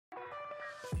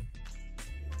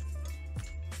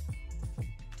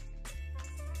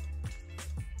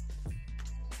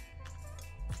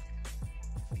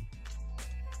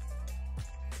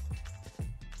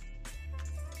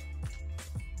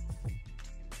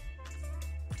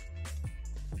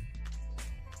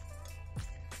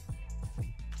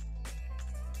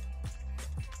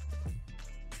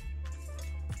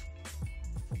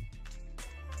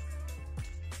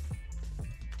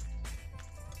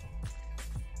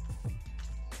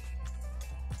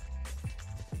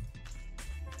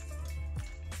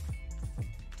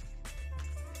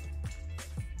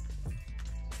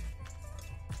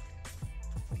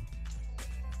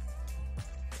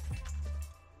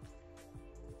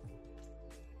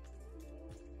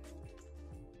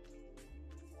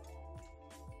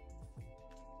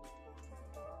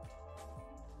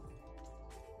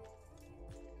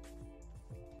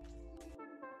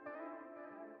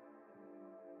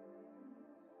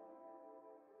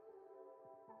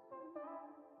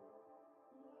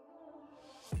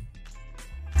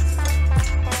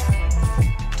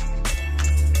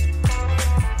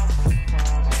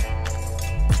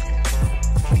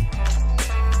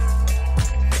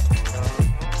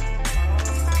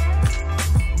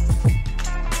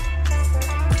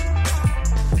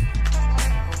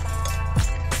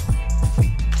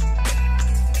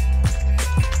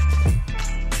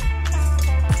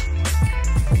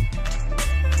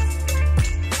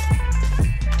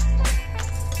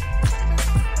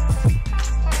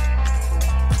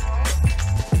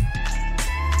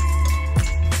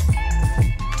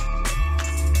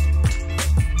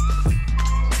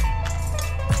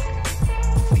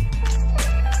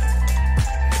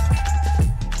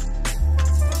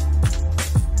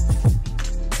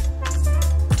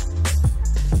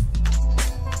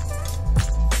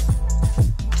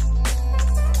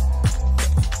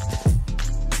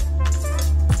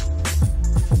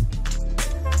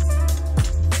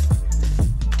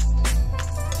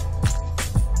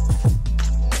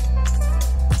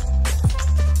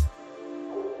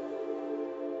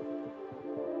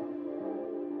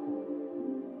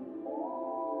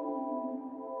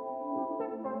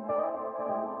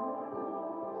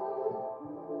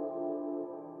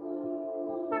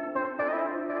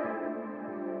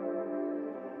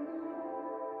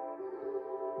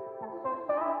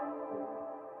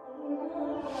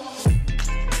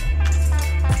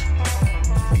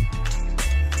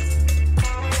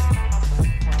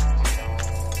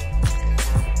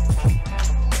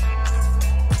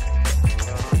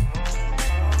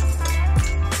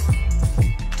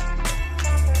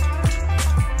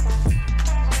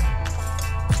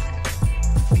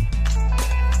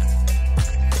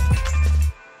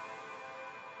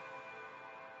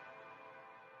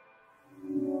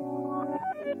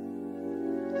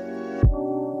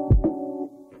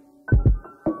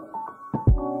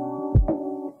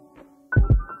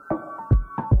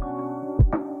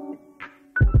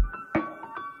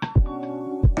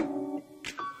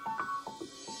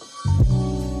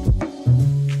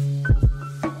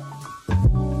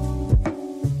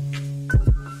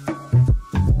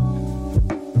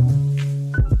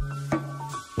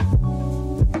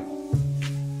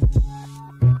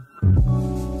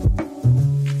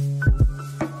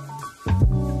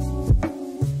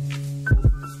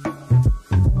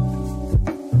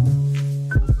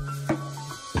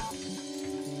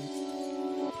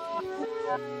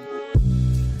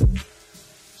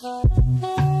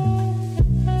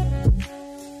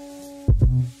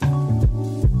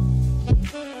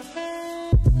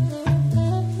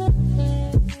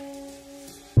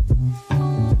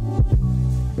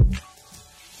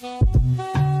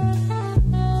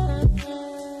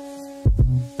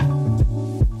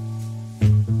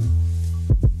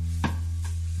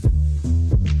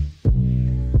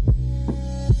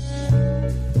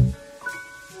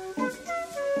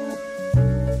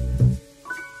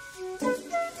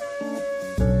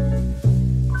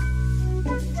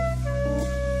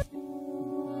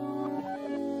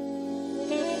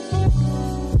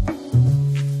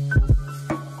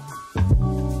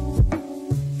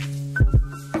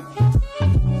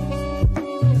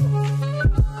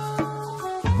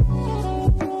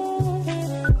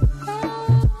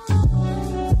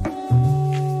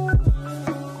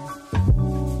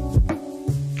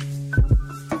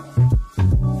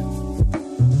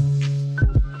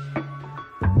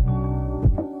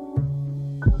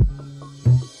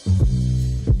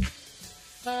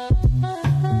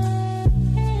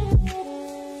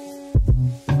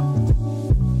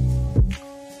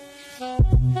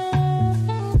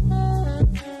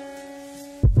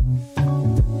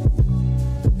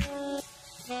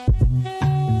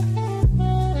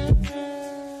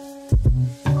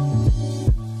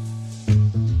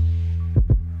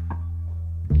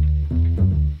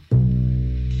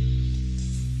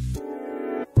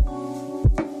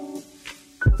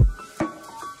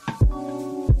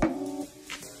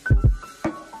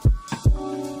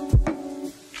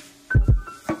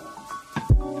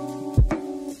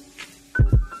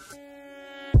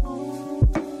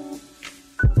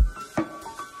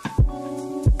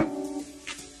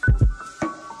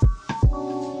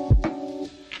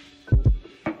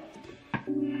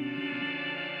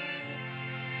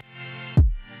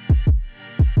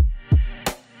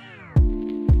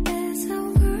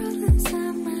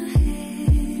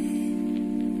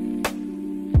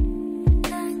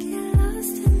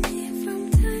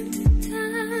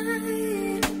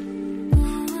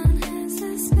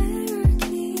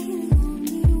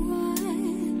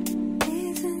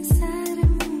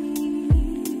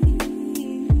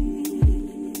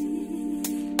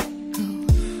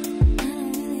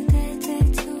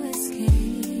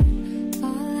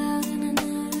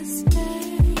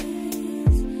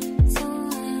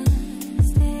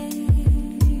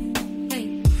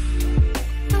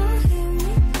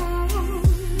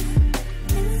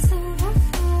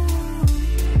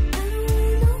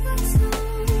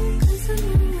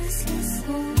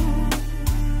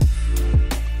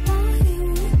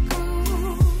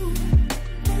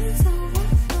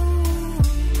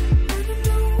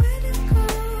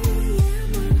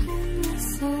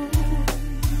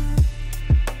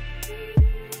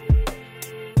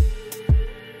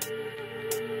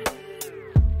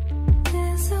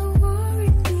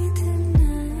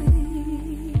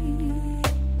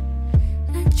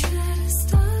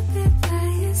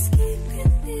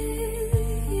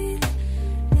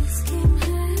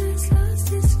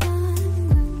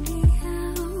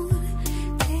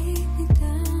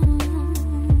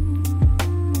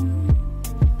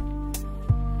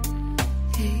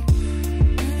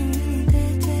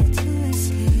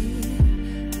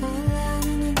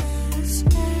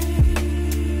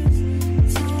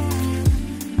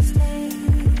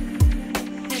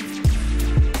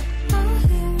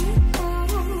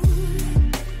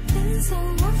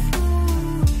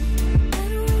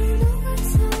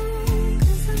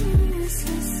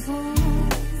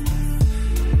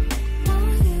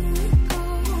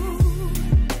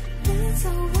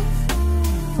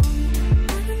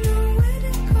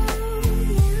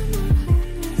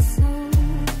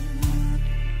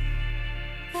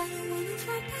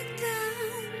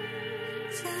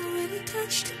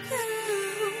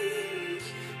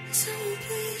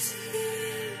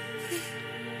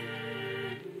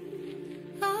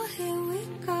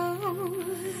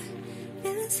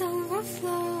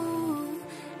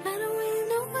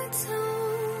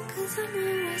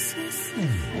Go.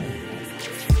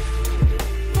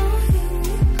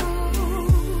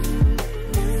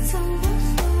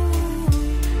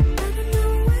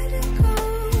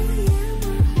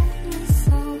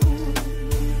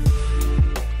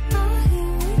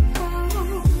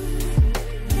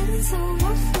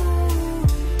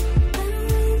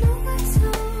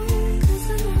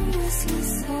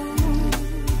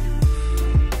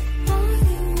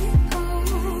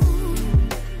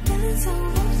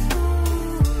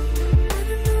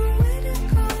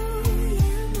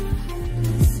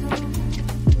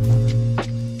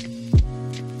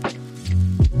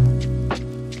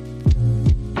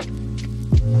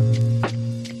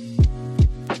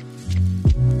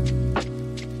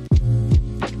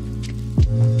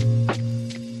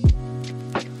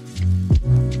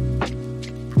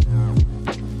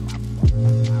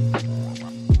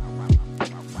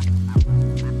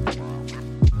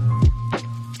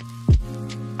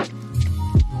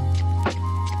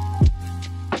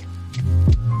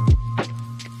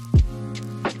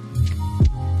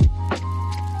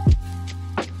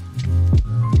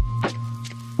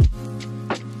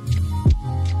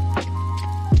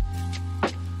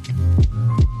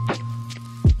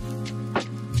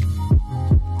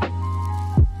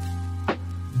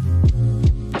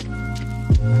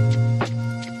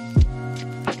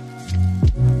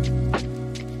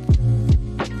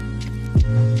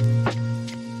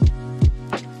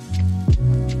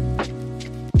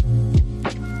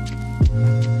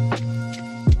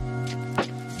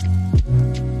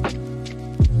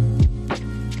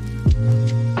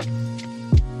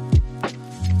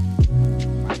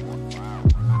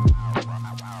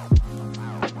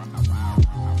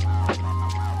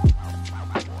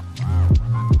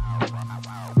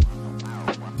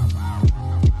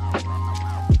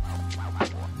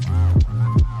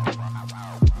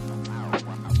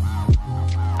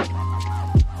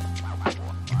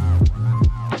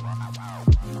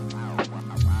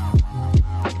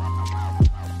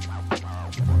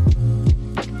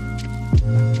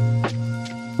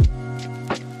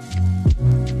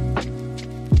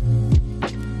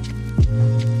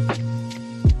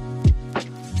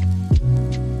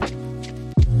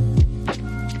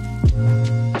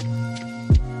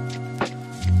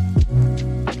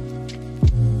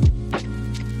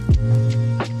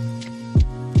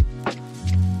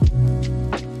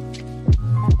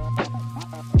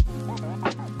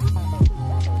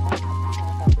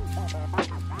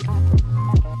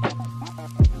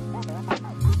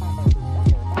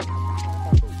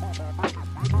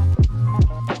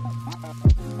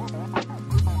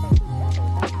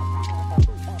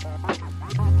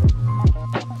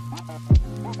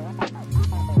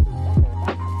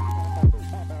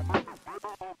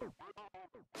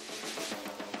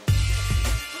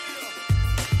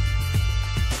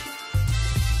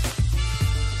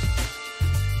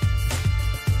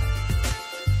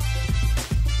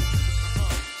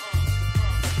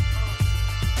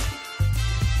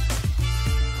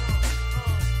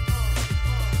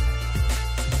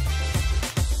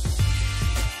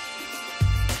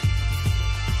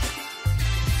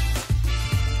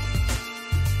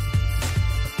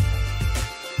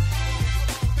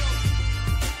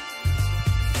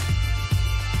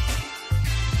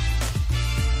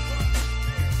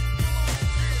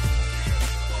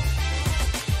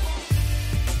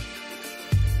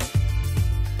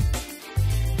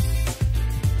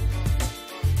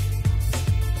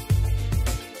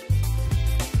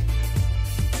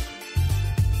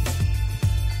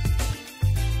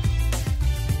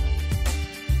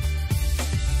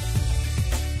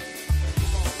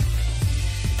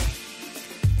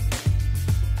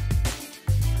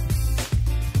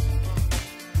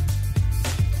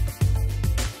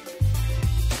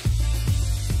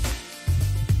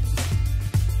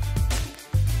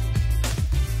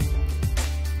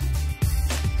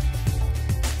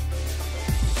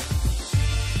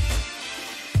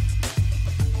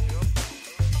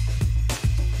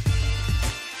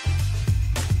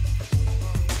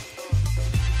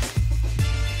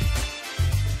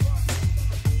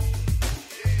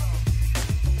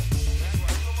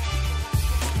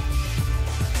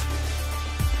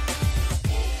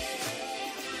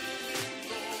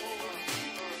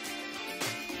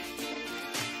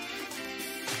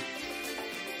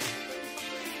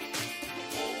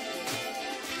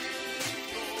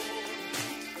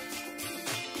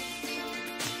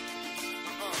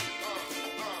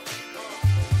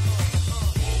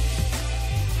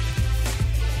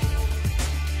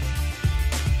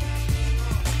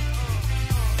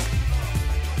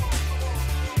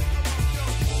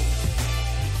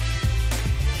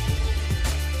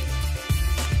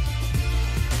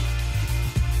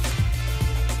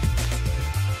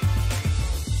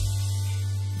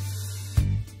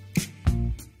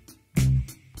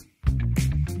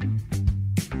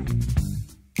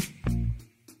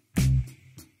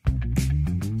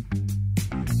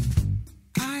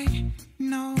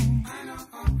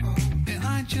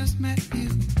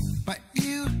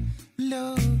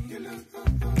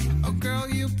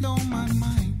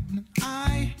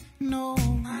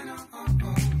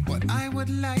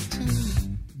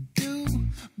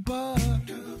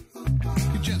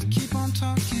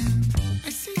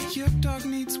 dog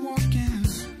needs walking.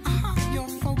 Your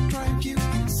folk drive you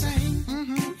insane.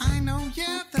 I know,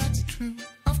 yeah, that's true.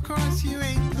 Of course, you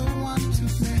ain't the one to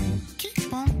blame.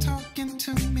 Keep on talking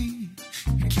to me.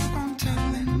 You keep on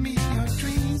telling me your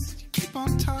dreams. You keep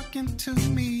on talking to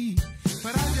me.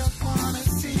 But I just wanna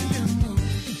see you move.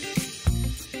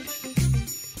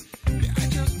 Yeah, I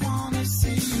just wanna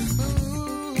see you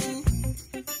move.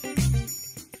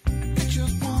 I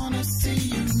just wanna see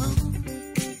you move.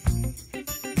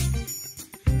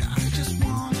 Yeah, I just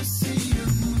wanna see you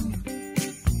move.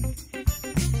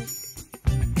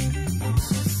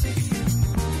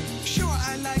 Sure,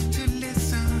 I like to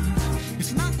listen.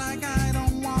 It's not like I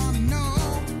don't wanna know.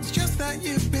 It's just that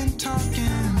you've been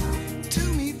talking to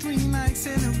me 3 nights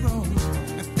in a row.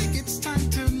 I think it's time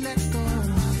to let go.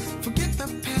 Forget the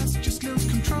past, just lose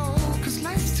control. Cause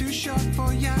life's too short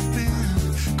for yapping.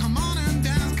 Come on and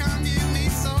dance, come give me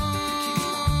soul.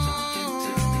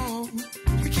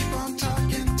 You keep on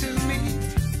talking to me.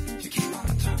 You keep on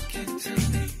talking to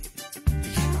me.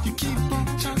 You keep on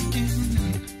talking.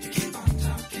 You keep on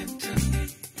talking to me.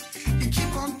 You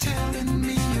keep on telling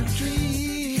me your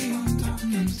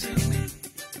dreams.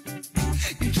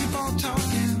 You keep on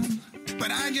talking, but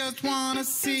I just wanna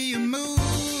see you move.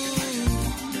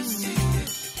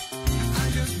 I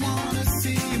just wanna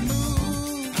see you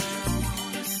move.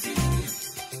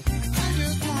 I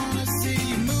just wanna see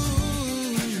you move.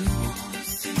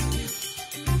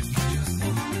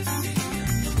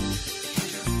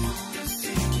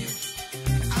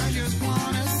 I just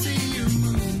wanna see you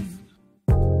move.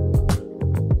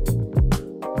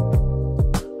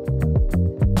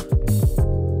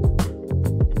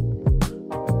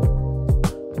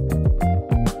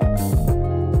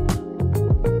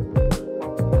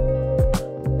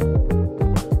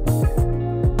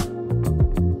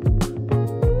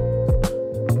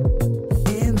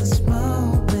 In this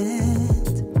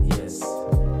moment, Yes.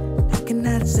 I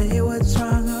cannot say what's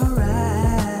wrong or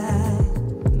right.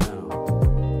 No.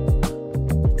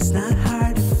 It's not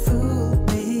hard to fool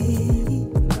me,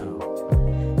 No.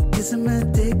 'cause I'm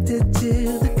addicted to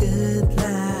the good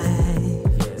life.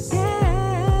 Yes.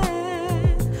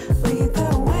 Yeah, lead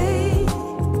the way,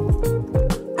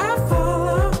 I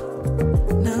follow.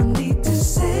 No need to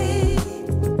say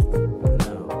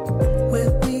No.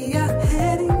 where we are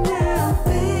heading now,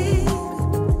 babe.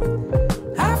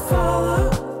 I follow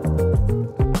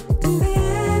to the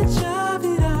edge of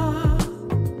it all,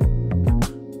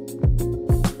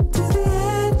 to the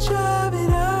edge of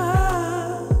it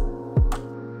all.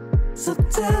 So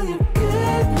tell your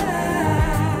good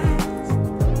lies,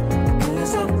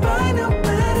 'cause I'll buy no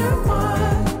matter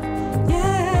what.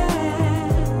 Yeah,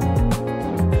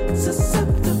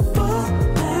 susceptible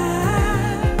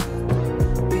now,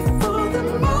 before the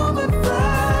moment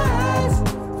flies.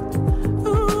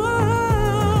 Ooh,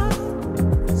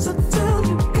 so tell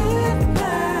your good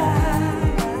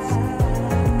lies,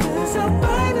 'cause I'll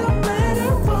buy no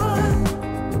matter what.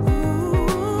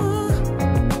 Ooh,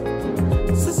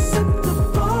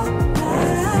 susceptible now,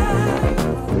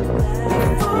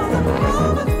 before the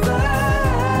moment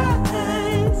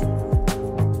flies.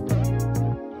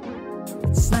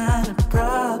 It's not a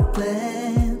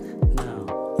problem, No.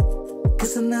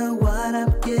 'cause I know what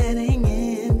I'm getting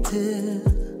into.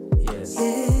 Yes.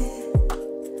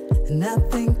 Yeah, and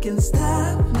nothing can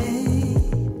stop me,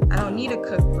 I don't need a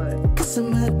cookbook. 'cause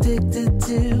I'm addicted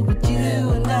to what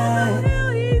you and I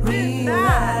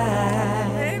realize.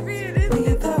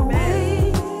 Lead the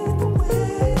way,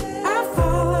 I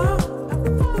follow.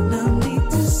 No need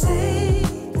to say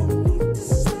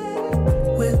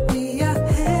where we are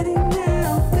heading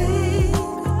now, babe.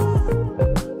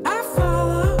 I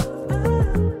follow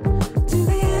to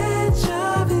the edge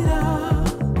of it all.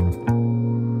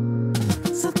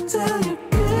 So tell your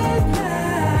good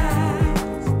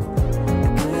lies,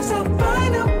 'cause I'll buy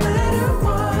no matter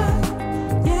what.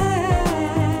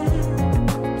 Yeah,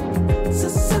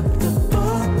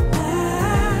 susceptible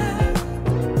now,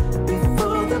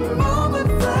 before the moment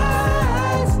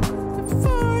flies,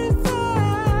 before it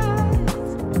flies.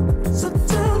 So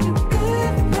tell your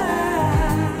good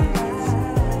lies,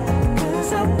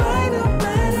 'cause I'll buy no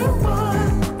matter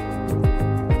what.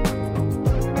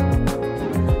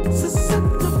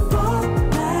 Susceptible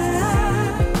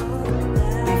now,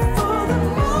 before the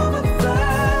moment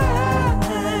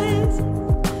flies.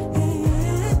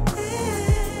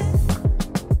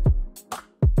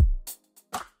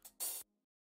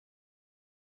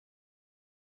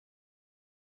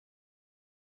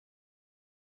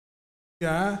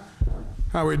 Yeah.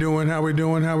 How we doing? How we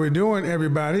doing? How we doing,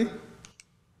 everybody?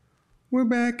 We're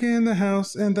back in the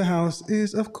house, and the house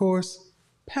is, of course,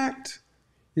 packed.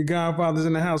 Your godfather's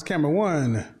in the house. Camera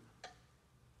 1,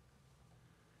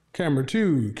 Camera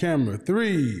 2, camera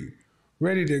 3.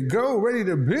 Ready to go, ready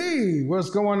to be. What's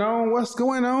going on? What's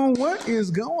going on? What is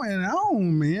going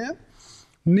on, man?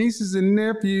 Nieces and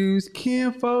nephews,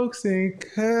 kin folks and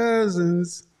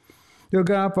cousins. Your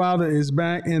godfather is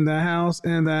back in the house,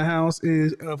 and the house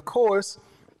is, of course,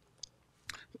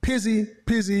 pizzy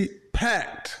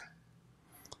packed.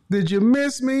 Did you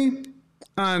miss me?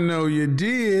 I know you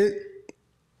did.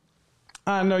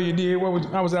 I know you did.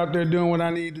 I was out there doing what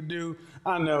I needed to do.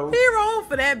 I know. He wrong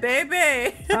for that,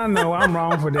 baby. I know I'm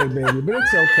wrong for that, baby, but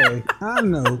it's okay. I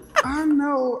know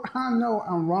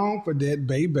I'm wrong for that,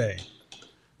 baby.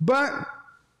 But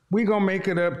we gonna make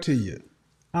it up to you.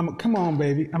 Come on,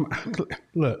 baby.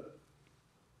 Look.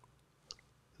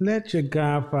 Let your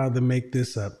godfather make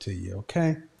this up to you,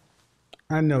 okay?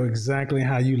 I know exactly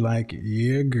how you like it.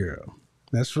 Yeah, girl.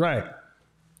 That's right.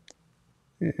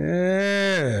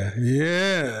 Yeah.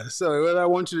 So what I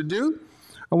want you to do,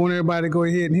 I want everybody to go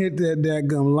ahead and hit that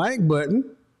daggum like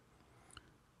button.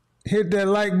 Hit that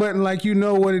like button like you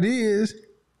know what it is.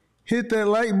 Hit that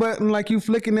like button like you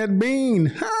flicking that bean.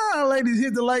 Ha, ladies,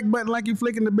 hit the like button like you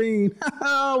flicking the bean.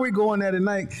 Ha, we going there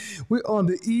tonight. We're on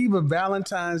the eve of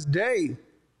Valentine's Day.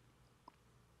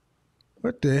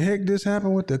 What the heck just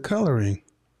happened with the coloring?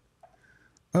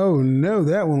 Oh no,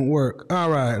 that won't work. All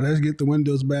right, let's get the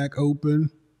windows back open.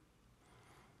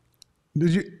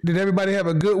 Did everybody have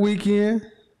a good weekend?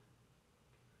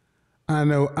 I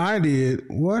know I did.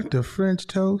 What, the French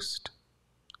toast?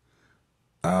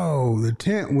 Oh, the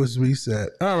tent was reset.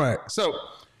 All right, so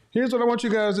here's what I want you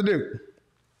guys to do.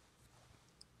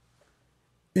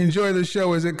 Enjoy the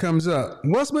show as it comes up.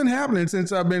 What's been happening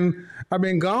since I've been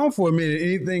gone for a minute?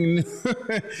 Anything new?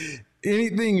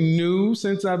 Anything new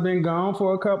since I've been gone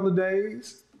for a couple of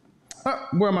days?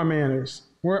 Where are my manners?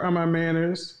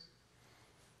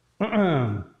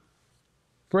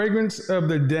 Fragrance of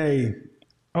the day.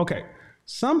 Okay.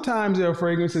 Sometimes there are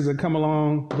fragrances that come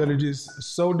along that are just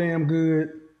so damn good.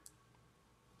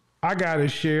 I got to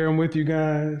share them with you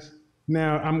guys.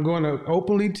 Now, I'm going to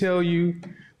openly tell you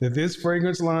that this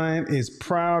fragrance line is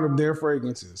proud of their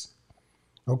fragrances.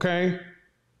 Okay?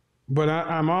 But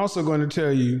I'm also going to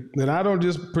tell you that I don't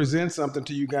just present something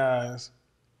to you guys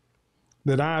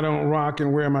that I don't rock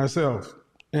and wear myself.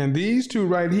 And these two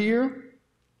right here,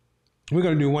 we're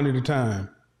going to do one at a time.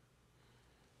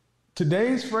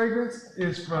 Today's fragrance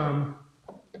is from,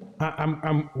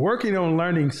 I'm working on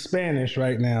learning Spanish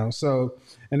right now. So,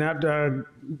 and after I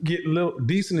get a little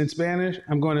decent in Spanish,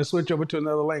 I'm going to switch over to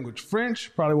another language.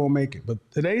 French probably won't make it. But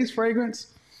today's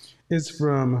fragrance is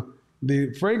from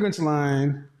the fragrance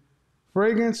line,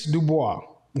 Fragrance du Bois,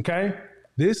 okay?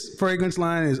 This fragrance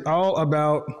line is all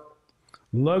about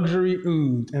luxury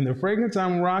oud. And the fragrance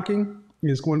I'm rocking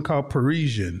is one called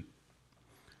Parisian.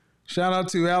 Shout out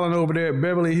to Alan over there at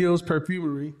Beverly Hills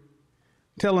Perfumery.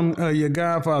 Tell him your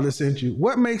godfather sent you.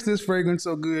 What makes this fragrance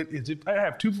so good is I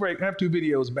have two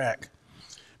videos back.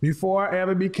 Before I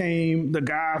ever became the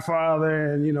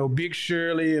godfather and, Big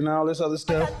Shirley and all this other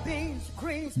stuff.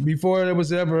 Before there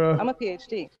was ever I'm a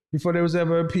PhD. Before there was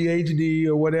ever a PhD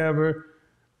or whatever,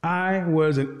 I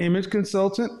was an image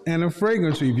consultant and a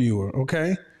fragrance reviewer,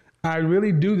 okay? I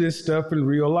really do this stuff in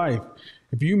real life.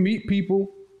 If you meet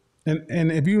people,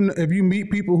 and if you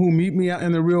meet people who meet me out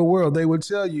in the real world, they would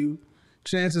tell you,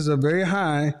 chances are very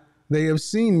high they have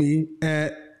seen me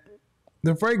at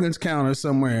the fragrance counter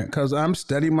somewhere because I'm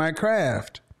studying my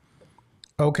craft.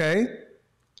 Okay?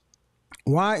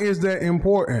 Why is that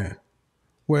important?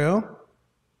 Well,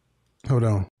 hold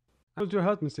on. What did your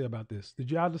husband say about this? Did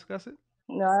y'all discuss it?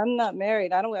 No, I'm not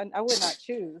married. I would not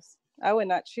choose. I would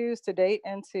not choose to date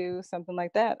into something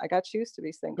like that. I got choose to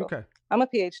be single. Okay. I'm a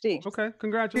PhD. Okay,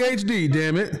 congratulations. PhD,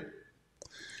 damn it.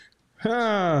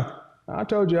 I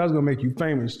told you I was going to make you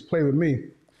famous. Play with me.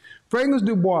 Fragrance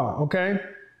du Bois, okay,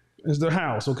 is the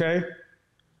house, okay?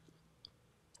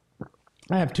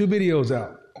 I have two videos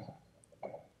out.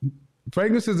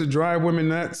 Fragrances that drive women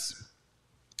nuts,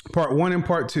 part 1 and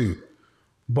part 2.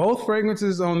 Both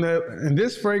fragrances on that, and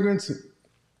this fragrance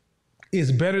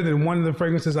is better than one of the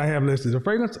fragrances I have listed. The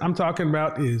fragrance I'm talking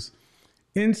about is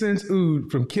Incense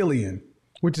Oud from Kilian,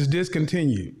 which is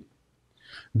discontinued.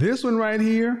 This one right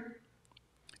here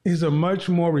is a much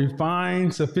more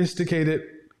refined, sophisticated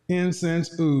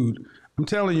incense oud. I'm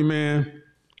telling you, man,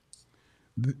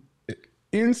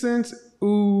 incense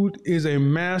oud is a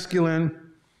masculine.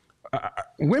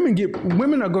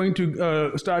 Women are going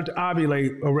to start to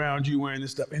ovulate around you wearing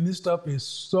this stuff, and this stuff is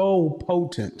so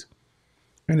potent,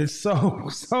 and it's so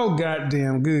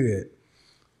goddamn good.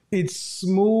 It's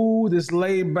smooth, it's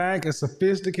laid back, it's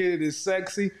sophisticated, it's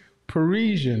sexy.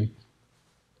 Parisian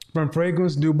from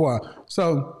Fragrance du Bois.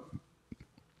 So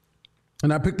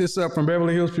And I picked this up from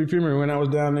Beverly Hills Perfumery when I was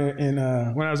down there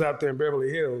when I was out there in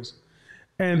Beverly Hills.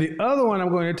 And the other one I'm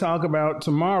going to talk about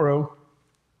tomorrow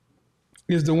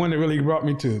is the one that really brought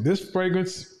me to this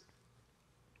fragrance.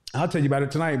 I'll tell you about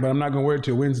it tonight, but I'm not going to wear it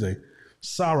till Wednesday.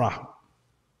 Sahra.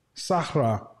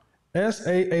 Sahra.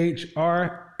 S-A-H-R-A-A.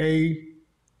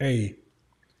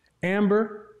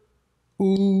 Amber.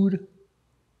 Oud.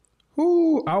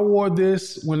 Ooh, I wore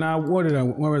this when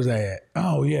where was I at?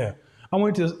 Oh, yeah. I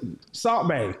went to Salt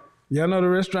Bay. Y'all know the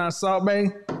restaurant Salt Bay?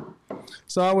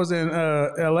 So I was in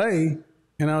L.A.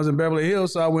 and I was in Beverly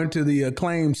Hills, so I went to the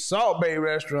acclaimed Salt Bay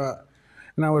restaurant,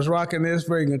 and I was rocking this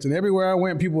fragrance. And everywhere I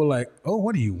went, people were like, oh,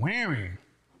 what are you wearing?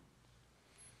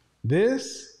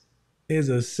 This is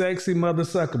a sexy mother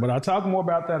sucker, but I'll talk more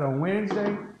about that on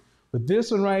Wednesday. But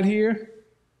this one right here,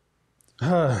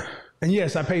 and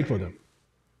yes, I paid for them.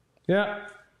 Yeah.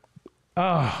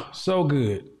 Oh, so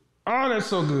good. Oh, that's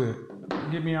so good.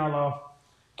 Get me all off.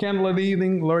 Candle of the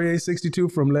Evening, Laurier 62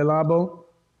 from Le Labo.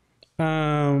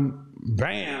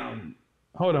 Bam.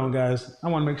 Hold on, guys. I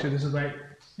want to make sure this is right.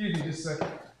 Excuse me just a second.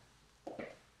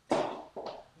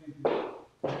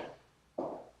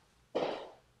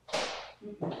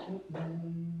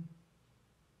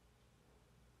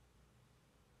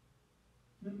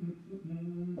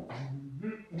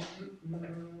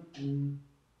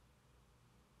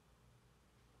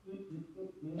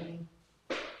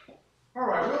 All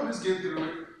right, we'll just get through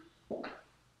it.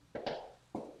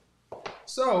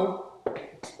 So,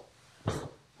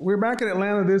 we're back in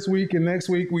Atlanta this week, and next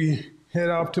week we head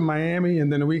off to Miami,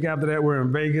 and then the week after that we're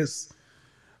in Vegas.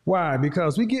 Why?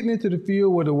 Because we're getting into the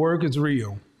field where the work is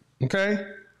real, okay?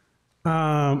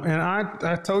 And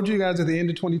I told you guys at the end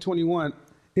of 2021,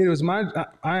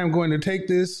 I am going to take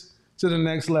this to the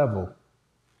next level.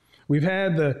 We've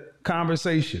had the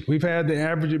conversation. We've had the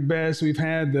average at best. We've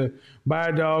had the buy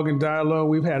a dog and die alone.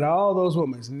 We've had all those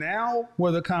moments. Now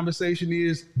where the conversation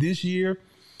is this year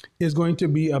is going to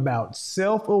be about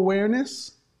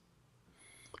self-awareness.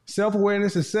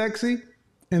 Self-awareness is sexy.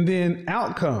 And then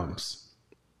outcomes.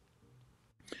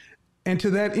 And to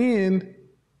that end,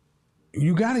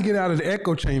 you got to get out of the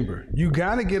echo chamber. You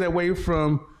got to get away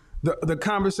from the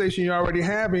conversation you're already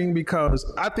having,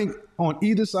 because I think on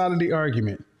either side of the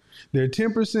argument, there are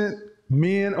 10%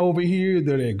 men over here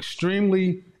that are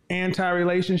extremely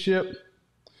anti-relationship,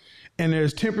 and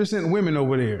there's 10% women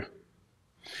over there.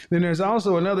 Then there's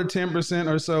also another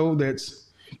 10% or so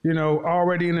that's,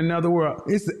 already in another world.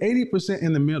 It's the 80%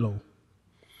 in the middle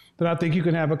that I think you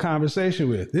can have a conversation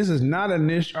with. This is not a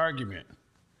niche argument.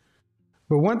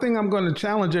 But one thing I'm going to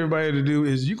challenge everybody to do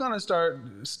is you're going to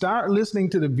start listening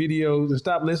to the videos and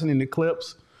stop listening to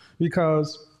clips,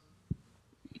 because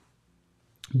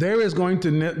there is going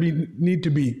to need to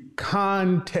be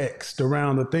context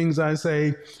around the things I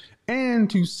say, and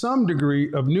to some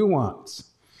degree of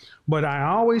nuance. But I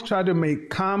always try to make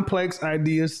complex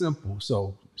ideas simple.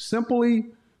 So simply,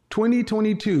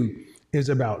 2022 is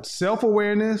about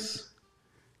self-awareness,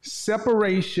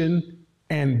 separation,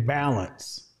 and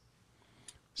balance.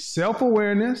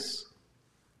 Self-awareness,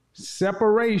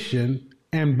 separation,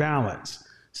 and balance.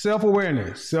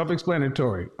 Self-awareness,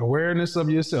 self-explanatory, awareness of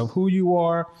yourself, who you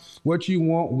are, what you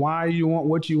want, why you want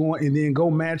what you want, and then go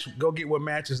get what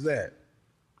matches that.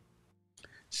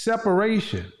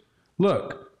 Separation.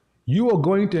 Look, you are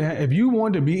going to, if you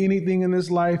want to be anything in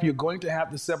this life, you're going to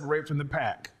have to separate from the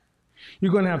pack.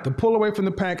 You're going to have to pull away from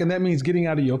the pack, and that means getting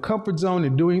out of your comfort zone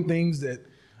and doing things that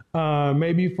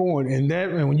may be foreign. And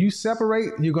when you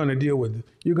separate, you're going to deal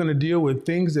with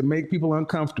things that make people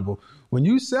uncomfortable. When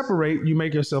you separate, you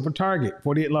make yourself a target.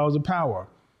 48 laws of power.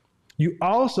 You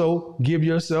also give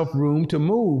yourself room to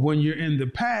move. When you're in the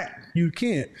pack, you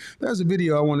can't. There's a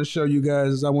video I want to show you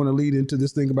guys as I want to lead into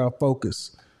this thing about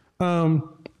focus.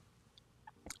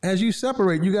 As you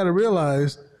separate, you got to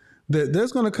realize that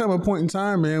there's going to come a point in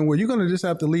time, man, where you're going to just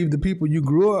have to leave the people you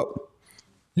grew up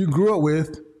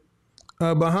with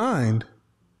behind.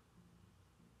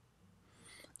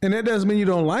 And that doesn't mean you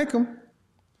don't like them,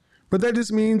 but that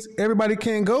just means everybody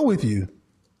can't go with you.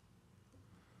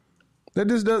 That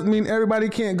just doesn't mean everybody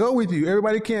can't go with you.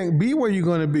 Everybody can't be where you're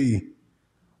going to be.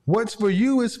 What's for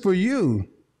you is for you.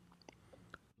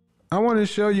 I want to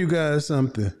show you guys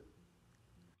something.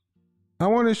 I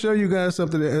want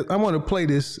to play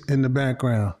this in the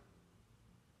background.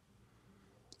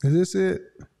 Is this it?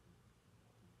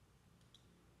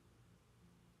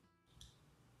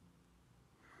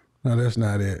 No, that's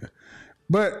not it.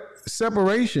 But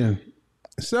separation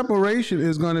is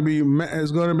going to be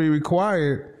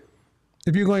required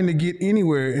if you're going to get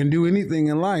anywhere and do anything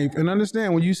in life. And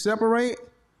understand, when you separate,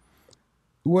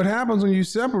 what happens when you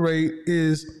separate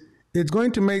is It's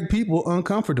going to make people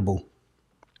uncomfortable.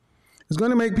 It's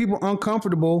going to make people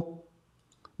uncomfortable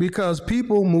because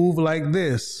people move like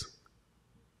this.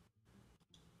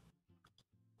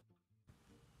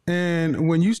 And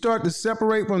when you start to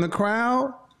separate from the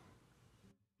crowd,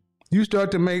 you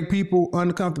start to make people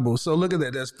uncomfortable. So look at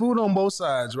that. There's food on both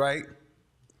sides, right?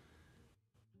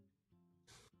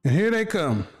 And here they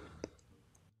come.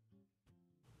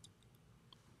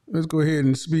 Let's go ahead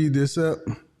and speed this up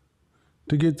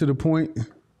to get to the point.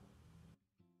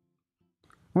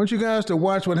 I want you guys to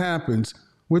watch what happens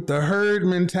with the herd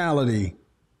mentality.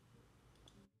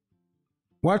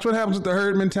 Watch what happens with the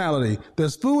herd mentality.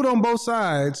 There's food on both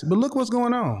sides, but look what's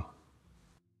going on.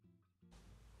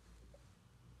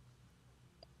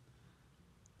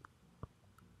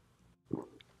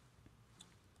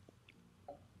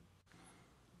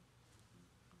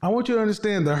 I want you to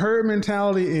understand the herd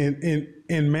mentality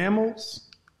in mammals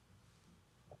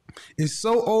is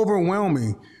so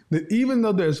overwhelming that even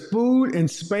though there's food and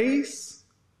space,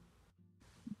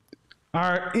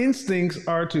 our instincts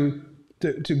are to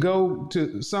go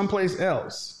to someplace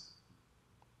else.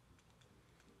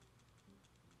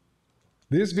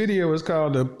 This video is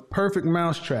called The Perfect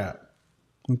Mousetrap.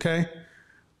 Okay?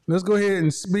 Let's go ahead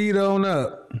and speed on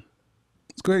up.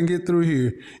 Let's go ahead and get through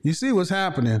here. You see what's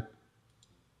happening.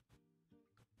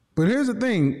 But here's the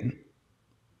thing.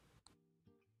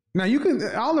 Now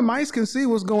all the mice can see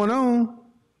what's going on,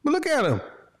 but look at them.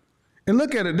 And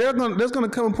look at it. There's going to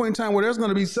come a point in time where there's going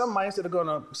to be some mice that are going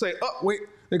to say, oh, wait.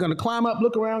 They're going to climb up,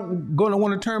 look around, going to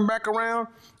want to turn back around,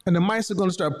 and the mice are going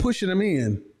to start pushing them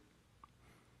in.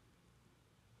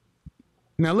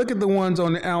 Now look at the ones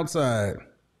on the outside.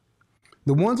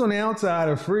 The ones on the outside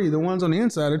are free. The ones on the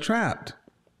inside are trapped.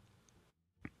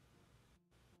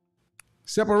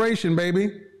 Separation,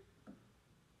 baby.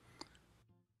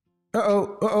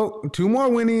 Uh-oh. Two more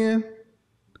went in.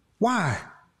 Why?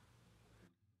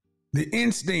 The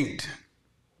instinct.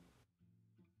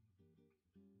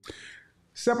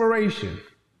 Separation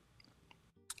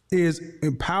is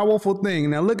a powerful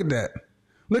thing. Now look at that.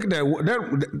 Look at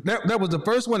that. That was the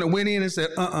first one that went in and said,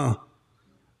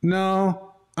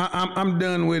 no, I'm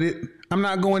done with it. I'm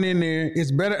not going in there.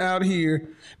 It's better out here.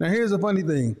 Now here's the funny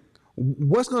thing.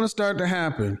 What's going to start to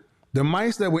happen? The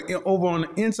mice that were over on the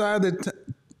inside of the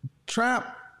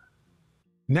trap,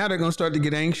 now they're going to start to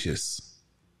get anxious.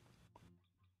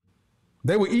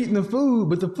 They were eating the food,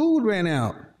 but the food ran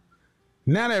out.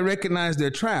 Now they recognize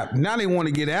they're trapped. Now they want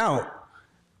to get out.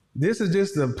 This is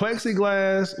just the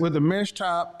plexiglass with a mesh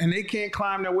top, and they can't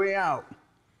climb their way out.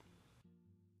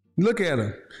 Look at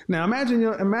them. Now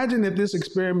imagine if this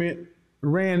experiment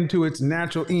ran to its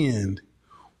natural end.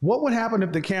 What would happen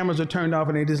if the cameras are turned off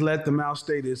and they just let the mouse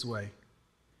stay this way?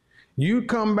 You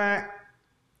come back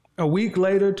a week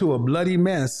later to a bloody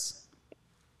mess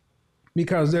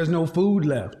because there's no food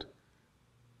left.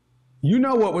 You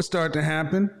know what would start to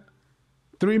happen.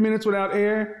 3 minutes without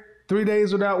air, 3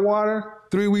 days without water,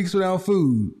 3 weeks without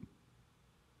food.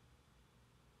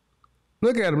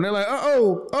 Look at them. They're like,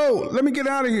 let me get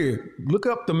out of here. Look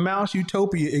up the Mouse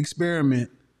Utopia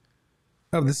experiment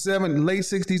of the late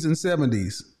 60s and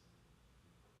 70s.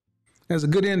 That's a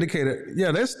good indicator.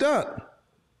 Yeah, they're stuck.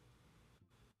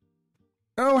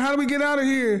 Oh, how do we get out of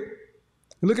here?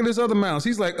 Look at this other mouse.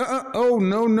 He's like,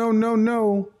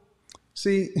 no.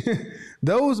 See,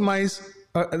 those mice,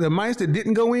 the mice that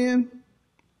didn't go in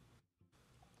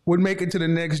would make it to the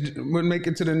next, their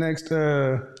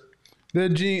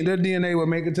DNA would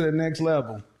make it to the next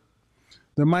level.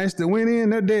 The mice that went in,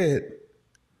 they're dead.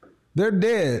 They're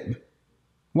dead.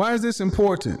 Why is this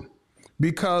important?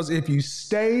 Because if you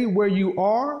stay where you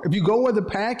are, if you go where the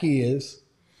pack is,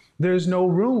 there's no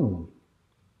room.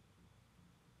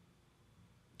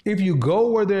 If you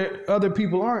go where other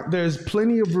people aren't, there's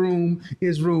plenty of room,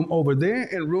 is room over there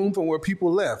and room from where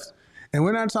people left. And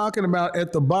we're not talking about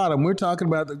at the bottom, we're talking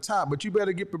about at the top, but you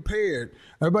better get prepared.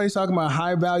 Everybody's talking about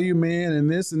high value man and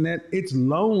this and that. It's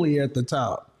lonely at the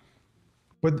top,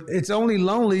 but it's only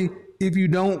lonely if you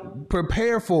don't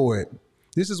prepare for it.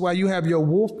 This is why you have your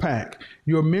wolf pack,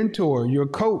 your mentor, your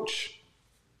coach.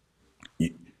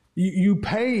 You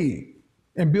pay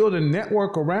and build a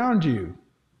network around you.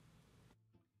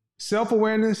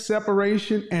 Self-awareness,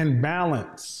 separation, and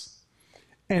balance.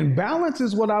 And balance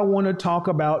is what I want to talk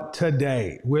about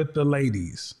today with the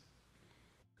ladies.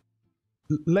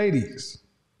 Ladies,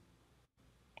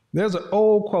 there's an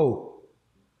old quote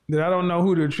that I don't know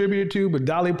who to attribute it to, but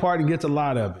Dolly Parton gets a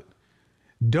lot of it.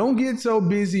 Don't get so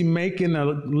busy making a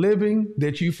living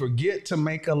that you forget to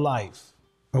make a life.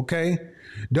 Okay?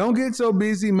 Don't get so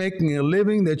busy making a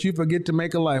living that you forget to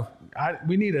make a life.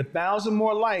 We need 1,000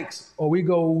 more likes or we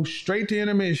go straight to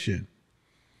intermission.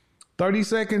 30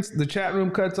 seconds, the chat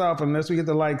room cuts off unless we get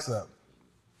the likes up.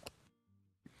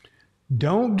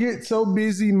 Don't get so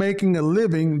busy making a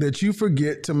living that you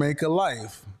forget to make a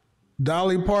life.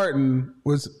 Dolly Parton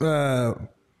was who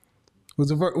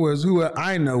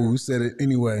I know who said it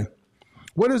anyway.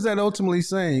 What is that ultimately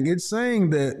saying? It's saying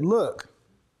that, look,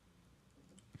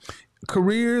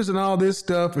 careers and all this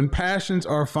stuff and passions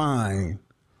are fine,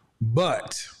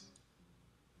 but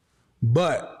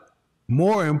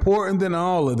more important than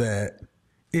all of that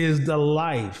is the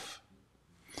life.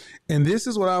 And this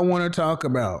is what I want to talk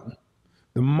about.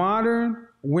 The modern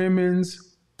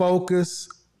women's focus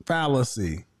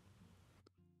fallacy.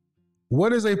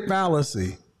 What is a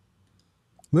fallacy?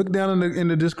 Look down in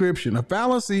the description. A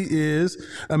fallacy is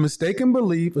a mistaken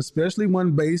belief, especially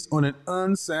one based on an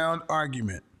unsound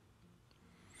argument.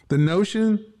 The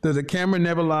notion that the camera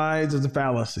never lies is a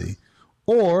fallacy.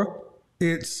 Or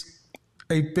it's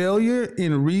a failure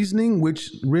in reasoning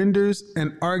which renders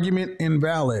an argument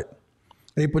invalid.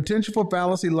 A potential for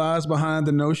fallacy lies behind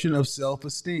the notion of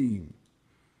self-esteem.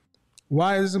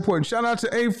 Why is this important? Shout out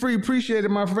to A Free. Appreciate it,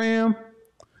 my fam.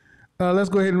 Let's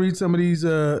go ahead and read some of these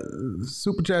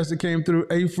super chats that came through.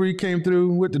 A Free came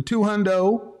through with the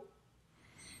 200.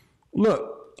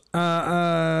 Look,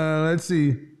 let's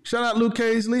see. Shout out Luke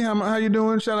Casely. How you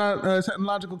doing? Shout out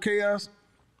Technological Chaos.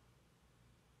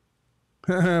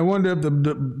 I wonder if the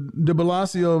de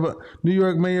Blasio, New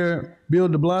York Mayor Bill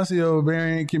de Blasio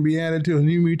variant can be added to a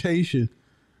new mutation.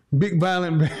 Big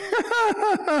violent.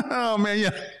 Oh, man, yeah.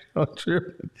 Oh,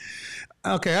 tripping.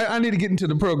 Okay, I need to get into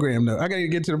the program, though. I got to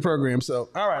get to the program. So,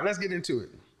 all right, let's get into it.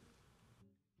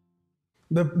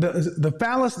 The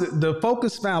fallacy, the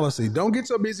focus fallacy. Don't get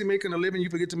so busy making a living you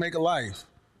forget to make a life.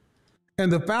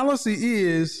 And the fallacy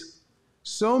is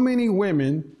so many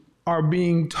women are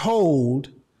being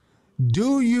told,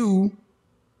 do you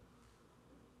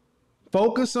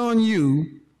focus on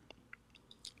you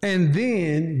and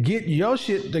then get your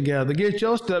shit together, get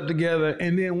your stuff together,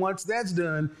 and then once that's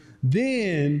done,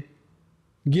 then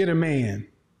get a man.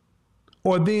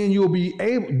 Or then you'll be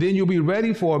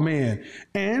ready for a man.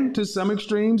 And to some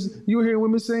extremes, you'll hear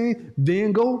women saying,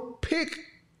 then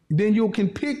you can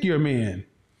pick your man.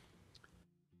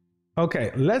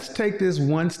 Okay, let's take this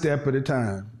one step at a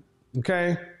time.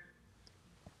 Okay?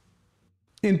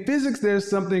 In physics, there's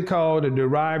something called a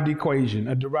derived equation,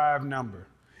 a derived number.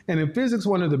 And in physics,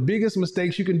 one of the biggest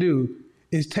mistakes you can do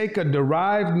is take a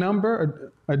derived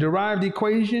number, a derived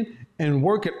equation, and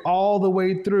work it all the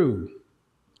way through.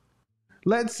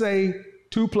 Let's say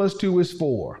 2 plus 2 is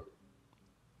 4.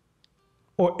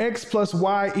 Or x plus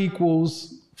y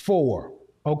equals 4.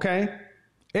 Okay?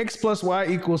 X plus y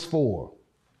equals 4.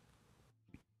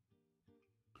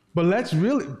 But that's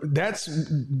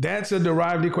a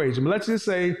derived equation. But let's just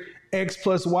say x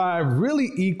plus y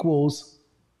really equals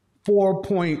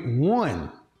 4.1.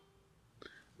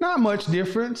 Not much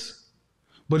difference.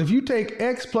 But if you take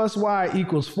x plus y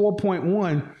equals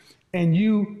 4.1 and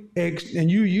you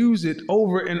use it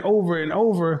over and over and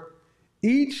over,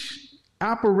 each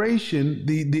operation,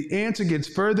 the answer gets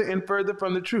further and further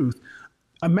from the truth.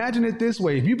 Imagine it this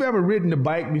way. If you've ever ridden a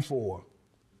bike before,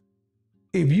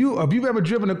 if you've ever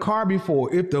driven a car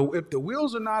before, if the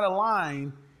wheels are not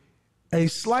aligned, a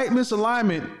slight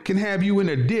misalignment can have you in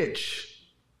a ditch.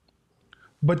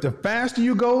 But the faster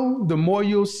you go, the more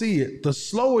you'll see it. The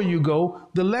slower you go,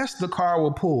 the less the car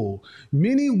will pull.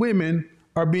 Many women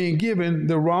are being given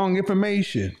the wrong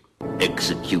information.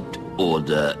 Execute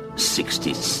Order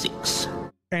 66.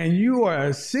 And you are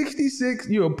you're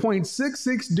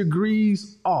 0.66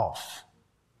 degrees off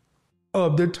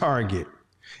of the target.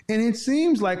 And it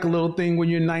seems like a little thing when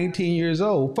you're 19 years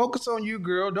old. Focus on you,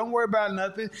 girl. Don't worry about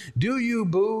nothing. Do you,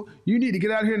 boo. You need to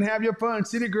get out here and have your fun.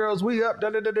 City girls, we up. Da,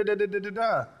 da, da, da, da, da, da,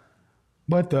 da.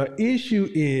 But the issue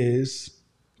is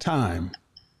time.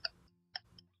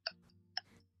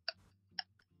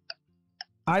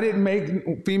 I didn't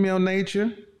make female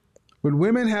nature, but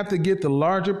women have to get the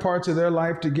larger parts of their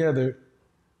life together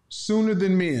sooner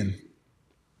than men.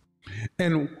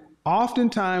 And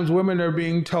oftentimes women are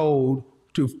being told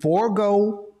to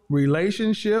forego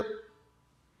relationship,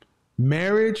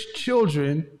 marriage,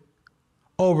 children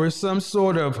over some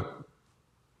sort of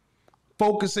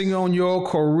focusing on your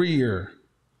career.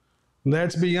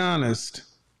 Let's be honest.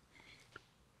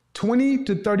 20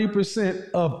 to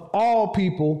 30% of all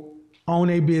people own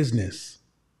a business.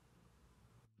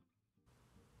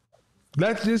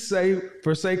 Let's just say,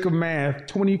 for sake of math,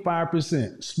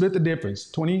 25%. Split the difference.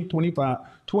 20, 25,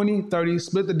 20, 30,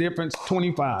 split the difference,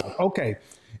 25. Okay.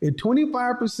 If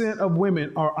 25% of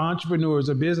women are entrepreneurs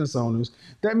or business owners,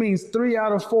 that means 3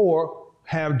 out of 4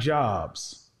 have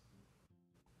jobs.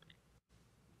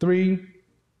 3,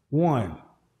 1.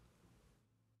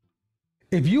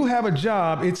 If you have a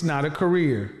job, it's not a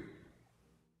career.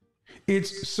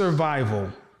 It's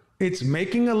survival. It's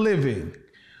making a living.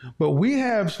 But we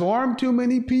have far too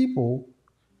many people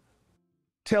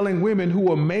telling women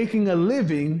who are making a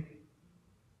living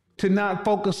to not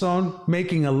focus on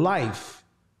making a life.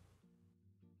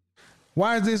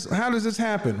 Why is this? How does this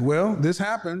happen? Well, this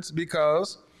happens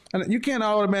because, and you can't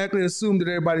automatically assume that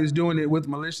everybody's doing it with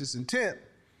malicious intent,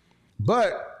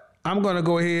 but I'm going to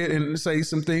go ahead and say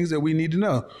some things that we need to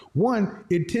know. One,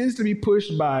 it tends to be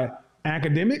pushed by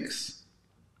academics,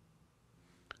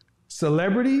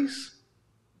 celebrities,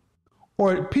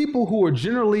 or people who are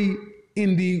generally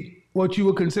in the what you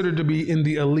would consider to be in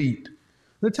the elite.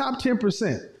 The top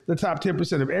 10%, the top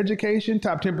 10% of education,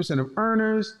 top 10% of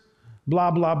earners, blah,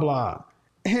 blah, blah.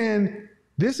 And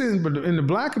this is, in the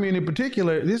Black community in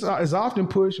particular, this is often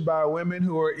pushed by women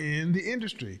who are in the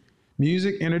industry,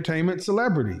 music, entertainment,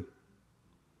 celebrity,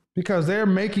 because they're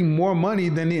making more money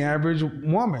than the average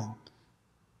woman.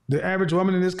 The average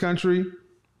woman in this country,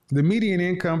 the median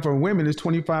income for women is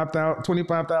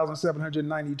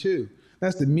 $25,792.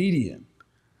 That's the median.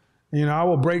 You know, I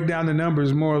will break down the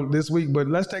numbers more this week, but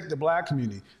let's take the Black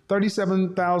community.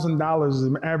 $37,000 is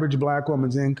an average Black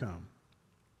woman's income,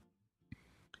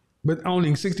 but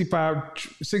owning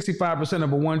 65%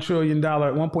 of a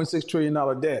 $1.6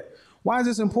 trillion debt. Why is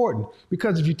this important?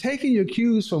 Because if you're taking your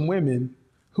cues from women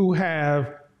who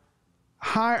have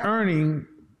high earning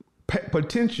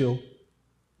potential,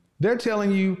 they're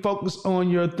telling you focus on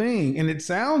your thing, and it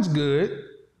sounds good,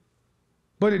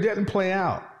 but it doesn't play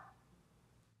out.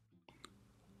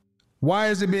 Why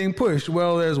is it being pushed?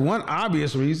 Well, there's one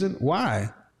obvious reason. Why?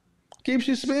 Keeps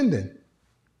you spending.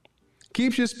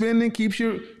 Keeps you spending, keeps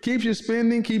you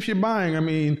spending, keeps you buying. I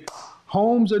mean,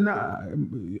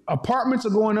 apartments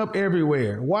are going up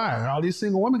everywhere. Why? All these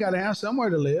single women got to have somewhere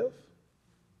to live.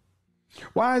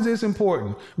 Why is this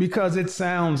important? Because it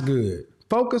sounds good.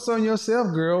 Focus on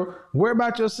yourself, girl. Worry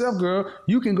about yourself, girl.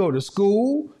 You can go to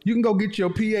school. You can go get your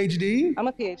PhD. I'm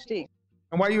a PhD.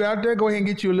 And while you're out there, go ahead and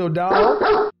get you a little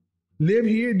dog. Live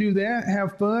here, do that,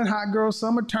 have fun, hot girl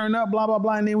summer, turn up, blah, blah,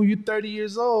 blah. And then when you're 30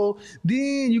 years old,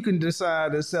 then you can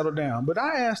decide to settle down. But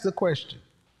I asked the question,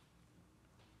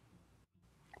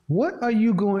 what are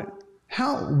you doing?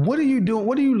 What are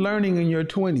you learning in your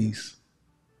 20s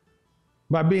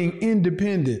by being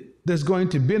independent that's going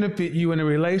to benefit you in a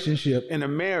relationship, in a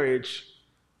marriage?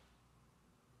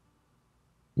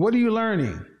 What are you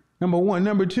learning? Number one.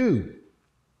 Number two,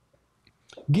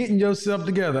 getting yourself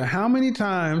together. How many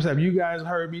times have you guys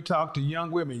heard me talk to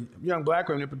young women, young Black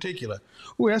women in particular?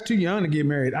 Oh, that's too young to get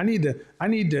married. I need to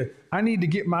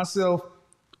get myself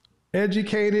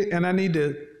educated, and I need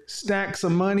to stack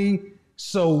some money.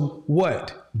 So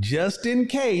what? Just in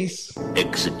case.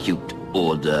 Execute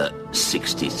Order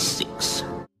 66.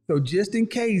 So just in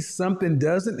case something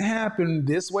doesn't happen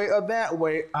this way or that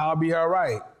way, I'll be all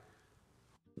right.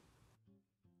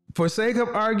 For sake of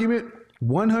argument,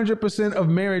 100% of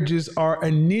marriages are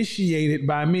initiated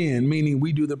by men, meaning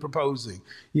we do the proposing.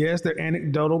 Yes, there are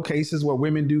anecdotal cases where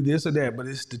women do this or that, but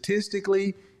it's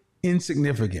statistically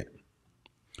insignificant.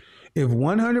 If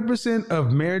 100%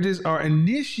 of marriages are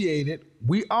initiated,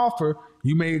 we offer,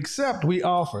 you may accept, we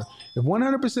offer. If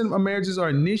 100% of marriages are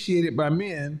initiated by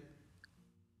men,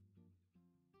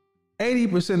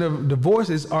 80% of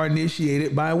divorces are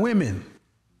initiated by women.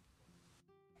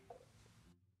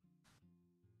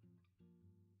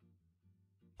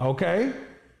 Okay?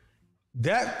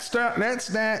 That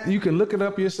stat, you can look it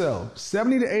up yourself.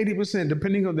 70 to 80%,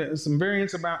 depending on some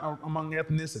variance among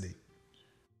ethnicity.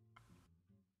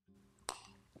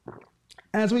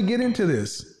 As we get into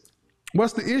this,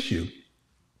 what's the issue?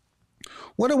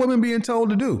 What are women being told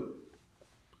to do?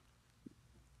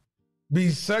 Be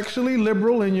sexually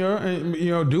liberal in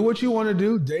do what you want to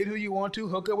do, date who you want to,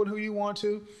 hook up with who you want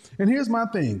to. And here's my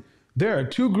thing. There are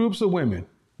two groups of women,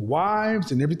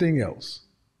 wives and everything else.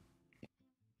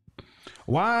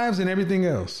 Wives and everything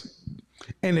else.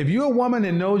 And if you're a woman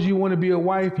that knows you want to be a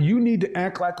wife, you need to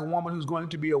act like a woman who's going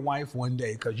to be a wife one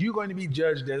day, because you're going to be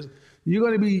judged as, you're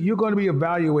going to be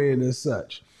evaluated as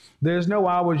such. There's no,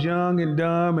 I was young and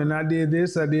dumb and I did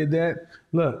this, I did that.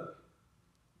 Look,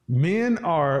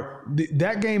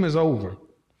 that game is over.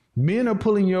 Men are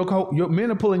pulling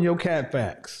your cat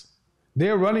facts.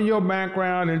 They're running your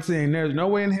background and saying, there's no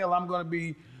way in hell I'm going to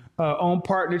be on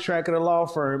partner track at a law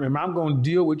firm and I'm going to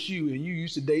deal with you, and you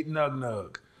used to date Nug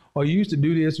Nug, or you used to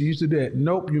do this, or you used to do that.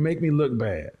 Nope, you make me look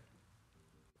bad.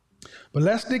 But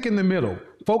let's stick in the middle.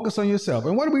 Focus on yourself.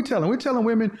 And what are we telling? We're telling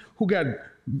women who got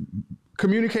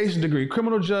communication degree,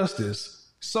 criminal justice,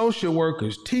 social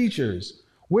workers, teachers,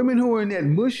 women who are in that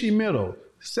mushy middle.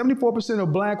 74%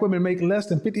 of black women make less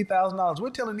than $50,000. We're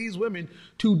telling these women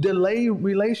to delay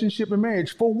relationship and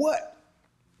marriage. For what?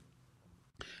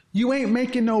 You ain't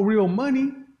making no real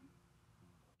money.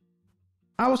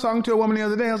 I was talking to a woman the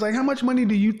other day. I was like, how much money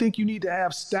do you think you need to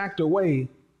have stacked away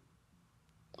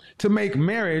to make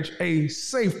marriage a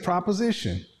safe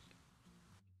proposition?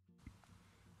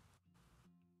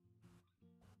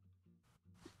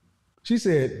 She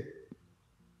said,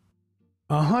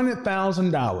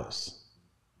 $100,000.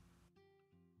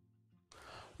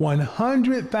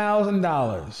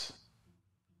 $100,000.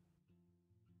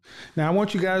 Now, I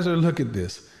want you guys to look at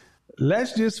this.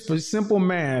 Let's just, for simple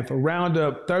math, round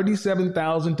up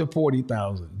 37,000 to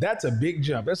 40,000. That's a big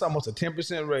jump. That's almost a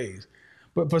 10% raise.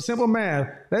 But for simple math,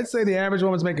 let's say the average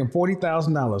woman's making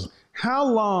 $40,000. How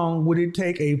long would it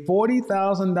take a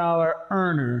 $40,000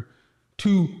 earner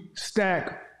to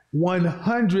stack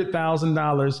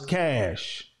 $100,000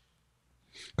 cash?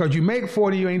 Because you make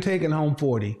 40, you ain't taking home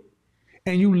 40.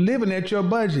 And you living at your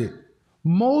budget.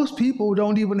 Most people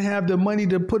don't even have the money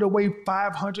to put away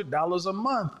 $500 a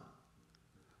month.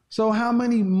 So how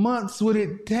many months would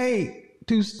it take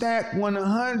to stack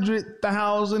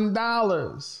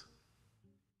 $100,000?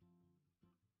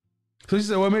 So she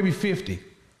said, well, maybe 50.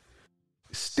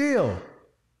 Still,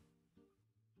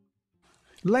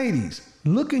 ladies,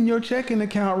 look in your checking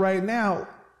account right now.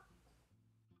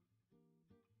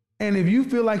 And if you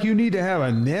feel like you need to have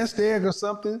a nest egg or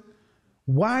something,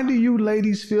 why do you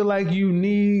ladies feel like you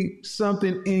need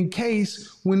something in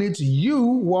case when it's you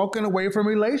walking away from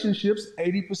relationships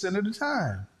 80% of the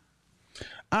time?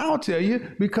 I'll tell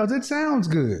you, because it sounds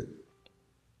good.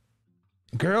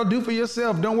 Girl, do for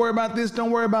yourself. Don't worry about this.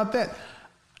 Don't worry about that.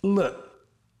 Look,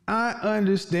 I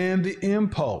understand the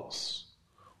impulse,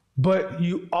 but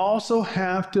you also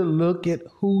have to look at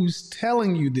who's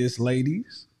telling you this,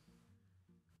 ladies.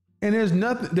 And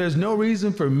there's no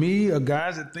reason for me or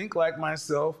guys that think like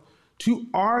myself to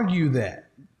argue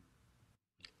that.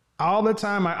 All the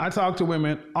time, I talk to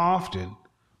women often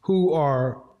who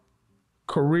are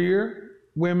career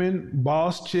women,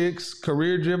 boss chicks,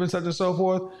 career driven, such and so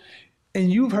forth.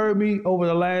 And you've heard me over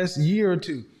the last year or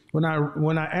two, when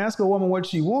I ask a woman what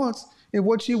she wants, and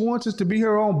what she wants is to be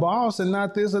her own boss and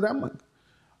not this or that.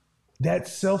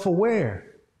 That's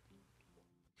self-aware.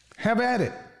 Have at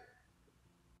it.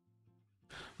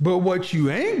 But what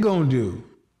you ain't gonna do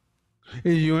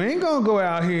is you ain't gonna go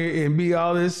out here and be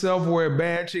all this self-aware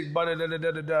bad chick,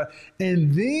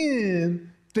 and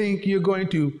then think you're going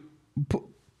to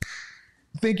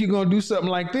do something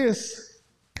like this,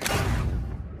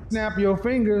 snap your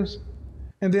fingers,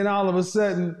 and then all of a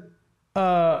sudden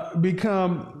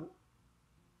become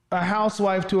a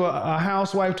housewife to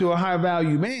a high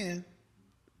value man.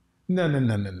 No.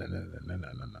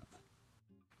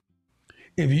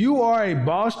 If you are a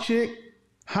boss chick,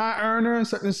 high earner, and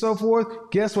so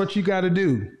forth, guess what you got to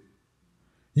do?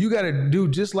 You got to do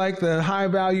just like the high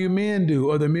value men do,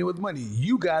 or the men with money.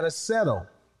 You got to settle.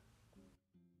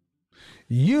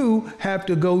 You have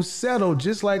to go settle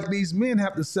just like these men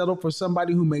have to settle for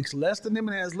somebody who makes less than them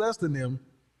and has less than them.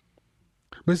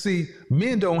 But see,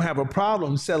 men don't have a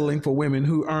problem settling for women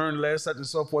who earn less, such and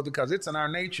so forth, because it's in our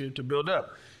nature to build up.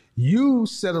 You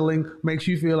settling makes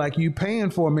you feel like you paying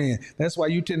for a man. That's why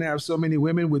you tend to have so many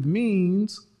women with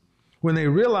means. When they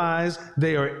realize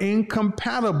they are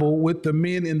incompatible with the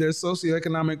men in their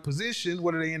socioeconomic position,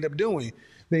 what do they end up doing?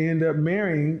 They end up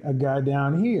marrying a guy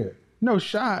down here. No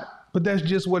shot, but that's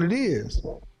just what it is.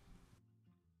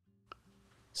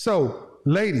 So,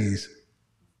 ladies,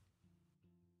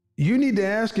 you need to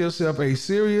ask yourself a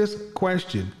serious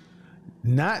question.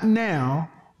 Not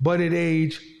now, but at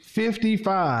age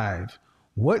 55.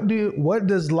 What do you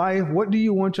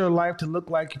want your life to look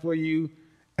like for you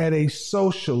at a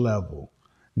social level?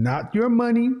 Not your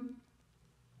money,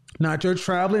 not your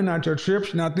traveling, not your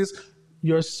trips, not this,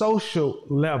 your social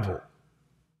level.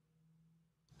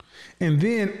 And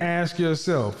then ask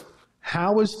yourself,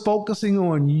 how is focusing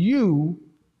on you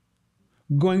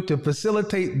going to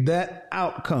facilitate that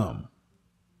outcome?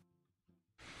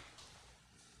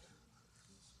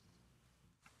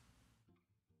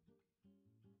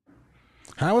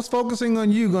 How is focusing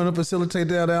on you going to facilitate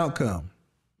that outcome?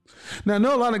 Now, I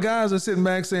know a lot of guys are sitting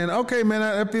back saying, okay, man,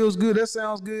 that feels good. That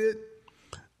sounds good.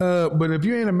 But if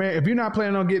you're not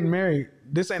planning on getting married,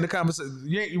 this ain't the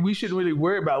conversation. We shouldn't really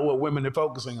worry about what women are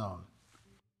focusing on.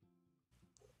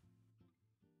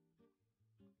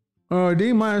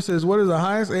 D. Meyer says, what is the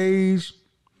highest age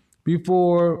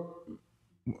before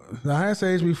The highest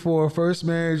age before first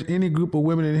marriage, any group of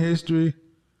women in history.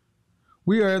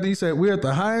 He said, we're at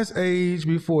the highest age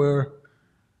before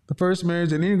the first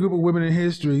marriage in any group of women in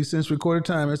history since recorded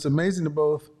time. It's amazing that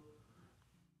both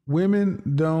women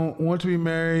don't want to be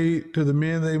married to the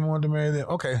men they want to marry them.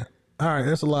 Okay. All right.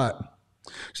 That's a lot.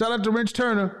 Shout out to Rich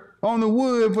Turner on the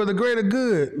wood for the greater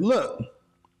good. Look,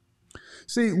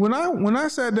 see, when I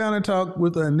sat down and talked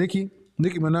with Nicki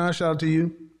Minaj, shout out to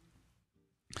you.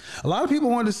 A lot of people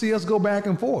wanted to see us go back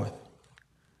and forth.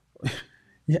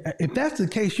 Yeah, if that's the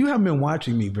case, you haven't been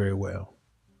watching me very well.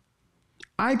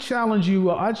 I challenge you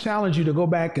to go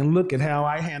back and look at how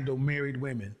I handle married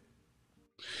women.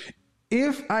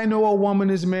 If I know a woman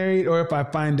is married, or if I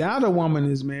find out a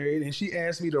woman is married and she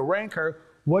asks me to rank her,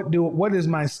 what is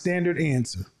my standard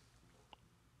answer?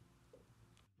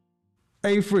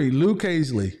 A-Free, Luke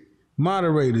Hazley,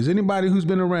 moderators, anybody who's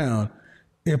been around.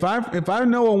 If I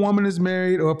know a woman is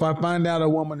married, or if I find out a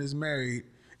woman is married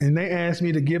and they ask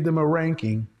me to give them a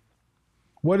ranking,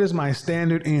 what is my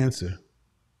standard answer?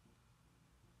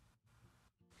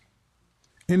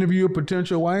 Interview a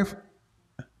potential wife?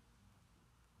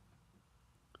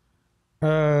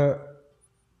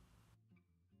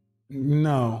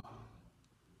 No.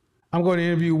 I'm going to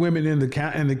interview women in the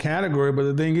category, but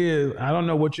the thing is, I don't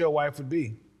know what your wife would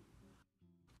be.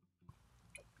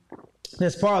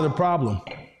 That's part of the problem.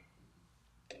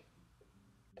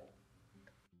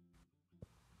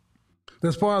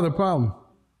 That's part of the problem.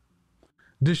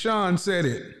 Deshaun said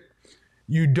it.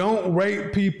 You don't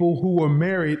rate people who are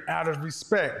married out of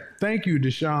respect. Thank you,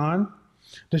 Deshaun.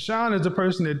 Deshaun is the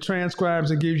person that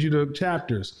transcribes and gives you the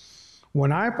chapters.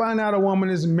 When I find out a woman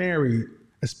is married,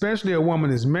 especially a woman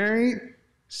is married,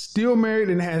 still married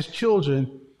and has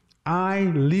children, I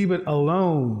leave it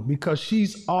alone because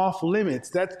she's off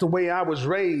limits. That's the way I was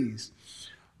raised.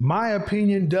 My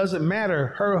opinion doesn't matter.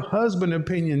 Her husband's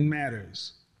opinion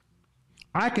matters.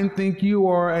 I can think you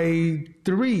are a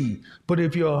 3, but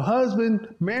if your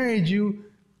husband married you,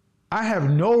 I have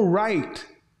no right.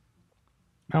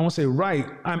 I won't say right.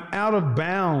 I'm out of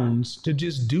bounds to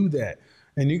just do that.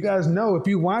 And you guys know, if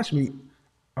you watch me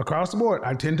across the board,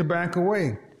 I tend to back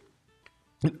away.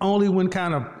 And only when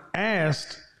kind of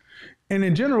asked. And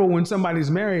in general, when somebody's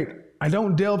married, I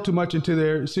don't delve too much into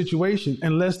their situation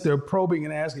unless they're probing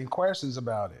and asking questions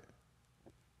about it.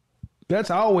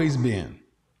 That's always been.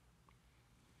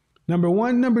 Number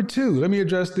one. Number two, let me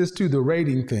address this too, the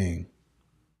rating thing.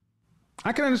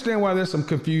 I can understand why there's some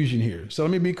confusion here. So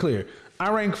let me be clear.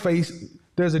 I rank face.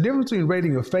 There's a difference between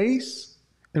rating a face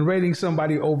and rating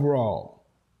somebody overall.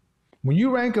 When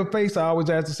you rank a face, I always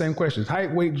ask the same questions.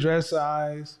 Height, weight, dress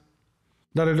size,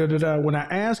 da-da-da-da-da. When I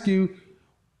ask you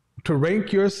to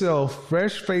rank yourself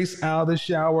fresh face out of the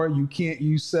shower, you can't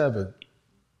use 7.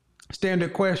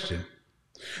 Standard question.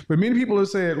 But many people have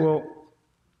said, well,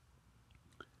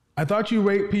 I thought you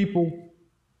rate people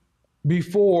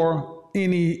before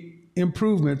any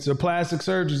improvements or plastic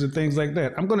surgeries and things like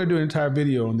that. I'm going to do an entire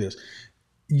video on this.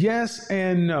 Yes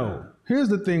and no. Here's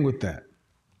the thing with that.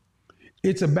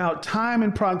 It's about time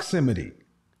and proximity.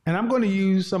 And I'm going to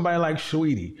use somebody like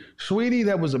Sweetie. Sweetie,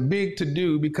 that was a big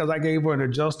to-do because I gave her an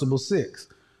adjustable 6.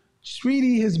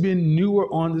 Sweetie has been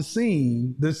newer on the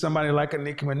scene than somebody like a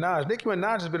Nicki Minaj. Nicki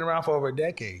Minaj has been around for over a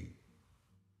decade.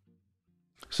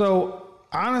 So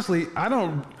honestly, I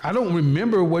don't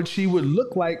remember what she would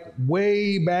look like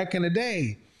way back in the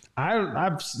day.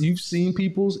 You've seen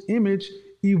people's image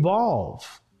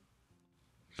evolve.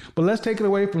 But let's take it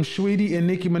away from Sweetie and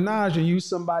Nicki Minaj and use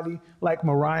somebody like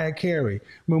Mariah Carey.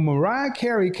 When Mariah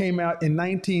Carey came out in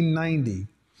 1990,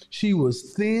 she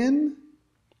was thin,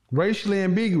 racially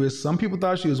ambiguous. Some people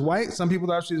thought she was white. Some people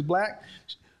thought she was black.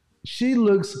 She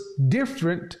looks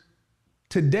different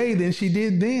today than she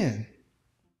did then.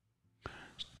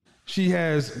 She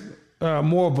has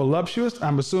more voluptuous.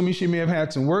 I'm assuming she may have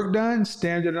had some work done,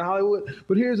 standard in Hollywood.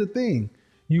 But here's the thing.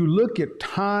 You look at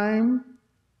time.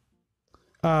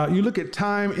 You look at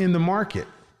time in the market.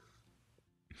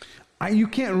 You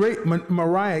can't rate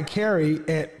Mariah Carey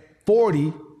at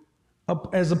 40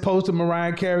 as opposed to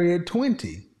Mariah Carey at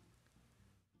 20.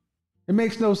 It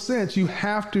makes no sense. You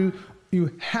have to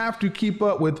keep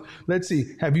up with, let's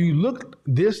see, have you looked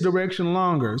this direction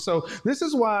longer? So this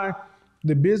is why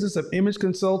the business of image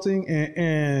consulting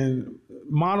and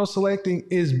model selecting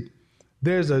is,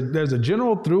 there's a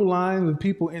general through line with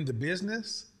people in the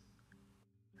business.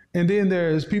 And then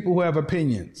there's people who have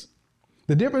opinions.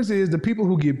 The difference is the people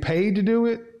who get paid to do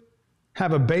it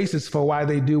have a basis for why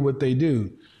they do what they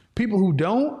do. People who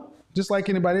don't, just like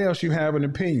anybody else, you have an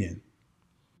opinion.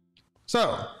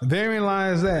 So therein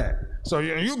lies that. So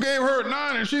you gave her a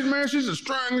 9 and she's a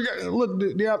strong guy. Look,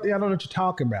 I don't know what you're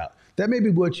talking about. That may be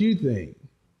what you think.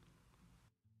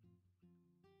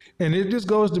 And it just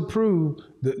goes to prove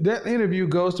that interview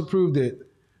goes to prove that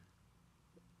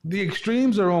the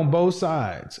extremes are on both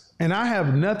sides. And I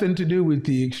have nothing to do with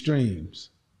the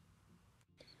extremes.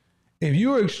 If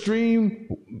you're an extreme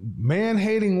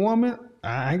man-hating woman,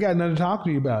 I ain't got nothing to talk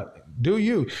to you about. Do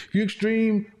you? If you're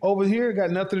extreme over here, got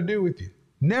nothing to do with you.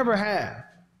 Never have.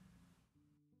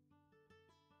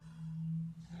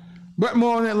 But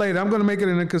more on that later. I'm going to make it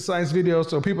in a concise video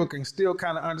so people can still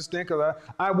kind of understand, because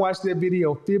I watched that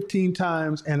video 15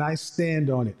 times and I stand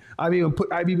on it. I've even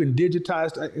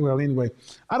digitized. Well, anyway,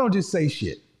 I don't just say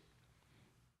shit.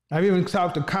 I've even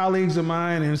talked to colleagues of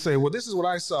mine and say, well, this is what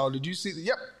I saw. Did you see?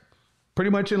 Yep. Pretty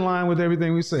much in line with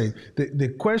everything we say.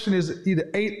 The question is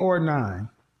either 8 or 9.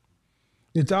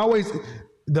 It's always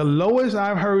the lowest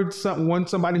I've heard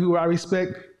somebody who I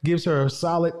respect gives her a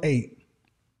solid 8.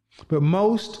 But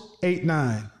most 8,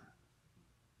 9.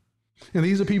 And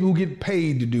these are people who get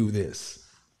paid to do this.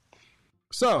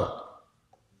 So,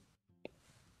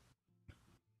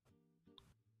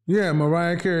 yeah,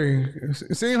 Mariah Carey.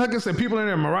 See, like I said, people in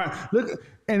there, Mariah, look,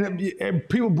 and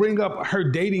people bring up her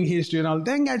dating history and all.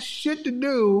 They ain't got shit to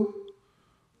do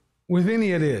with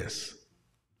any of this.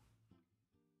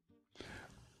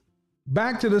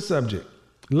 Back to the subject.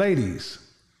 Ladies,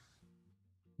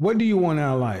 what do you want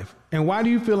out of life? And why do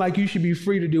you feel like you should be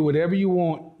free to do whatever you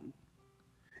want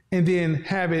and then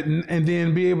have it and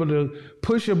then be able to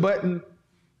push a button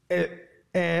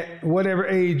at whatever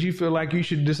age you feel like you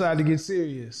should decide to get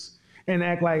serious and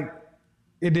act like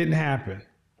it didn't happen?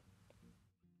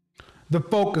 The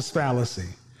focus fallacy.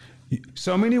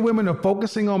 So many women are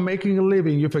focusing on making a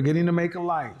living. You're forgetting to make a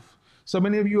life. So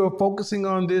many of you are focusing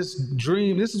on this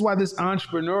dream. This is why this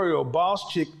entrepreneurial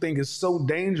boss chick thing is so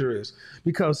dangerous,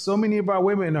 because so many of our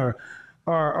women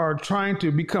are trying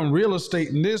to become real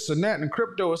estate and this and that and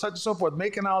crypto and such and so forth,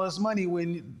 making all this money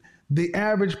when the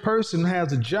average person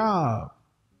has a job.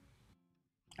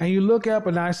 And you look up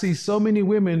and I see so many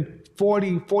women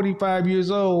 40, 45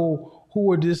 years old who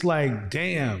are just like,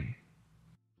 damn,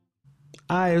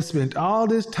 I have spent all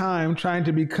this time trying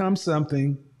to become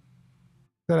something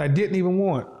that I didn't even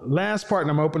want. Last part,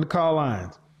 and I'm open to call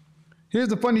lines. Here's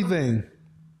the funny thing.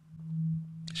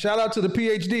 Shout out to the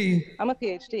PhD. I'm a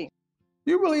PhD.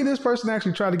 You believe this person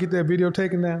actually tried to get that video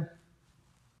taken down?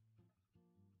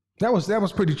 That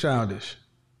was pretty childish.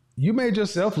 You made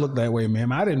yourself look that way,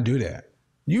 ma'am. I didn't do that.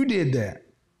 You did that.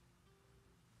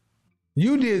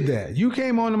 You did that. You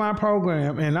came onto my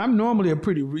program, and I'm normally a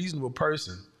pretty reasonable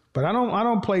person, but I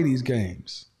don't play these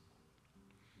games.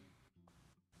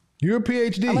 You're a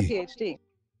PhD. I'm a PhD.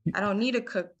 I don't need a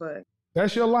cookbook.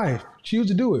 That's your life. Choose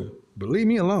to do it, but leave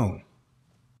me alone.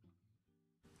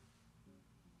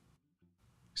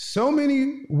 So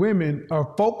many women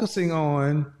are focusing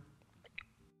on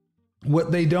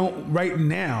what they don't right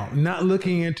now, not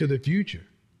looking into the future.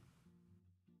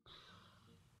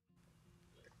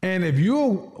 And if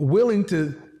you're willing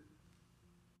to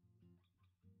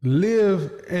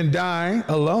live and die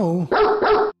alone,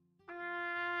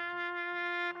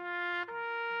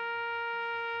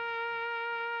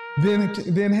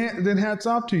 then hats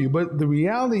off to you. But the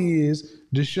reality is,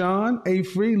 Deshaun,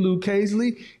 Avery, Luke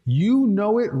Casely, you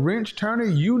know it. Wrench Turner,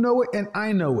 you know it, and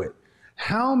I know it.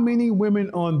 How many women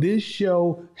on this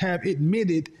show have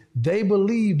admitted they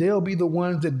believe they'll be the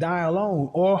ones that die alone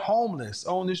or homeless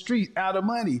on the street, out of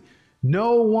money?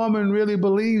 No woman really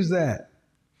believes that.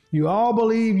 You all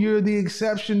believe you're the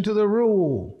exception to the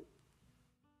rule.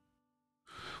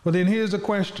 Well, then here's the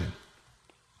question.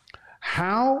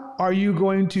 How are you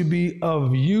going to be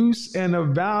of use and of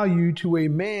value to a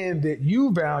man that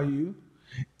you value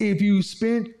if you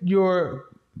spent your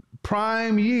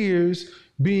prime years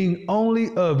being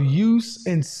only of use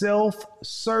and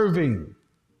self-serving?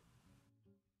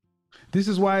 This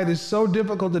is why it is so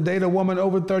difficult to date a woman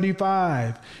over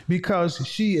 35, because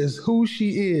she is who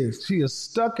she is. She is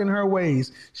stuck in her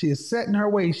ways. She is set in her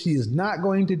ways. She is not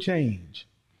going to change.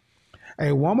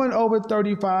 A woman over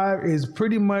 35 is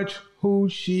pretty much who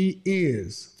she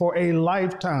is for a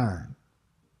lifetime.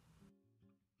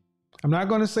 I'm not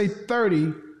going to say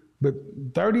 30, but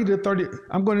 30 to 30.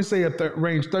 I'm going to say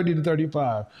range 30 to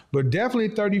 35, but definitely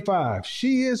 35.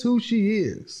 She is who she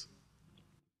is.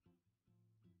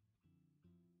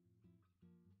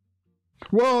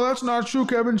 Well, that's not true,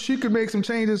 Kevin. She could make some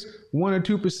changes, 1 or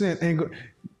 2%. And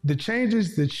the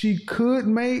changes that she could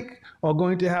make are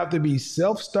going to have to be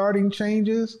self-starting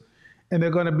changes, and they're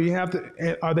going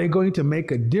to are they going to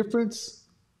make a difference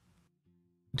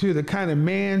to the kind of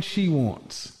man she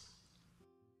wants?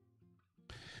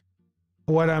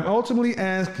 What I'm ultimately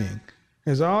asking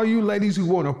is all you ladies who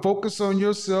want to focus on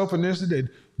yourself and this and that,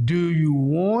 do you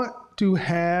want to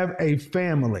have a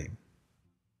family?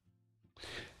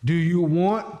 Do you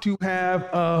want to have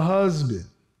a husband?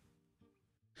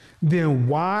 Then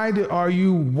why are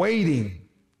you waiting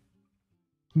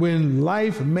when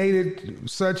life made it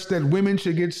such that women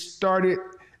should get started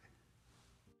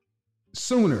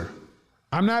sooner?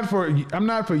 I'm not for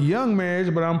young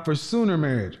marriage, but I'm for sooner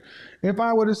marriage. If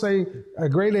I were to say a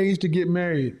great age to get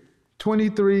married,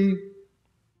 22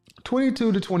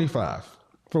 to 25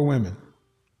 for women.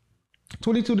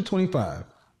 22 to 25.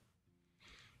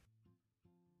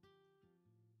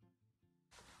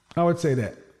 I would say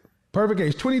that. Perfect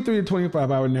age, 23 to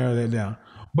 25, I would narrow that down.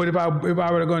 But if I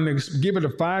were going to give it a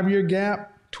 5-year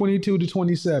gap, 22 to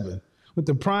 27, with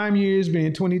the prime years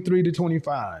being 23 to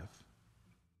 25.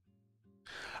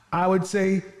 I would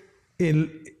say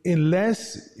in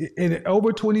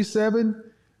over 27,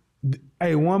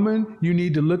 a woman, you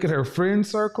need to look at her friend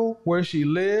circle, where she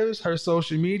lives, her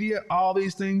social media, all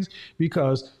these things,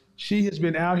 because she has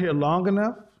been out here long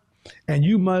enough, and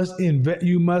you must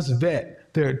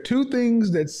vet. There are two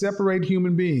things that separate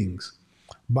human beings: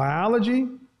 biology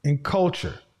and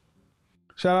culture.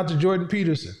 Shout out to Jordan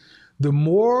Peterson. The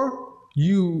more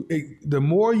you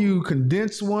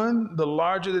condense one, the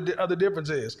larger the other difference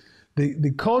is.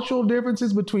 The cultural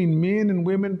differences between men and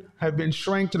women have been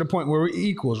shrank to the point where we're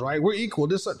equals, right? We're equal.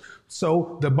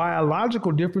 So the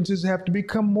biological differences have to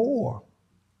become more.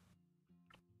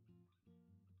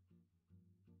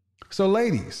 So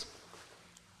ladies,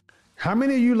 how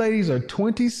many of you ladies are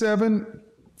 27 Danger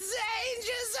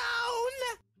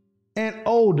zone! and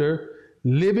older,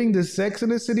 living the Sex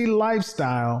and the City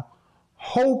lifestyle,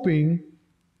 hoping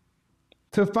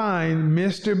to find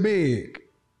Mr. Big?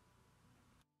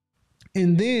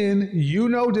 And then,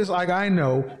 just like I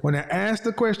know, when I ask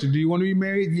the question, do you want to be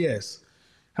married? Yes.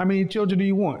 How many children do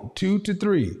you want? 2 to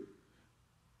 3.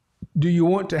 Do you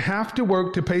want to have to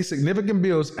work to pay significant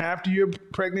bills after you're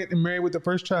pregnant and married with the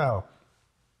first child?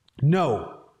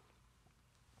 No.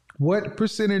 What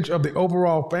percentage of the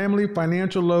overall family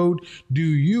financial load do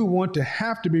you want to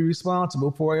have to be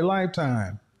responsible for a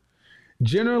lifetime?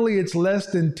 Generally, it's less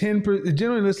than 10%.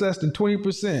 Generally, it's less than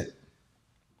 20%.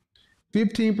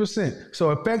 15%.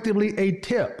 So effectively a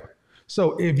tip.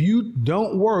 So if you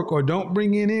don't work or don't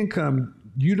bring in income,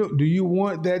 do you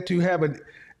want that to have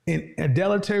a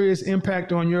deleterious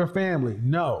impact on your family?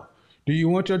 No. Do you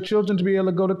want your children to be able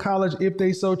to go to college if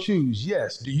they so choose?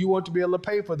 Yes. Do you want to be able to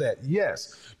pay for that?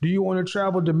 Yes. Do you want to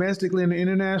travel domestically and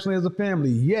internationally as a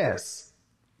family? Yes.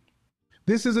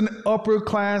 This is an upper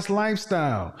class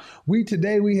lifestyle.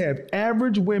 Today we have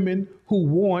average women who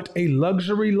want a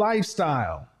luxury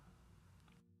lifestyle.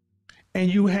 And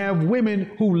you have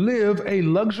women who live a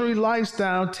luxury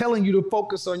lifestyle telling you to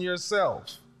focus on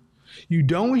yourself. You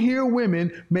don't hear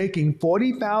women making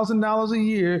 $40,000 a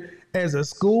year as a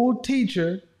school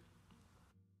teacher.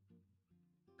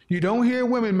 You don't hear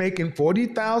women making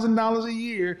 $40,000 a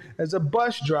year as a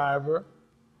bus driver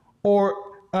or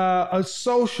a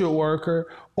social worker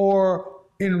or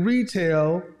in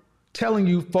retail telling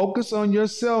you focus on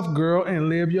yourself, girl, and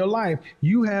live your life.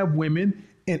 You have women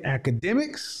in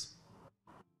academics,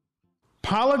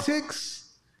 politics,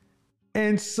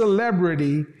 and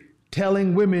celebrity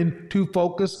telling women to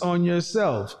focus on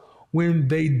yourself when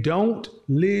they don't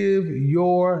live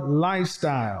your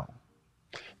lifestyle.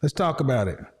 Let's talk about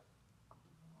it.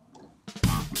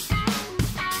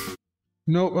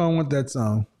 Nope, I don't want that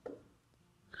song.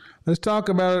 Let's talk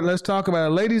about it. Let's talk about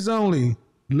it. Ladies only.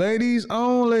 Ladies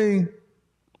only.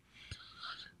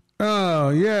 Oh,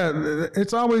 yeah.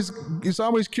 It's always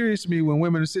curious to me when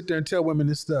women sit there and tell women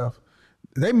this stuff.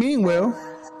 They mean well.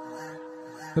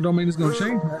 That don't mean it's going to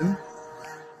change nothing.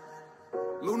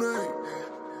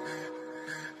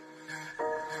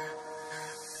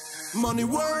 Money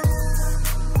work.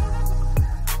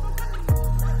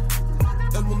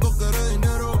 El mundo quiere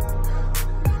dinero.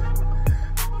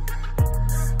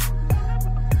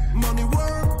 Money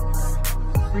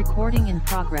work. Recording in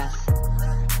progress.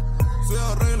 Se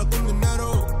arregla con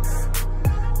dinero.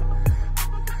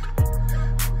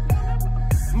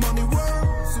 Money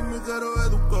work. Si me quiero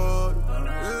educar,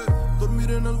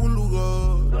 dormir en algún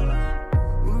lugar,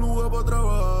 un lugar para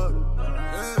trabajar,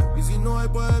 y si no hay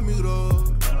para emigrar.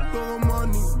 Todo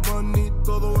money, money,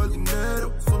 todo el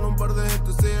dinero. Solo un par de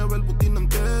gente se lleva el botín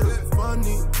entero.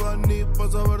 Funny, funny,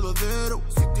 pasa verdadero.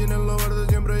 Si tienes lo verde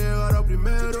siempre llegará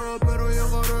primero. Pero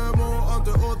llegaremos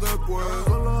antes o después.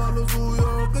 Solo a lo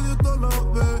suyo, que Dios te la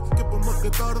ve. Que por más que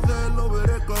tarde lo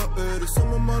veré caer.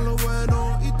 Somos más lo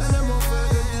bueno y tenemos fe.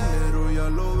 El dinero ya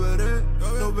lo veré.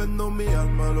 Lo No vendo mi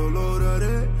alma, lo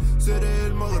lograré. Seré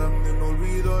el más grande, no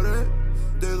olvidaré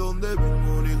de dónde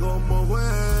vengo ni cómo fue.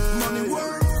 Money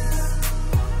work.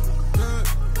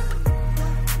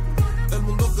 El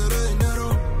mundo quiere dinero.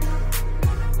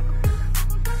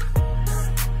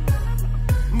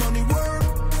 Money work.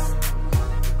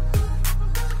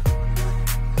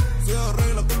 Se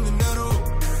arregla con dinero.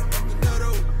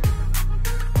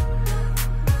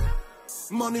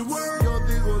 Money work. Yo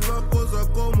digo las cosas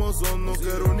como son. No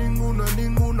quiero ninguna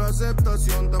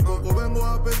aceptación. Tampoco vengo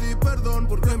a pedir perdón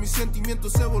porque mis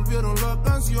sentimientos se volvieron la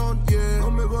canción. Yeah.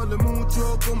 No me vale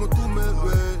mucho como tú me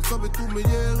ves. Sabes, tú me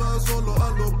llegas solo a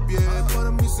los pies.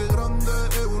 Para mí ser grande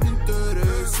es un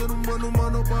interés. Ser un buen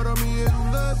humano para mí es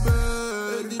un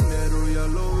deber. El dinero ya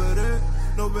lo veré.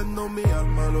 No vendo mi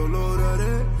alma, lo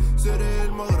lograré. Seré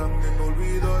el más grande, no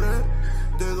olvidaré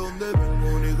de dónde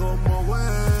vengo ni cómo fue.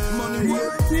 Money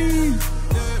work.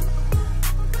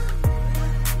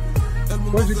 El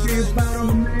mundo What you quiere keep dinero.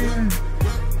 on, man?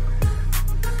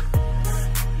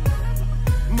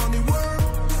 Money work.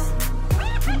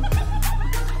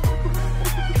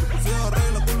 Se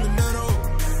arregla con dinero.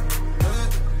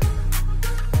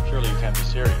 Surely you can't be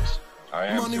serious. I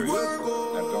am Money serious. work.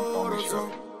 And don't call me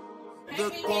Shirley. De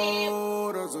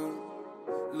corazón.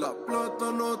 La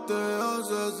plata no te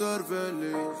hace ser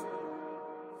feliz.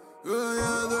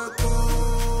 Yeah, de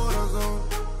corazón.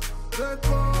 De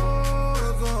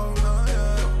corazón.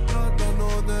 La plata no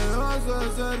te hace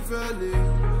ser feliz.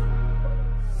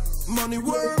 Money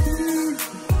work.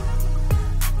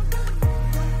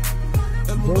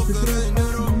 El mundo quiere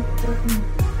dinero.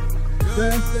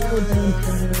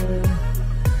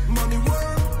 Money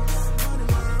work.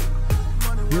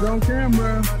 Get on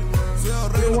camera. Se You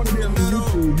don't arregla want to con be on dinero.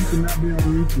 YouTube. You cannot be on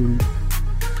YouTube.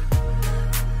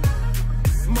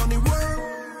 Money work.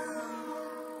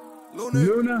 Lunes.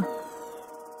 Luna,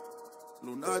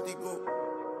 Lunático.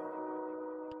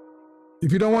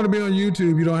 if you don't want to be on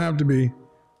YouTube, you don't have to be.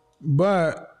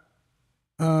 But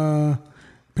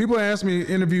people ask me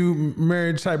to interview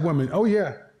marriage type women. Oh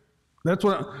yeah, that's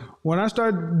when I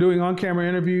start doing on camera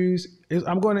interviews.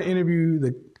 I'm going to interview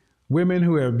the women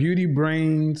who have beauty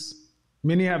brains.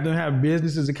 Many of them have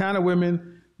businesses. The kind of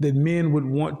women that men would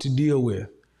want to deal with.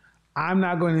 I'm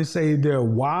not going to say they're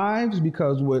wives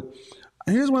because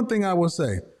here's one thing I will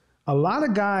say. A lot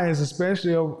of guys,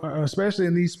 especially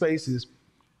in these spaces,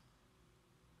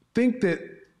 think that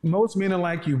most men are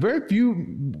like you. Very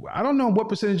few, I don't know what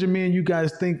percentage of men you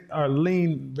guys think are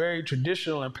lean, very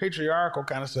traditional and patriarchal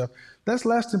kind of stuff. That's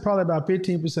less than probably about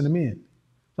 15% of men.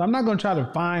 So I'm not going to try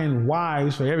to find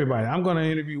wives for everybody. I'm going to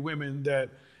interview women that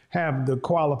have the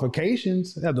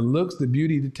qualifications, have the looks, the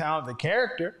beauty, the talent, the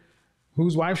character.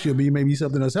 Whose wife she'll be, maybe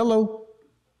something else. Hello.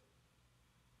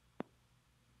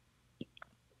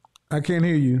 I can't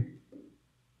hear you.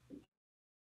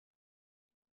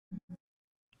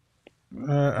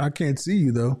 I can't see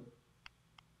you though.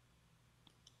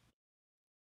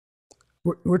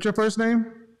 What's your first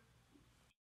name?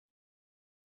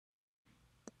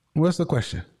 What's the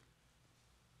question?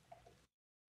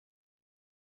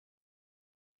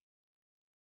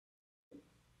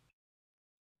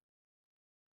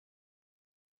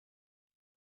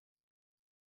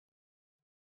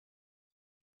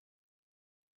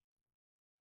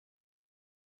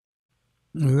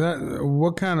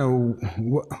 What kind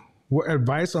of what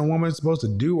advice a woman's supposed to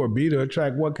do or be to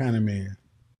attract what kind of man?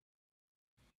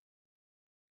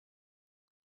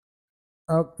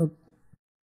 Uh,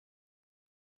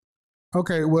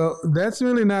 okay, well, that's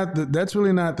really not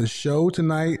the show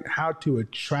tonight. How to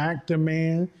attract a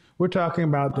man? We're talking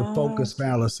about the focus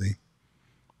fallacy.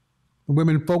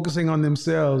 Women focusing on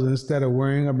themselves instead of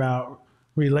worrying about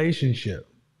relationship.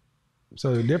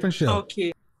 So a different show.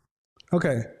 Okay.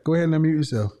 Okay, go ahead and unmute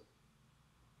yourself.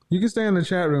 You can stay in the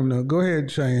chat room though. Go ahead,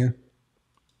 Cheyenne.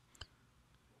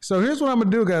 So here's what I'm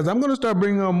gonna do, guys. I'm gonna start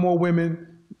bringing on more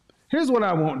women. Here's what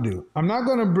I won't do. I'm not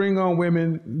gonna bring on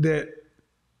women that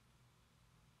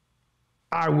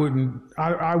I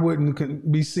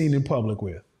wouldn't be seen in public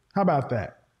with. How about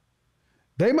that?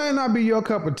 They might not be your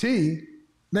cup of tea.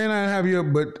 They might have your,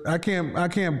 but I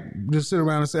can't just sit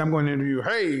around and say I'm going to interview,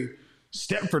 hey,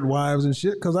 Stepford wives and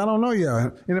shit, because I don't know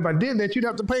y'all. And if I did that, you'd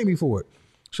have to pay me for it.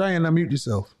 Cheyenne, unmute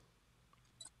yourself.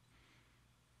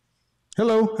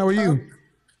 Hello, how are you?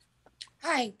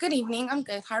 Hi, good evening. I'm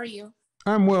good. How are you?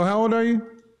 I'm well. How old are you?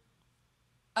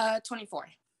 24.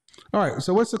 All right,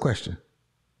 so what's the question?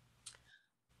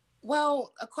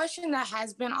 Well, a question that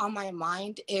has been on my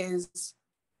mind is,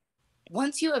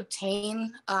 once you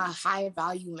obtain a high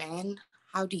value man,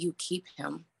 how do you keep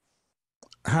him?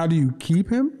 How do you keep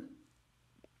him?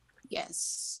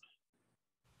 Yes.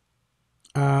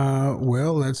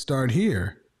 Well, let's start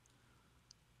here.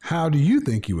 How do you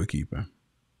think you would keep him?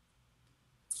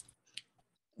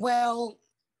 Well,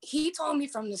 he told me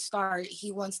from the start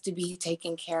he wants to be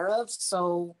taken care of.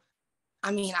 So,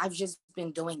 I mean, I've just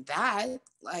been doing that,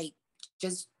 like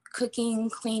just cooking,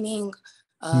 cleaning,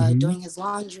 doing his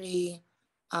laundry,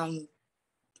 I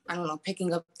don't know,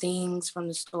 picking up things from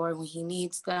the store when he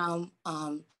needs them,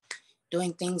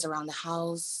 doing things around the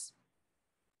house.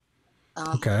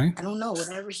 Okay. I don't know,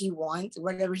 whatever he wants,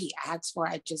 whatever he asks for,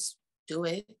 I just do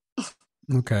it.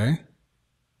 Okay.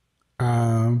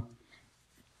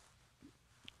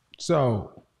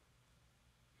 So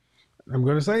I'm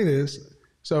going to say this.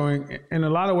 So in a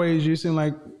lot of ways, you seem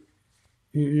like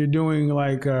you're doing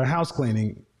like house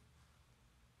cleaning.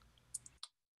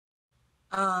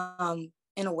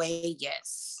 In a way,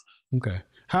 yes. Okay.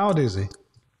 How old is he?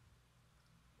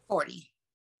 40.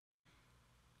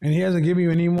 And he hasn't given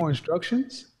you any more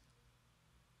instructions?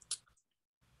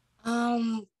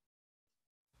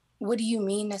 What do you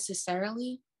mean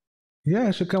necessarily? Yeah,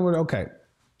 it should come with, okay.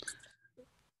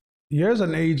 There's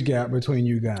an age gap between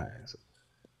you guys.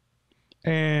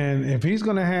 And if he's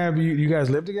going to have you guys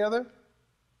live together?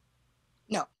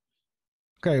 No.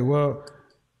 Okay, well,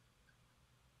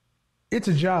 it's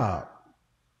a job.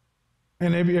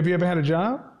 And have you ever had a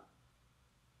job?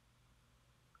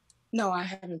 No, I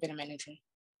haven't been a manager.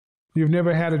 You've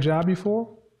never had a job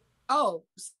before? Oh,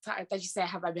 sorry, I thought you said,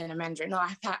 have I been a manager? No,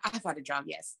 I've had a job,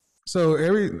 yes. So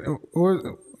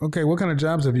okay, what kind of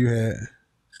jobs have you had?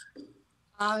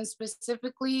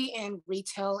 Specifically in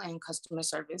retail and customer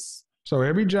service. So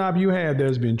every job you had,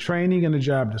 there's been training in the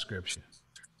job description.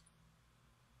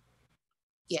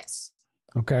 Yes.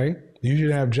 Okay, you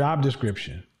should have job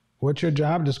description. What's your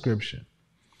job description?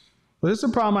 Well, this is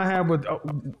a problem I have with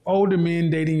older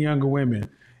men dating younger women.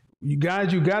 You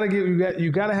guys, you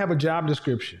gotta have a job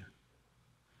description,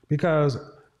 because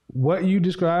what you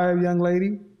describe, young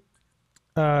lady,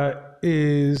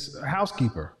 is a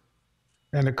housekeeper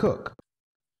and a cook.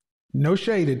 No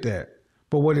shade at that,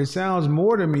 but what it sounds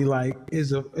more to me like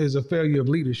is a failure of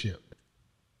leadership.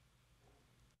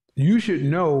 You should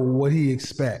know what he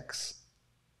expects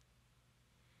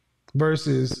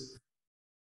versus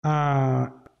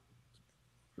when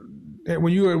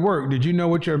you were at work, did you know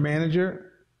what your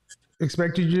manager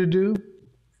expected you to do?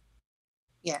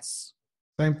 Yes.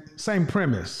 Same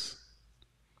premise.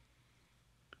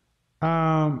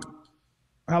 How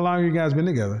long have you guys been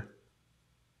together?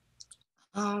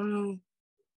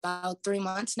 About 3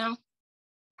 months now.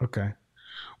 Okay.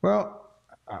 Well,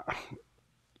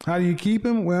 how do you keep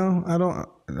him? Well,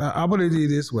 I'll put it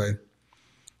this way.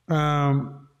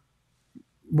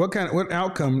 What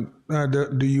outcome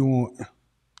do you want?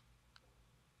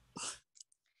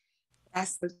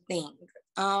 That's the thing.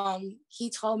 He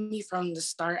told me from the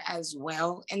start as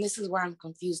well, and this is where I'm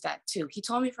confused at too. He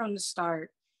told me from the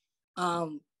start,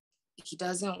 he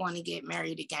doesn't want to get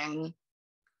married again,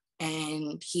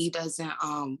 and he doesn't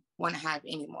want to have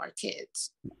any more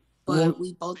kids. But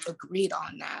we both agreed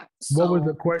on that. So, what was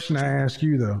the question I asked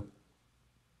you though?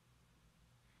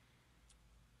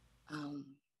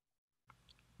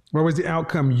 What was the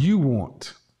outcome you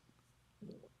want?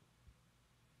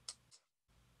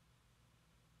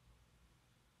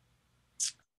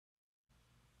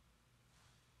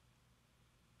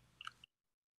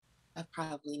 I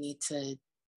probably need to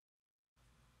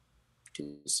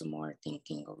do some more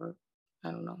thinking over. I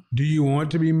don't know. Do you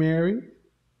want to be married?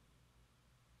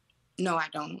 No, I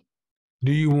don't.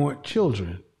 Do you want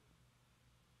children?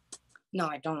 No,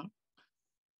 I don't.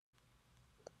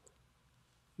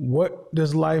 What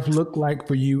does life look like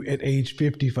for you at age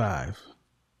 55,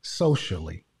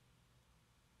 socially?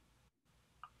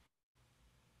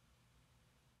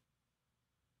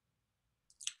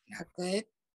 Not good.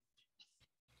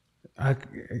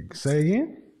 Say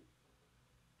again?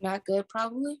 Not good,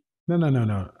 probably.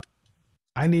 No.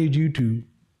 I need you to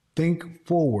think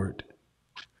forward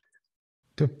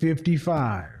to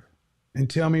 55 and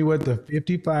tell me what the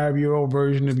 55-year-old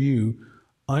version of you,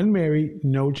 unmarried,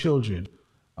 no children,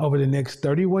 over the next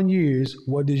 31 years,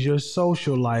 what does your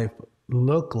social life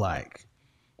look like?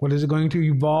 What is it going to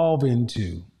evolve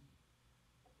into?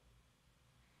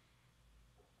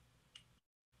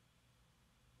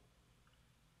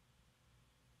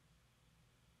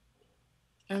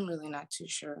 I'm really not too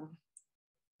sure.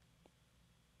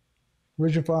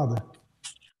 Where's your father?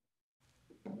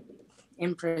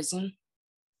 In prison.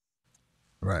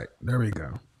 Right. There we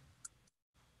go.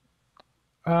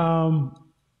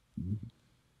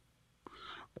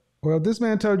 Well, if this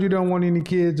man told you don't want any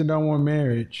kids and don't want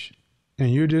marriage,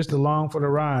 and you're just along for the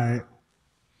ride,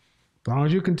 as long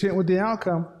as you're content with the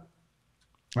outcome,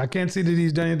 I can't see that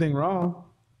he's done anything wrong.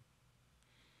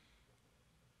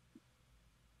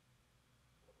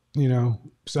 You know,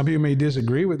 some people may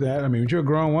disagree with that. I mean, you're a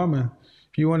grown woman.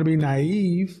 If you want to be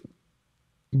naive,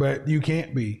 but you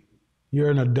can't be. You're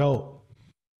an adult.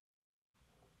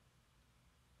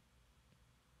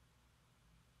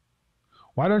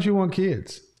 Why don't you want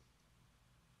kids?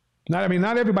 Not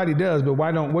everybody does, but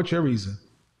what's your reason?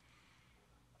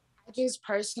 I just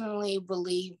personally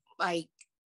believe like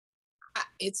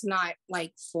it's not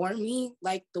like for me.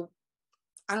 Like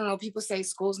I don't know, people say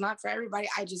school's not for everybody.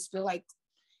 I just feel like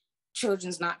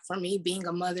children's not for me. Being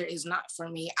a mother is not for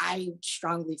me. I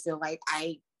strongly feel like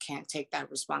I can't take that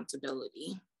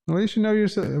responsibility. Well, you should know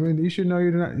yourself. I mean, you should know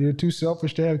you're too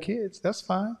selfish to have kids. That's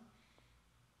fine.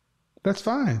 That's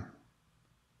fine.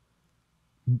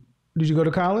 Did you go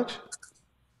to college?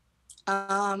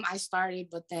 I started,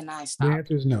 but then I The stopped.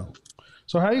 answer is no.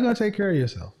 So how are you going to take care of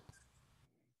yourself?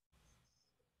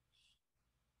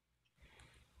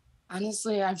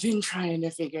 Honestly, I've been trying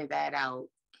to figure that out.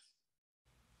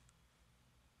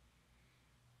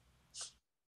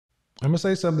 I'm going to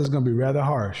say something that's going to be rather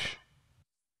harsh.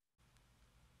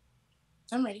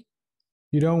 I'm ready.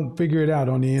 You don't figure it out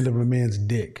on the end of a man's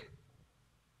dick.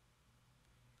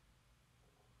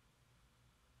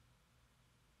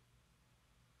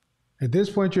 At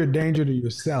this point, you're a danger to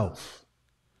yourself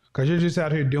because you're just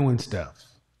out here doing stuff.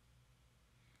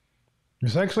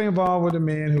 You're sexually involved with a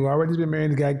man who already has been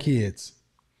married and got kids.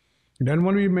 He doesn't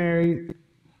want to be married,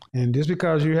 and just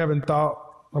because you haven't thought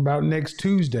about next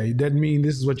Tuesday doesn't mean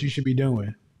this is what you should be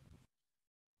doing.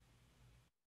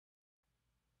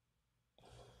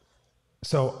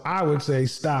 So I would say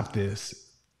stop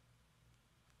this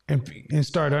and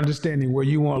start understanding where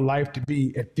you want life to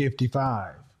be at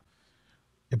 55.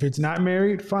 If it's not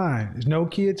married, fine. There's no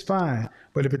kids, fine.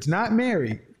 But if it's not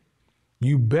married,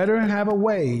 you better have a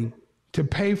way to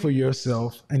pay for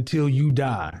yourself until you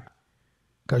die.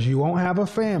 Because you won't have a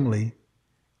family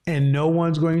and no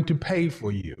one's going to pay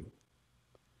for you.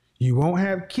 You won't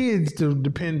have kids to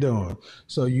depend on.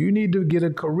 So you need to get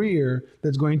a career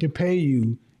that's going to pay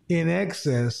you in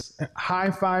excess,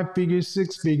 high 5 figures,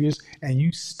 6 figures, and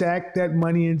you stack that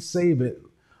money and save it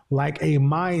like a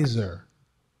miser.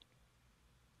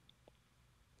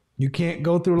 You can't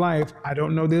go through life. I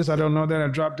don't know this. I don't know that. I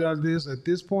dropped out of this. At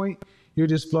this point, you're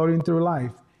just floating through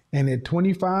life. And at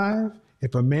 25,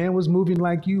 if a man was moving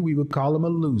like you, we would call him a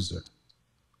loser.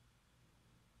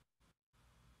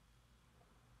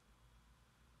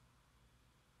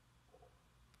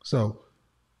 So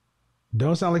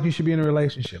don't sound like you should be in a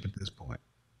relationship at this point.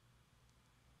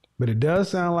 But it does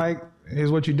sound like,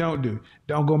 here's what you don't do.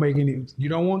 Don't go make any, you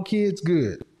don't want kids,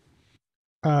 good.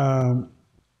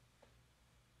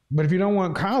 But if you don't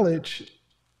want college,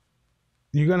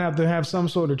 you're going to have some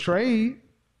sort of trade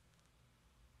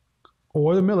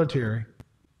or the military.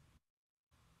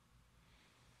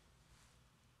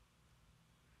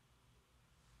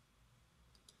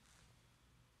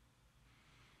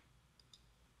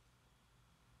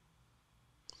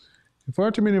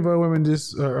 Far too many of our women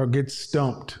just get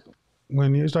stumped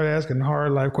when you start asking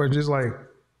hard life questions, just like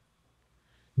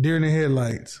deer in the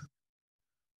headlights.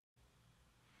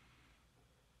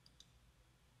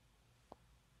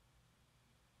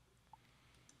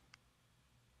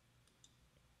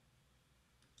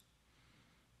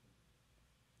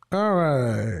 All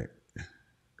right.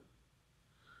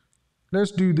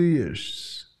 Let's do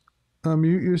this.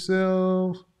 Unmute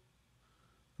yourself.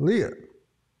 Leah.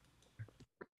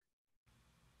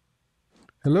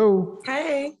 Hello.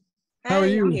 Hey. How are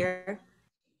you? I'm here.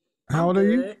 How old are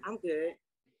you? I'm good.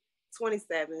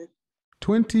 27.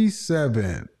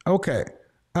 27. Okay.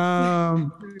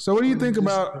 So what do you think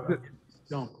about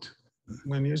stumped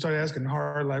when you start asking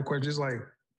hard life questions like,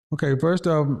 okay, first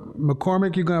off,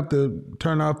 McCormick, you're gonna have to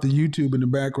turn off the YouTube in the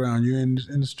background. You're in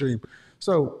the stream.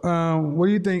 So what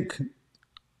do you think?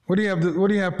 What do you have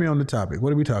for me on the topic?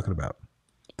 What are we talking about?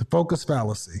 The focus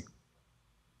fallacy.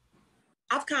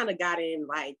 I've kind of gotten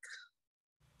like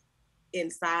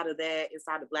inside of the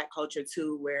Black culture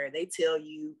too, where they tell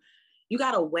you, you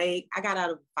gotta wait. I got out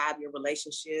of a 5-year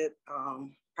relationship,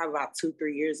 probably about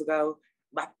 3 years ago,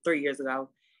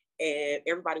 and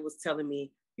everybody was telling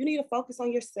me, you need to focus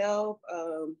on yourself,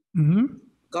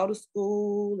 go to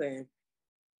school and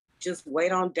just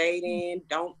wait on dating.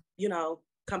 Don't,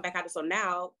 come back out. So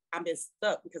now I've been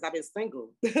stuck because I've been single.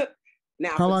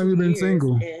 Now, how long have you been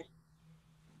single? And,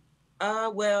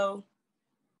 well,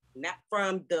 not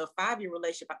from the 5-year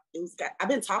relationship. I've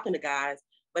been talking to guys,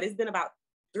 but it's been about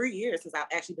 3 years since I've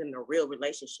actually been in a real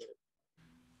relationship.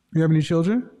 You have any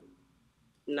children?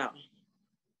 No.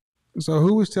 So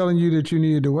who was telling you that you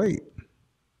needed to wait?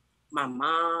 my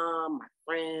mom, my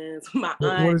friends, my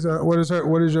aunt.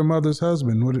 What is your mother's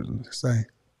husband? What did it say?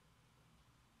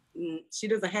 She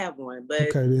doesn't have one, but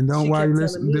okay, then why are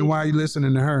you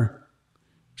listening to her?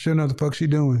 She know what the fuck she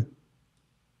doing.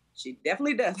 She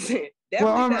definitely doesn't.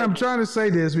 I'm trying to say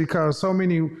this because so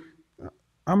many. I'm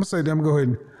gonna say them. Go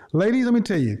ahead, ladies. Let me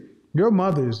tell you, your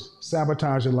mothers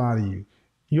sabotage a lot of you.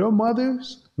 Your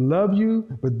mothers love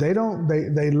you, but they don't.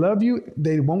 They love you.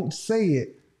 They won't say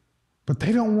it, but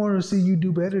they don't want to see you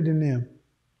do better than them.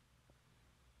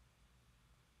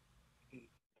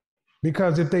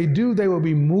 Because if they do, they will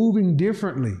be moving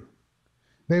differently.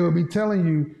 They will be telling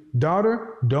you,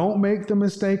 daughter, don't make the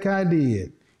mistake I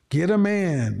did. Get a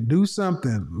man, do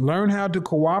something, learn how to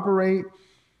cooperate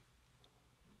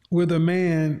with a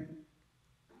man.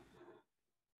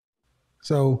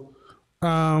 So,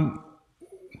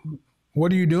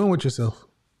 what are you doing with yourself?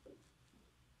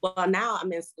 Well, now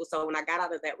I'm in school. So when I got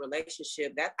out of that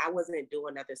relationship, that I wasn't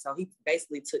doing nothing. So he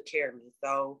basically took care of me.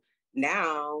 So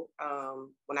now,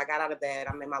 when I got out of that,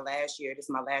 I'm in my last year. This is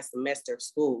my last semester of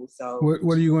school. So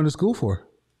what are you going to school for?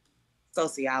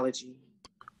 Sociology.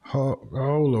 Oh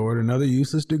Lord, another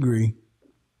useless degree.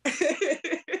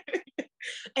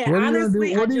 And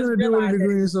honestly, what are you going to do with a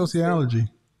degree in sociology?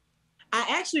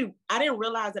 I didn't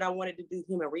realize that I wanted to do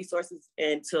human resources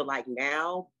until like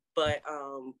now, but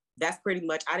that's pretty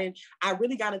much, I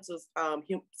really got into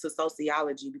to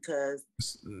sociology because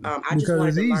I just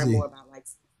wanted to learn more about like,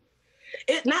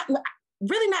 it's not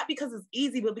because it's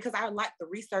easy, but because I like the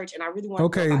research and I really want to.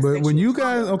 Okay, but when you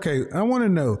guys, I want to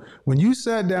know, when you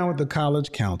sat down with the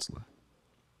college counselor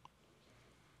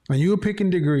and you were picking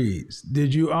degrees,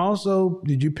 did you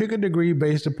pick a degree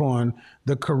based upon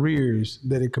the careers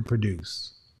that it could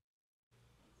produce?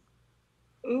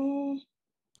 No.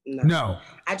 The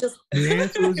answer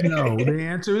is no. The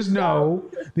answer is no.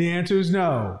 The answer is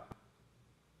no.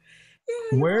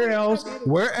 Where else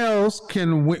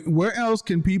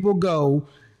can people go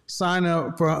sign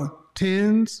up for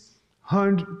tens,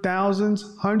 hundreds of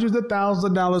thousands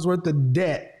of dollars worth of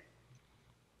debt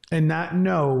and not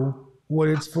know what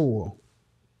it's for?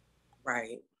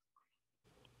 Right.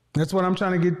 That's what I'm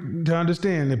trying to get to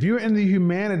understand. If you're in the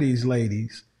humanities,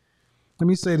 ladies, let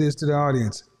me say this to the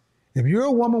audience. If you're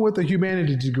a woman with a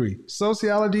humanities degree,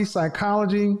 sociology,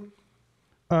 psychology,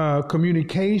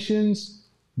 communications,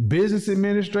 business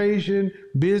administration,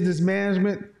 business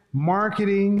management,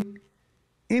 marketing,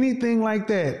 anything like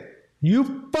that,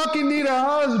 you fucking need a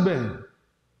husband.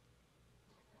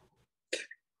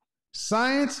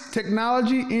 Science,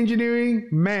 technology, engineering,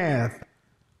 math,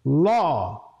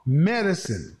 law,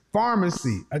 medicine,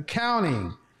 pharmacy,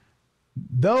 accounting.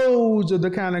 Those are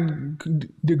the kind of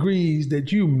degrees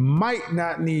that you might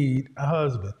not need a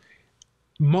husband.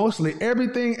 Mostly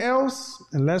everything else,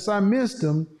 unless I missed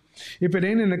them, if it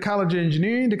ain't in the College of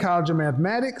Engineering, the College of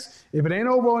Mathematics, if it ain't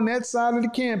over on that side of the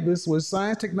campus with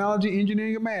science, technology,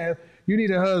 engineering, and math, you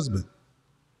need a husband.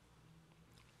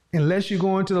 Unless you're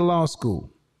going to the law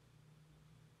school.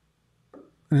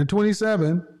 And at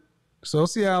 27,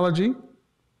 sociology,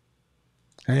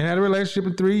 I ain't had a relationship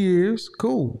in 3 years,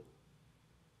 cool.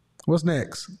 What's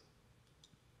next?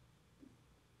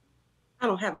 I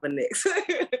don't have a next.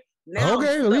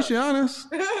 Okay, at least you're honest.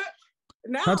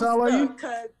 Now how tall are you?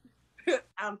 Because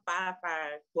I'm 5'5",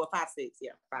 well 5'6",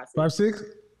 yeah, 5'6". 5'6"?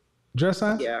 Dress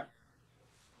size? Yeah.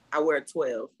 I wear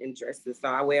 12 in dresses, so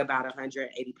I weigh about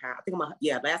 180 pounds. I think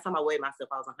last time I weighed myself,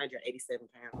 I was 187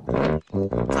 pounds.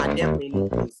 So I definitely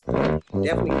need to lose.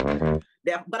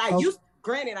 But I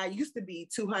used to be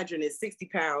 260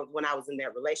 pounds when I was in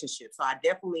that relationship. So I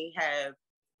definitely have,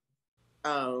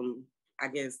 I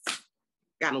guess,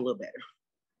 gotten a little better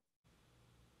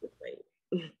with weight.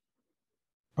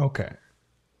 Okay.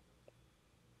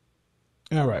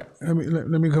 All right.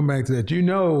 Let me come back to that. You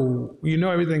know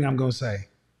everything I'm gonna say.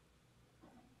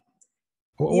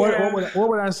 What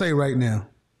would I say right now?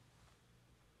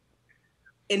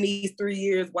 In these 3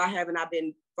 years, why haven't I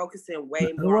been focusing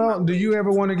way more? Well, do you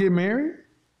ever want to get married?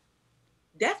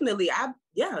 Definitely.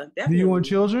 Definitely. Do you want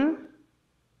children?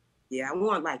 Yeah, I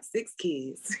want like 6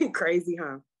 kids. Crazy,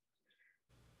 huh?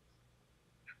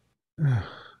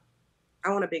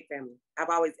 I want a big family. I've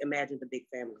always imagined a big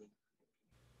family,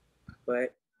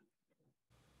 but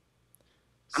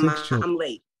I'm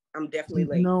late. I'm definitely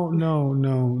late.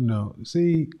 No.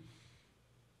 See,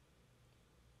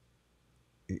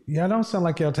 y'all don't sound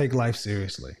like y'all take life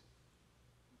seriously.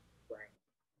 Right.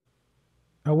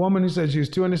 A woman who said she was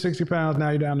 260 pounds,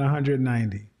 now you're down to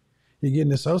 190. You're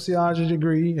getting a sociology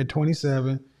degree at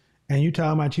 27, and you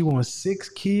talking about you want 6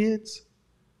 kids?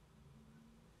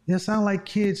 You sound like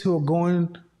kids who are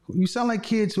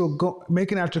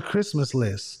making out your Christmas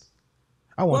list.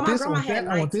 I want Well, my this, I want grandma that,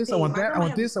 had I want this, I 19. want My that, I grandma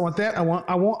want had- this, I want that, I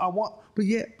want.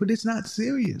 But it's not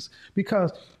serious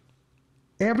because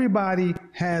everybody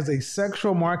has a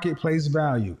sexual marketplace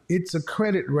value. It's a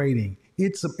credit rating.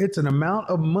 It's an amount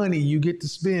of money you get to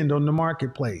spend on the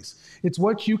marketplace. It's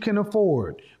what you can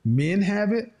afford. Men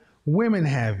have it, women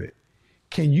have it.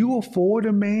 Can you afford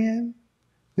a man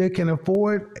that can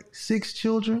afford 6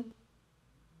 children?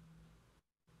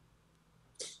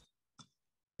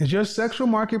 Is your sexual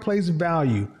marketplace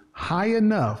value high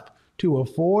enough to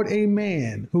afford a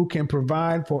man who can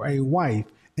provide for a wife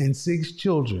and 6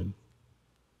 children?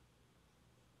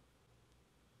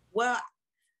 Well,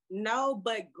 no,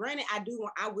 but granted,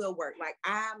 I will work. Like,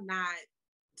 I'm not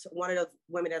one of those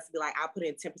women that's be like, I'll put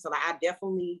in 10%. Like, I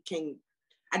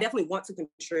definitely want to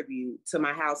contribute to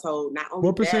my household. Not only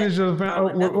What percentage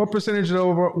that,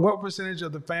 what percentage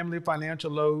of the family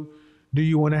financial load do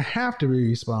you want to have to be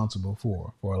responsible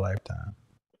for a lifetime?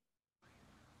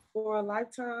 For a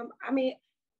lifetime, I mean,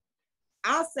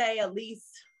 I'll say at least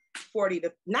 40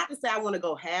 to, not to say I want to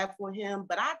go half for him,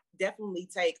 but I definitely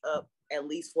take up at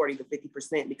least 40 to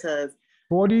 50% because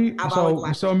 40.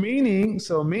 So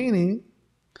meaning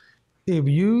if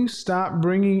you stop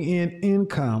bringing in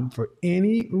income for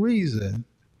any reason,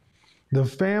 the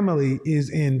family is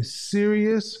in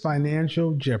serious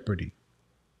financial jeopardy.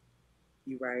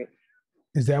 You're right.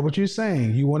 Is that what you're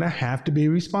saying? You want to have to be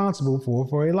responsible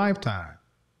for a lifetime?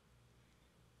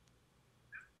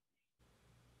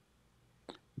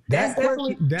 That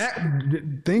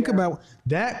question, think about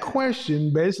that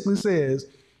question basically says,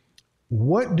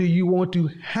 what do you want to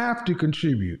have to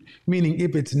contribute? Meaning,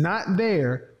 if it's not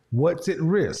there, what's at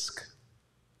risk?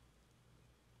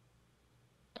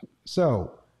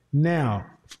 So now,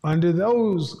 under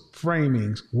those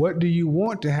framings, what do you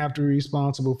want to have to be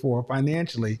responsible for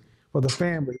financially for the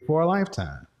family for a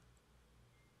lifetime?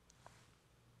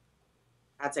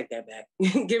 I'll take that back.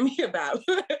 give me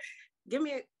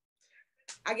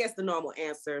I guess the normal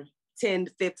answer, 10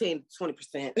 to 15 to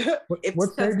 20%.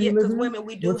 What state do you live in? Women,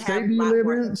 we do what have state do you live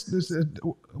in?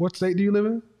 What state do you live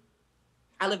in?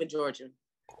 I live in Georgia,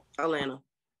 Atlanta.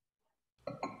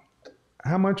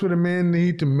 How much would a man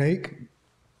need to make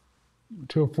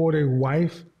to afford a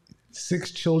wife,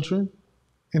 6 children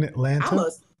in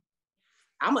Atlanta?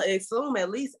 I'm gonna assume at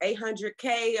least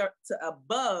 800K or to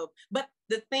above. But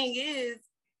the thing is,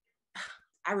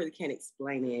 I really can't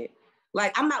explain it.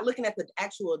 Like, I'm not looking at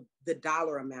the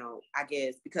dollar amount, I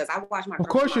guess, because I watch my. Of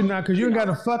course you're not, because you ain't got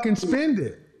to fucking spend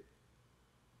it.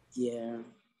 Yeah,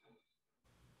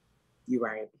 you're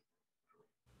right.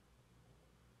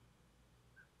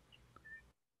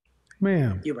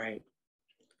 Ma'am. You're right.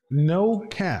 No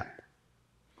cap.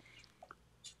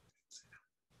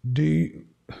 There's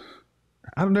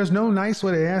no nice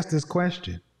way to ask this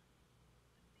question.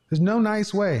 There's no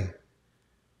nice way.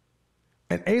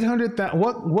 At 800,000,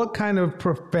 what kind of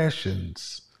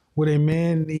professions would a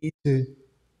man need to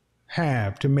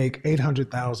have to make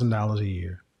 $800,000 a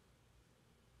year?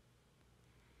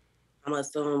 I'm gonna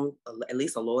assume at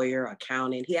least a lawyer,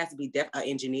 accountant. He has to be an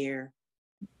engineer.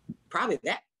 Probably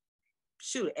that.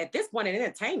 Shoot, at this point, an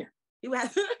entertainer. He would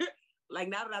have, like,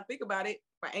 now that I think about it,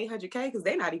 for 800K, because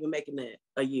they're not even making that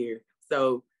a year.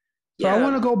 So I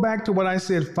want to go back to what I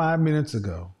said 5 minutes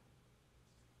ago.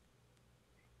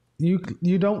 You're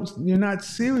not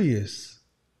serious.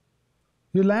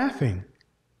 You're laughing.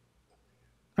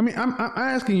 I mean, I'm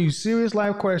asking you serious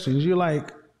life questions. You're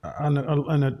like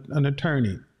an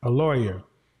attorney, a lawyer,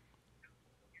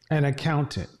 an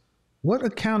accountant. What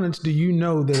accountants do you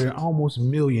know that are almost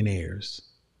millionaires?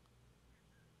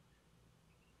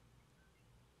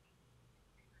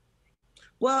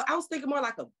 Well, I was thinking more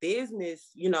like a business,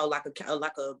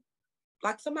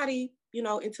 like somebody,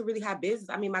 into really high business.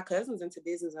 I mean, my cousin's into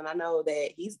business, and I know that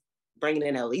he's bringing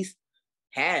in at least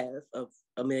half of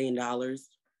 $1 million.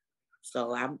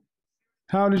 So I'm.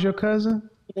 How old is your cousin?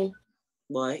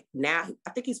 Well, now I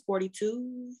think he's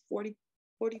 42 or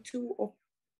 42.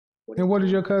 And what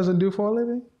does your cousin do for a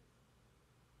living?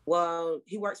 Well,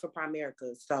 he works for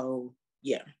Primerica, so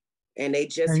yeah. And they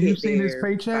just hit their you've seen his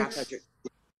paychecks? 500.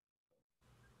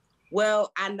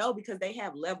 Well, I know because they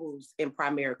have levels in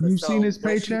Primerica. You've seen his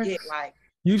paychecks?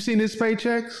 You've seen his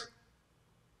paychecks?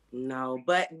 No,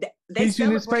 but they You've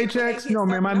seen his paychecks? No,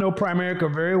 ma'am, I know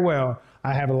Primerica very well.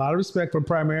 I have a lot of respect for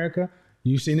Primerica.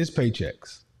 You've seen his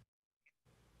paychecks?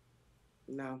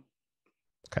 No.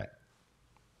 Okay.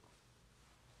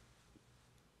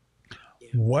 Yeah.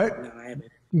 What? No, I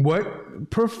haven't. What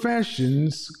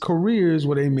professions, careers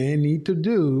would a man need to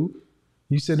do?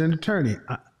 You said an attorney.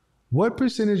 What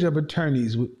percentage of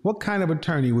attorneys? What kind of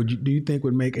attorney do you think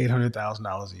would make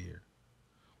 $800,000 a year?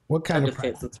 What kind of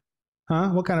practice? Huh?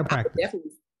 What kind of practice?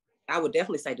 I would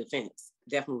definitely say defense.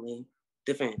 Definitely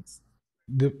defense.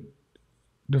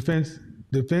 Defense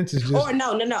is just. Or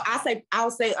no.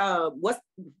 I'll say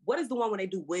what is the one when they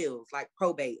do wills, like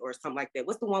probate or something like that?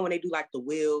 What's the one when they do like the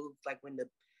wills, like when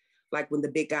the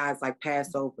big guys like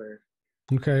pass over?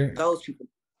 Okay. Those people.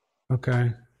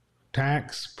 Okay.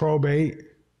 Tax, probate.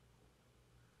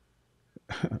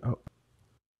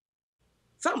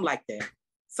 Something like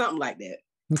that.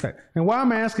 Okay. And why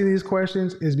I'm asking these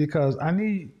questions is because I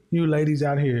need you ladies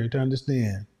out here to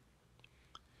understand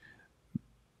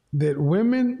that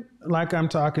women like I'm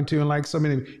talking to and like so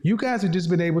many, you guys have just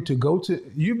been able to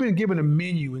you've been given a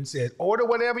menu and said, order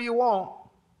whatever you want.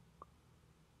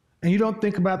 And you don't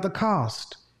think about the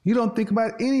cost. You don't think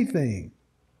about anything.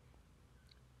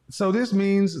 So this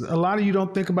means a lot of you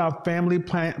don't think about family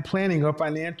planning or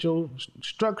financial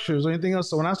structures or anything else.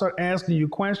 So when I start asking you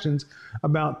questions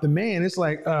about the man, it's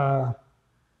like,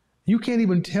 you can't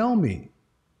even tell me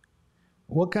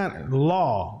what kind of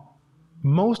law.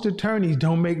 Most attorneys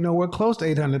don't make nowhere close to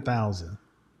 $800,000.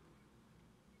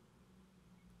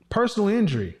 Personal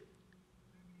injury,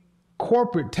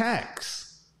 corporate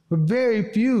tax,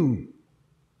 very few.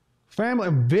 Family,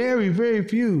 very, very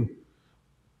few.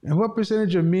 And what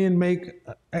percentage of men make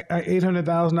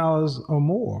 $800,000 or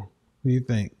more, do you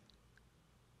think?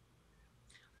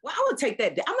 Well, I would take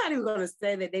that. I'm not even going to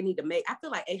say that they need to make. I feel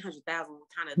like 800,000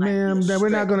 kind of like. Ma'am, we're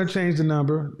not going to change the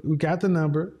number. We got the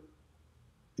number.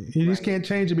 You just can't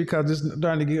change it because it's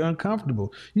starting to get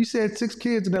uncomfortable. You said 6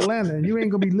 kids in Atlanta, and you ain't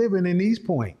going to be living in East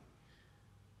Point.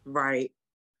 Right.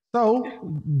 So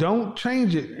don't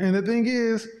change it. And the thing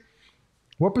is,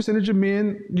 what percentage of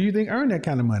men do you think earn that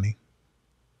kind of money?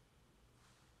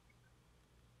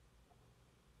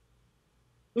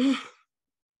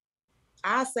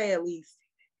 I say at least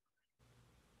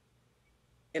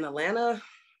in Atlanta,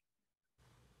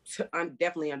 I'm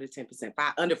definitely under 10%,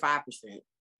 under 5%.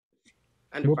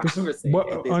 Under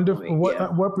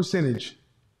 5%. What percentage?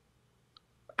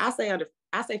 I say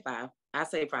 5. I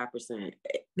say 5%.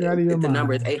 The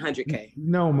number is 800K.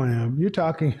 No, ma'am. You're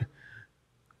talking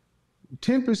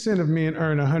 10% of men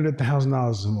earn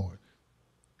 $100,000 or more.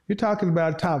 You're talking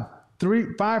about top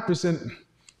 5%.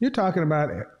 You're talking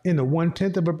about in the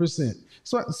 0.1%.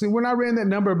 So see, when I ran that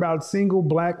number about single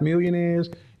black millionaires,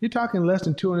 you're talking less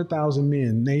than 200,000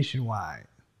 men nationwide.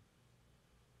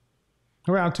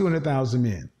 Around 200,000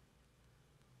 men.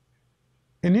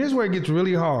 And here's where it gets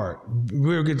really hard,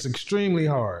 where it gets extremely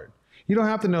hard. You don't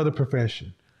have to know the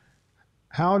profession.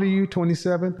 How old are you?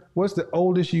 27? What's the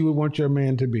oldest you would want your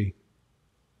man to be?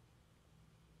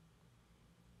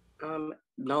 No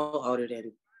older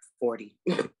than 40.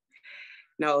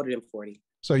 No older than 40.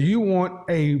 So you want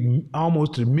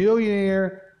almost a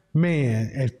millionaire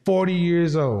man at 40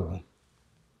 years old?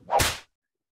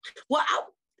 Well,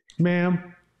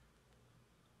 ma'am,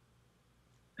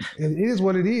 it is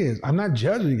what it is. I'm not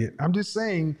judging it. I'm just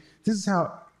saying this is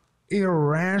how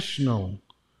irrational.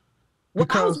 Well,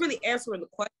 I was really answering the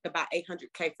question about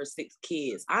 800K for 6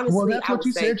 kids. Honestly, well, that's what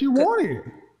you said you wanted.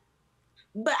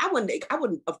 But I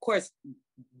wouldn't, of course,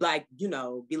 like, be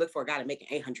looking for a guy to make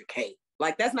an 800K.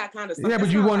 Like, that's not kind of stuff. Yeah, but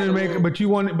you want to make it, but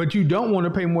you don't want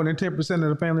to pay more than 10% of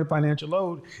the family financial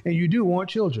load, and you do want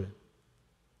children.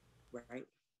 Right.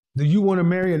 Do you want to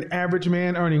marry an average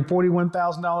man earning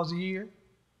 $41,000 a year?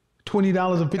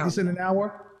 $20.50 an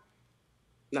hour?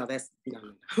 No,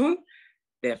 no.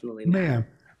 Definitely not. Ma'am,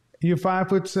 you're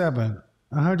 5'7",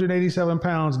 187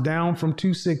 pounds, down from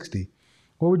 260.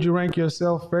 What would you rank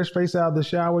yourself? Fresh face out of the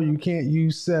shower, you can't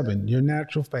use 7. Your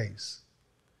natural face,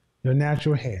 your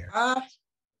natural hair.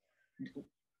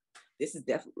 This is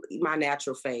definitely my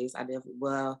natural face. I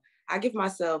give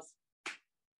myself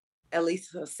at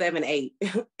least a 7, 8.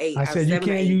 8. I said you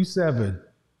can't use 7.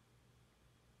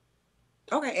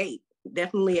 Okay, 8.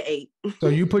 Definitely an 8. So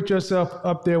you put yourself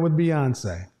up there with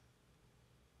Beyonce.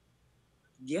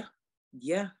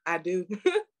 Yeah, I do.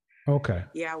 Okay.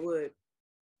 Yeah, I would.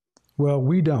 Well,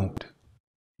 we don't.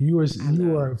 You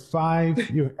are 5.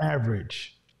 You're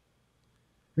average.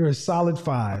 You're a solid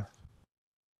 5.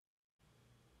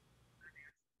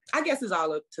 I guess it's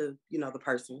all up to the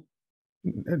person.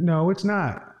 No, it's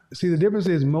not. See, the difference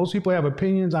is most people have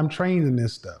opinions. I'm trained in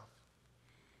this stuff.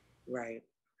 Right.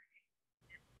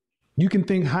 You can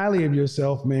think highly of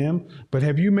yourself, ma'am, but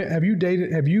have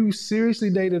you seriously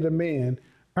dated a man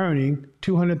earning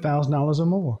 $200,000 or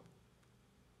more?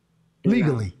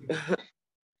 Legally. No.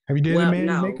 Have you dated a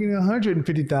man making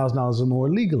 $150,000 or more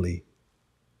legally?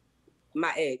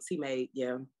 My ex, he made,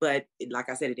 but like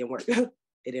I said, it didn't work. It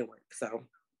didn't work, so.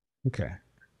 Okay.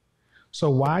 So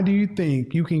why do you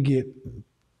think you can get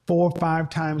 4 or 5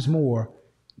 times more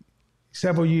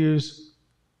several years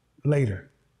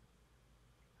later?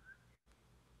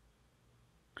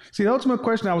 See, the ultimate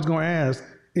question I was going to ask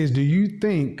is, do you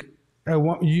think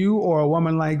you or a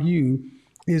woman like you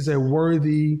is a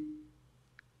worthy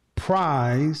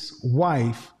prize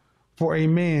wife for a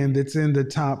man that's in the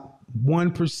top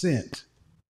 1%?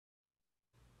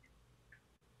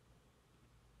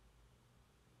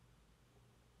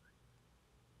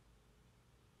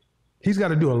 He's got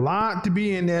to do a lot to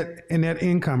be in that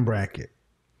income bracket.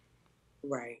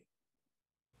 Right.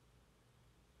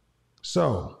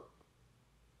 So,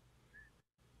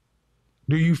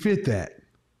 do you fit that?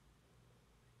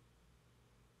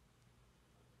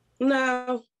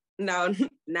 No.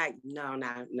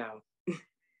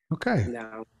 Okay.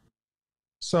 No.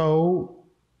 So,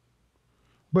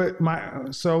 at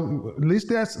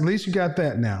least you got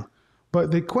that now.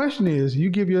 But the question is, you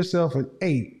give yourself an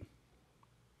 8.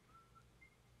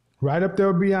 Right up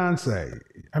there with Beyonce.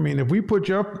 I mean, if we put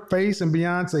your face and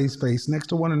Beyonce's face next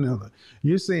to one another,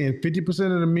 you're saying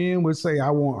 50% of the men would say,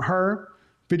 I want her.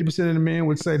 50% of the men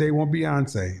would say they want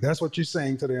Beyonce. That's what you're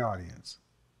saying to the audience.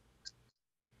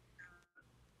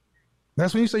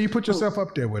 That's when you say you put yourself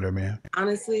up there with her, man.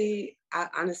 Honestly, I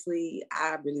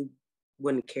really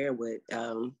wouldn't care what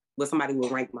somebody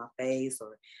would rank my face,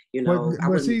 or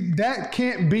But see, that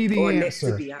can't be the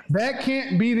answer. That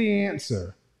can't be the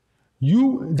answer.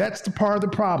 That's the part of the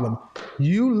problem.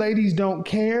 You ladies don't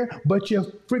care, but you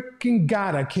freaking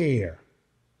gotta care.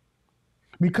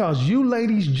 Because you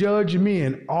ladies judge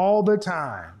men all the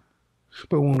time.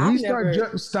 But when we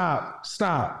stop.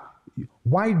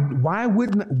 Why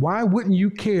wouldn't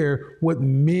you care what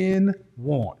men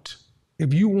want?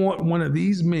 If you want one of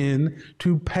these men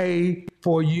to pay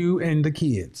for you and the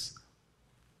kids.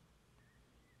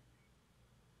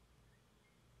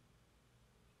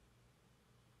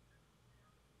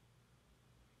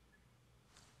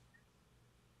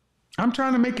 I'm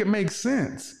trying to make it make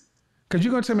sense. Because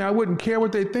you're going to tell me I wouldn't care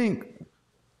what they think.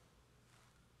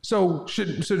 So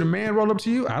should a man roll up to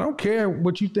you? I don't care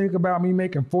what you think about me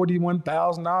making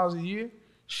 $41,000 a year.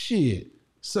 Shit,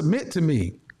 submit to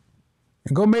me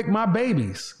and go make my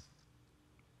babies.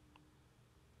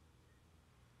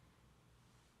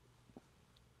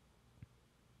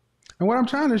 And what I'm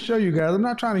trying to show you guys, I'm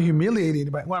not trying to humiliate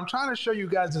anybody. What I'm trying to show you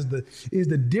guys is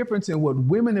the difference in what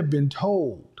women have been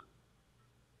told.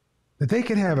 That they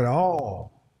can have it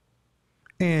all.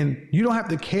 And you don't have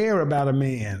to care about a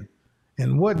man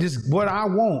and what I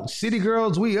want. City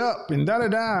girls, we up and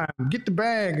da-da-da, get the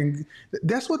bag. And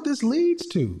that's what this leads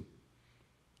to.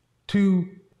 To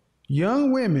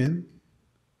young women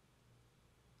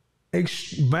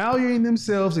valuing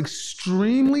themselves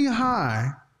extremely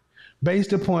high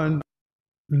based upon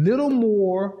little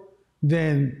more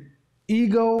than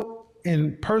ego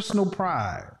and personal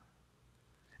pride.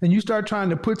 And you start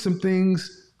trying to put some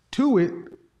things to it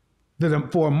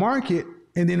that for a market,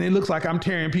 and then it looks like I'm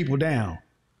tearing people down.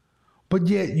 But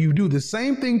yet you do the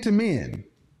same thing to men.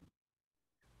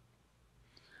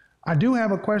 I do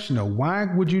have a question though. Why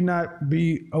would you not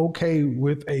be okay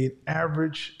with an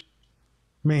average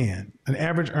man, an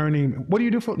average earning? What do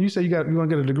you do for? You say you're going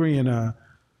to get a degree in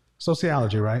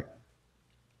sociology, right?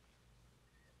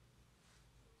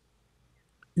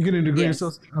 You get a degree in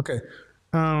sociology. Okay.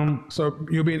 So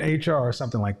you'll be in HR or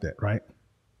something like that, right?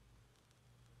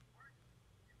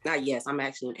 Yes, I'm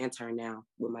actually an intern now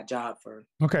with my job for.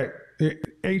 Okay,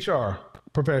 HR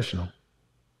professional.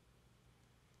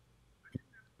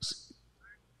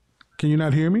 Can you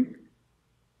not hear me?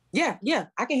 Yeah,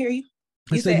 I can hear you.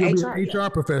 You said you'll be an HR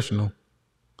professional.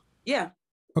 Yeah.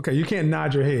 Okay, you can't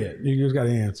nod your head. You just got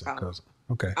to answer.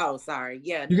 Okay. Oh, sorry.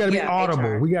 Yeah. You got to be audible.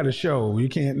 HR. We got to show. You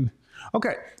can't.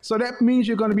 Okay, so that means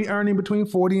you're going to be earning between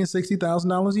 $40,000 and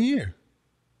 $60,000 a year.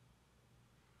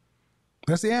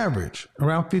 That's the average,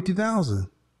 around $50,000.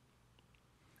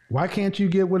 Why can't you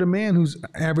get with a man who's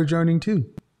average earning too?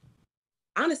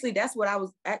 Honestly, that's what I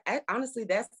was. Honestly,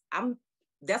 that's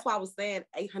why I was saying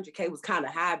 $800K was kind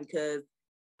of high, because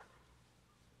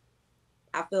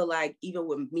I feel like even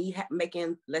with me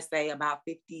making, let's say, about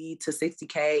 50 to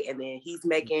 60K, and then he's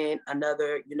making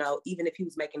another, even if he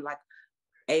was making like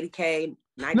 80K,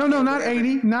 90K. No, not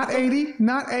 80, not 80,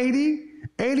 not 80.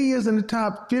 80 is in the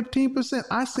top 15%.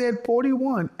 I said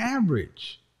 41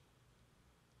 average.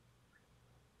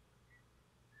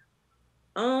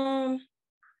 I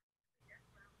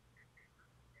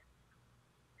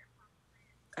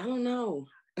don't know.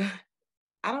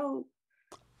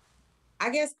 I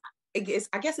guess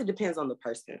it depends on the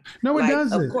person. No, it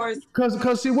doesn't. Of course.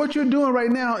 Because see, what you're doing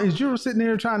right now is you're sitting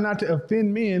there trying not to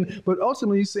offend men, but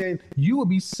ultimately saying you will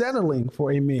be settling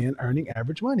for a man earning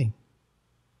average money.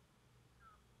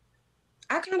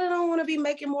 I kind of don't want to be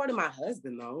making more than my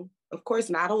husband, though. Of course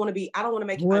not. I don't want to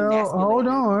make it Well, hold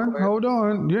unemasculating.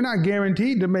 on. You're not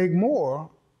guaranteed to make more.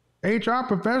 HR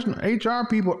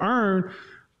people earn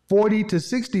 40 to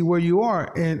 60 where you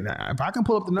are. And if I can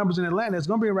pull up the numbers in Atlanta, it's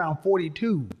going to be around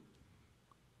 42.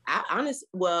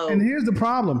 And here's the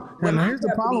problem. And here's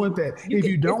the problem with that. If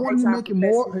you don't want to make it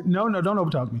more, no, don't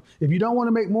overtalk me. If you don't want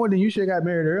to make more, then you should have got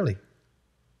married early.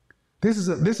 This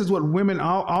is what women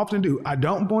often do. I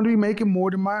don't want to be making more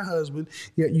than my husband,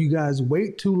 yet you guys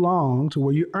wait too long to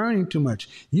where you're earning too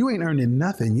much. You ain't earning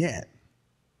nothing yet.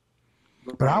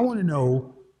 But I want to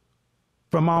know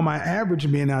from all my average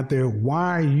men out there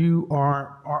why you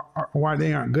why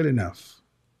they aren't good enough.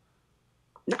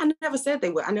 No, I never said they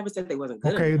were. I never said they wasn't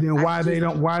good. Okay, then why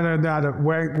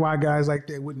guys like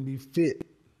that wouldn't be fit?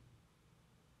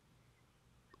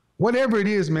 Whatever it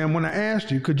is, man, when I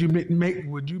asked you, would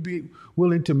you be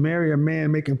willing to marry a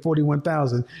man making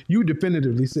 $41,000? You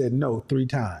definitively said no 3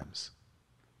 times.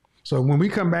 So when we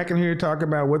come back in here and talk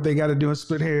about what they got to do and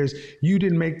split hairs, you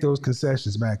didn't make those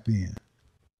concessions back then.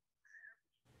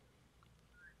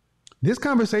 This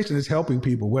conversation is helping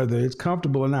people, whether it's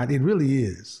comfortable or not. It really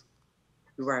is.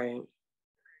 Right.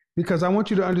 Because I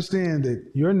want you to understand that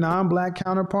your non-black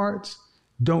counterparts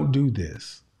don't do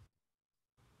this.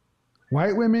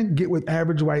 White women get with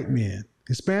average white men.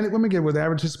 Hispanic women get with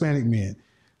average Hispanic men.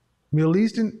 Middle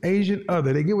Eastern, Asian,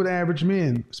 other, they get with average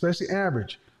men, especially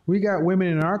average. We got women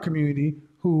in our community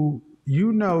who,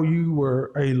 you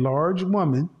were a large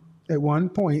woman at one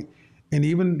point, and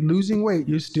even losing weight,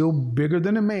 you're still bigger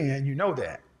than a man. You know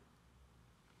that.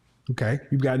 Okay?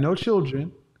 You've got no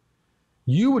children.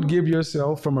 You would give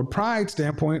yourself, from a pride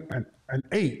standpoint, an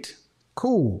 8.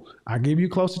 Cool. I give you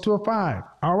closer to a 5.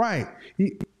 All right.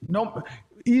 No,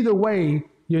 either way,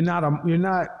 you're not.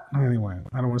 Anyway,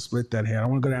 I don't want to split that hair. I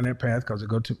don't want to go down that path because it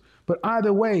go too. But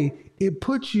either way, it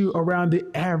puts you around the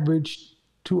average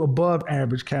to above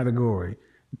average category.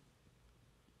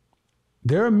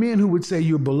 There are men who would say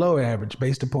you're below average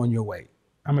based upon your weight.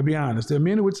 I'm gonna be honest. There are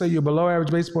men who would say you're below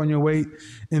average based upon your weight,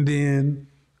 and then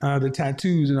the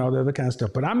tattoos and all the other kind of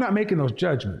stuff. But I'm not making those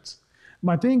judgments.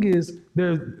 My thing is,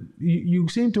 you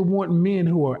seem to want men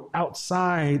who are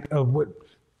outside of what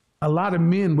a lot of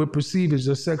men would perceive as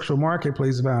a sexual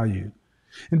marketplace value.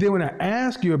 And then when I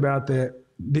ask you about that,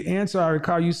 the answer I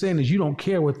recall you saying is you don't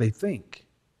care what they think.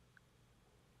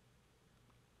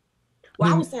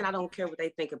 Well, I was saying I don't care what they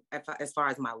think as far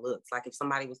as my looks. Like if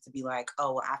somebody was to be like,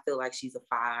 oh, I feel like she's a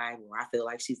 5, or I feel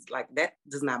like she's like, that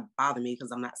does not bother me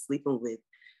because I'm not sleeping with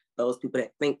those people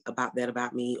that think about that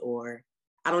about me, or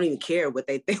I don't even care what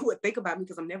they think about me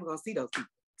because I'm never going to see those people.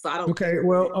 So I don't. Okay,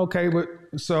 well, okay, but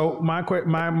so my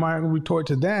retort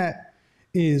to that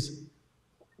is,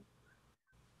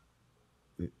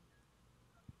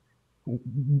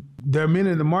 there are men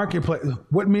in the marketplace.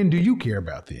 What men do you care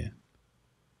about then?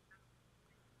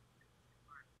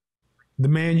 The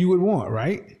man you would want,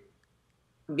 right?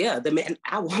 Yeah, the man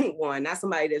I want one, not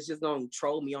somebody that's just gonna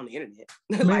troll me on the internet.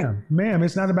 Ma'am,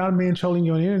 it's not about a man trolling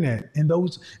you on the internet. And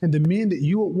the men that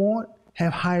you would want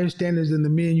have higher standards than the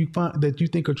men that you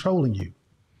think are trolling you.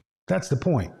 That's the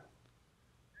point.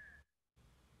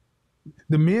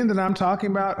 The men that I'm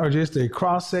talking about are just a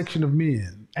cross section of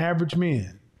men, average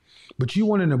men. But you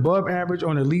want an above average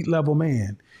or an elite level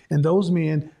man, and those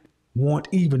men want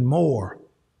even more.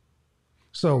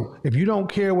 So if you don't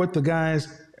care what the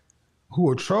guys who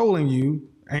are trolling you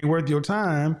ain't worth your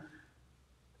time,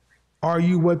 are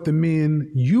you what the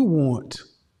men you want?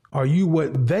 Are you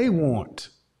what they want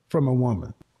from a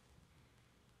woman?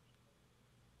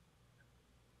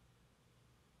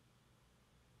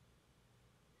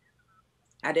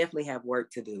 I definitely have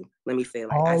work to do. Let me say,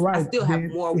 I still have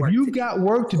more work. If you've got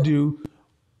work to do,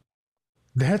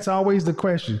 that's always the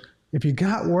question. If you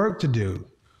got work to do,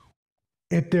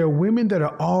 if there are women that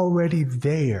are already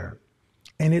there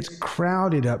and it's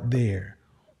crowded up there,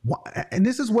 and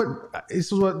this is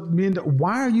what men,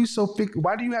 why are you so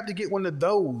why do you have to get one of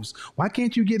those? Why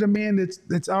can't you get a man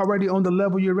that's already on the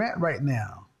level you're at right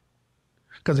now?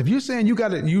 Because if you're saying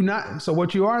so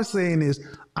what you are saying is,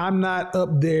 I'm not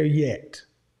up there yet.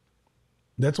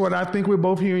 That's what I think we're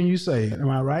both hearing you say. Am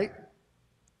I right?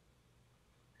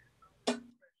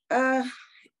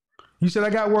 You said I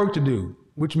got work to do,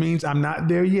 which means I'm not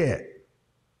there yet.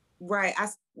 Right. I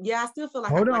still feel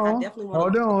like I definitely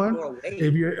want to lose more weight.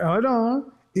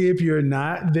 If you're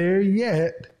not there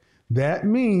yet, that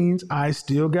means I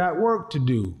still got work to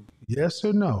do. Yes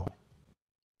or no?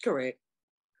 Correct.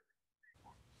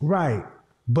 Right.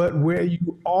 But where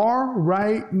you are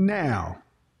right now,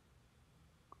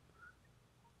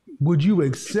 would you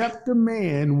accept a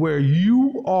man where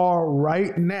you are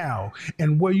right now?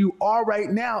 And where you are right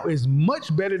now is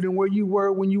much better than where you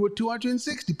were when you were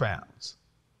 260 pounds.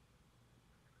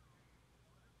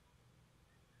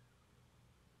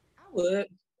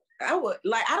 I would.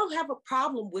 Like, I don't have a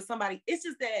problem with somebody. It's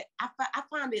just that I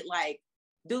find it like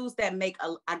dudes that make,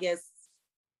 I guess,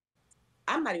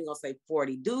 I'm not even gonna say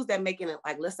 40, dudes that making it,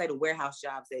 like, let's say the warehouse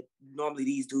jobs that normally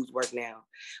these dudes work now.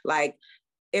 Like,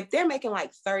 if they're making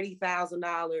like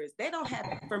 $30,000, they don't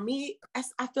have, for me,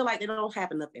 I feel like they don't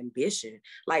have enough ambition.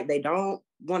 Like, they don't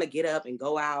want to get up and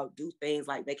go out, do things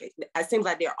like they can. It seems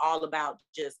like they're all about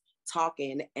just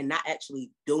talking and not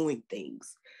actually doing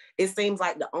things. It seems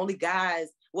like the only guys,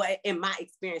 well, in my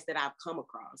experience that I've come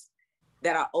across,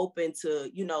 that are open to,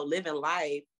 you know, living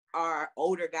life are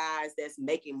older guys that's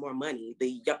making more money.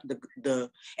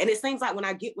 And it seems like when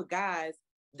I get with guys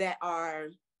that are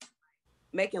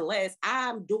making less,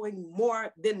 I'm doing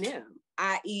more than them,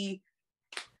 i.e.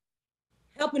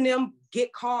 helping them get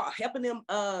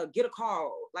a car,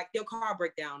 like their car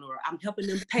breakdown, or I'm helping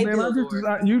them pay bills.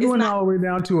 You're going all the way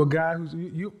down to a guy who's,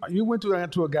 you went to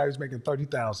a guy who's making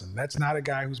 $30,000. That's not a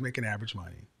guy who's making average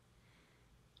money.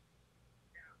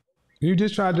 You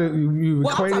just tried to, you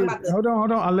equated, hold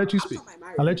on, I'll let you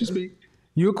speak.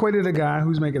 You equated a guy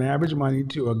who's making average money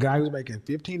to a guy who's making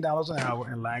 $15 an hour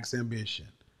and lacks ambition.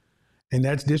 And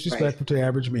that's disrespectful to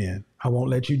average men. I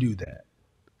won't let you do that.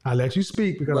 I'll let you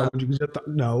speak because I want you to get your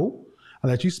I'll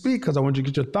let you speak because I want you to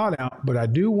get your thought out, but I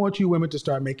do want you women to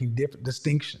start making different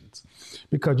distinctions,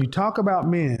 because you talk about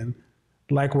men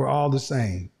like we're all the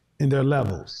same in their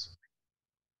levels.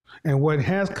 And what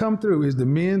has come through is the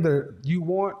men that you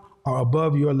want are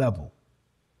above your level.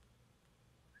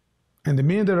 And the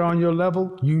men that are on your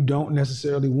level, you don't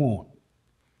necessarily want.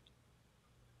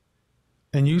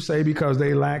 And you say because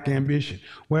they lack ambition.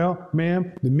 Well,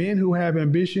 ma'am, the men who have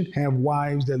ambition have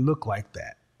wives that look like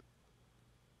that.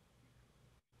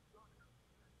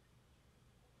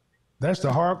 That's the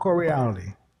hardcore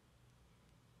reality.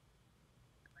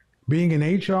 Being in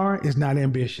HR is not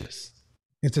ambitious.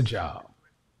 It's a job.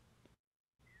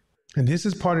 And this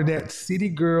is part of that city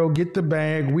girl, get the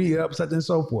bag, we up, such and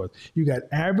so forth. You got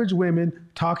average women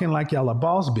talking like y'all are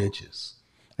boss bitches,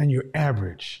 and you're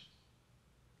average,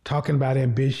 talking about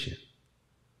ambition.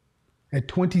 At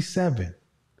 27,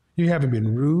 you haven't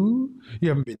been rude, you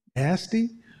haven't been nasty,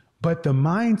 but the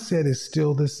mindset is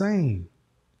still the same.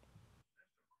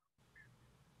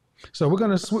 So we're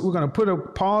gonna put a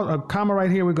comma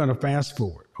right here. We're gonna fast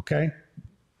forward, okay?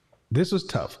 This was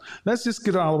tough. Let's just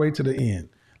get all the way to the end.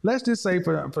 Let's just say,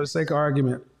 for the sake of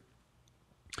argument,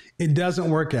 it doesn't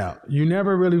work out. You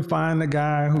never really find the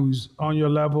guy who's on your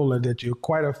level or that you're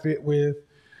quite a fit with.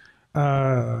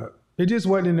 It just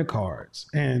wasn't in the cards,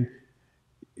 and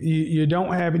you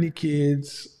don't have any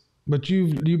kids, but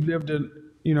you've lived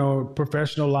a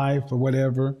professional life or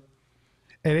whatever.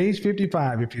 At age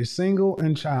 55, if you're single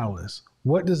and childless,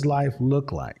 what does life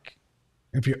look like?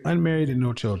 If you're unmarried and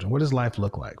no children, what does life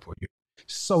look like for you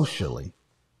socially?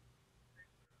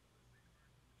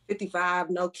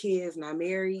 55, no kids, not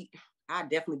married, I'd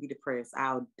definitely be depressed.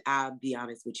 I'll be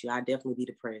honest with you. I'd definitely be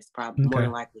depressed, probably more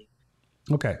than likely.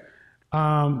 Okay.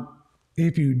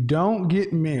 If you don't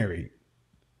get married,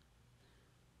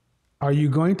 are you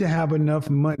going to have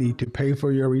enough money to pay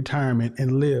for your retirement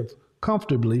and live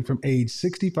comfortably from age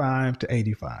 65 to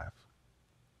 85?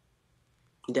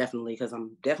 Definitely, because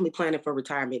I'm definitely planning for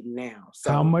retirement now.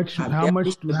 So how much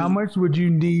would you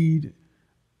need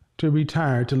to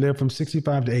retire to live from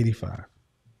 65 to 85?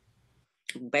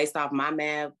 Based off my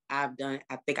math, I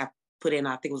think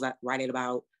it was right at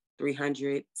about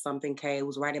 300 something K. It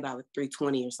was right about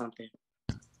 320 or something.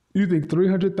 You think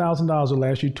 $300,000 will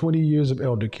last you 20 years of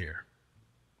elder care?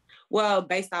 Well,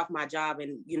 based off my job,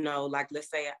 and like, let's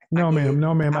say No,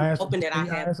 ma'am. I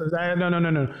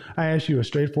asked you a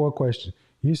straightforward question.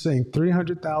 You're saying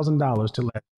 $300,000 to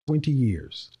last 20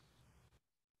 years.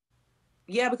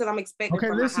 Yeah, because I'm expecting okay,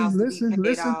 for my house to be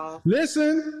paid off.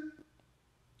 Listen.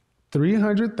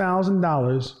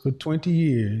 $300,000 for 20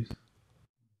 years.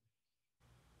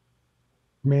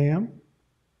 Ma'am,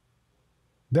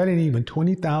 that ain't even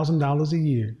 $20,000 a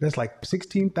year. That's like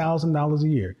 $16,000 a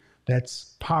year.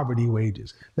 That's poverty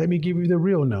wages. Let me give you the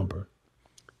real number.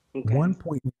 Okay.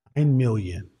 1.9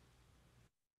 million.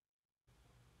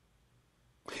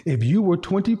 If you were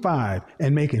 25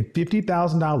 and making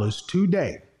 $50,000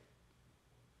 today,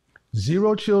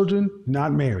 0 children,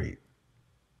 not married,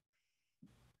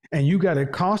 and you got a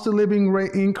cost of living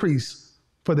rate increase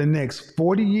for the next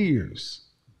 40 years,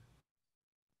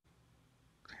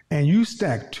 and you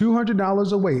stack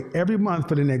 $200 away every month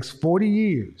for the next 40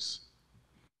 years,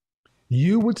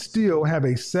 you would still have a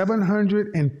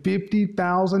 $750,000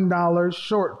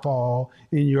 shortfall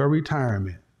in your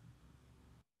retirement.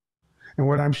 And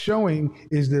what I'm showing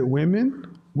is that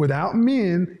women, without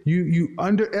men, you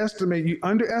underestimate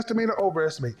or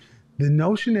overestimate the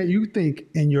notion that you think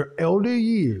in your elder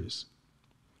years,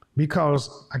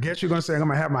 because I guess you're going to say, I'm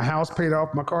going to have my house paid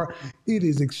off, my car. It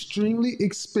is extremely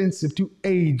expensive to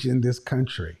age in this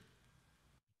country.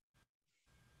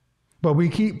 But we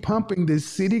keep pumping this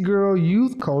city girl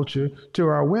youth culture to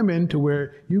our women to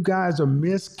where you guys are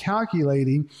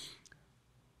miscalculating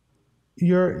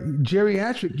your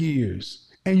geriatric years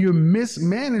and you're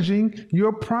mismanaging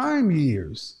your prime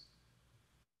years.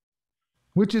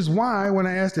 Which is why when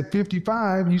I asked at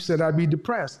 55, you said I'd be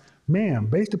depressed. Ma'am,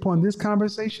 based upon this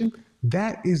conversation,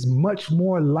 that is much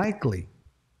more likely.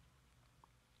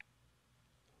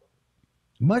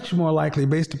 Much more likely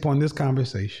based upon this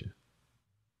conversation.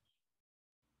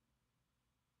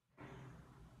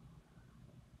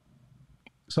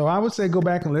 So I would say go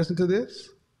back and listen to this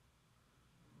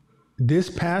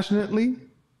dispassionately.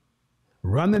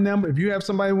 Run the number. If you have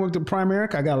somebody who worked at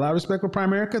Primerica, I got a lot of respect for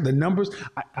Primerica. The numbers,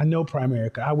 I know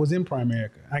Primerica. I was in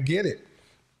Primerica. I get it.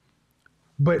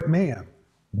 But ma'am,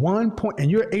 1 point, and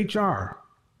you're HR,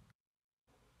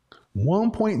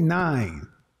 1.9.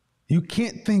 You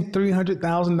can't think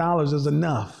 $300,000 is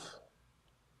enough.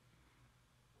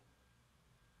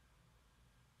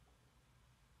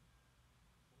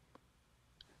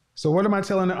 So what am I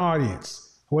telling the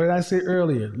audience? What did I say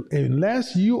earlier?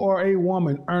 Unless you are a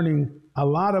woman earning a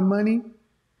lot of money,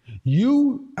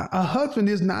 a husband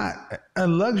is not a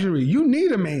luxury. You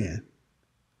need a man.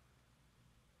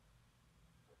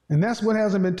 And that's what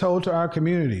hasn't been told to our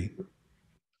community.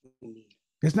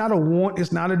 It's not a want,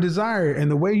 it's not a desire.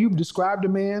 And the way you've described a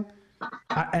man,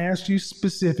 I asked you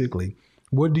specifically,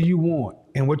 what do you want?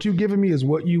 And what you've given me is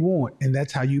what you want. And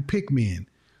that's how you pick men.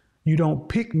 You don't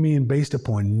pick men based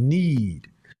upon need.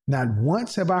 Not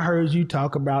once have I heard you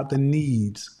talk about the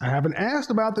needs. I haven't asked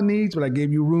about the needs, but I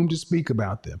gave you room to speak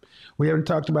about them. We haven't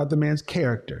talked about the man's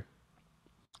character,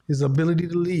 his ability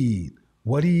to lead,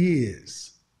 what he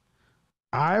is.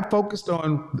 I focused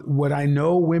on what I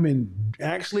know women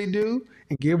actually do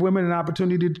and give women an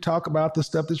opportunity to talk about the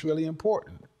stuff that's really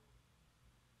important.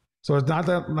 So it's not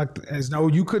that like, as though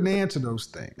you couldn't answer those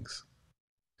things.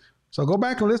 So go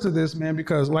back and listen to this, man,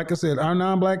 because like I said, our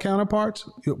non-Black counterparts,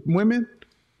 women,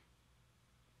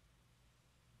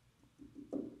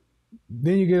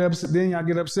 then you get upset. Then y'all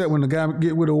get upset when the guy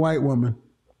get with a white woman.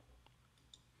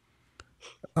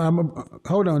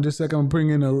 Hold on just a second. I'm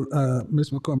bringing in Miss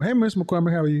McCormick. Hey, Miss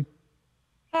McCormick, how are you?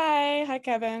 Hi,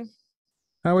 Kevin.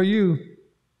 How are you?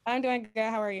 I'm doing good.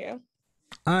 How are you?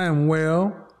 I am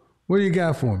well. What do you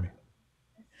got for me?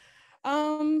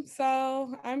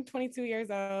 So I'm 22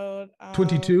 years old.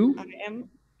 22? I am,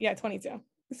 22.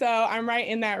 So I'm right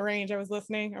in that range. I was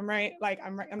listening.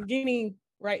 I'm getting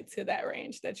right to that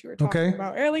range that you were talking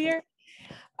about earlier.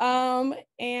 I'm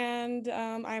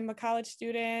a college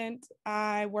student.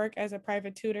 I work as a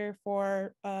private tutor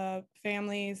for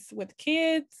families with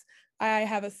kids. I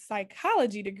have a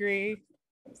psychology degree.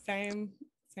 Same.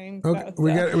 Okay, stuff,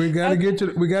 we got to get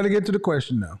to the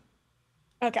question now.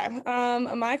 Okay.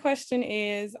 My question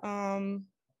is,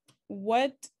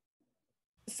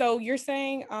 so you're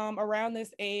saying around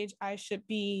this age I should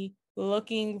be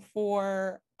looking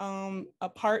for a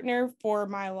partner for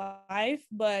my life,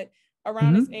 but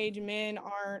around this age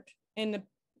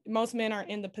most men aren't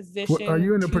in the position. Are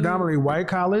you in a predominantly white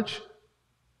college?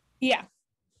 Yeah.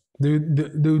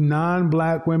 Do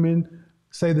non-Black women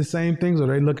say the same things, or are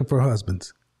they looking for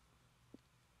husbands?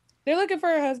 They're looking for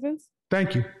husbands.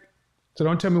 Thank you. So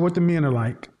don't tell me what the men are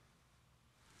like.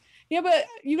 Yeah, but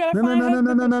you gotta find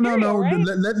No. Right?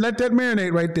 Let that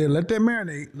marinate right there. Let that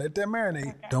marinate.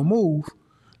 Okay. Don't move.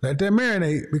 Let that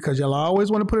marinate, because y'all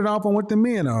always want to put it off on what the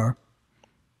men are.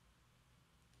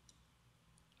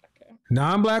 Okay.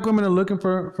 Non-Black women are looking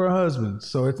for husbands.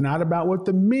 So it's not about what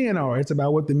the men are. It's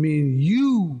about what the men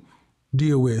you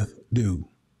deal with do.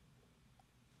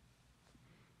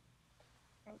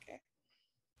 Okay.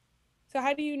 So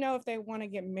how do you know if they want to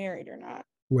get married or not?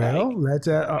 Well, let's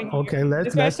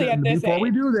before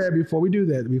we do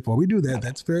that,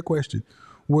 that's a fair question.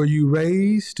 Were you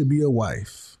raised to be a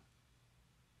wife?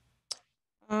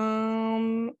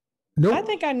 Nope. I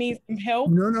think I need some help.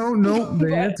 No.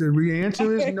 The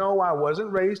answer is no. I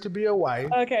wasn't raised to be a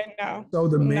wife. Okay, no. So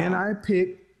the men I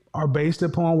pick are based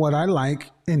upon what I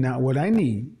like and not what I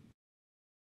need.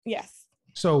 Yes.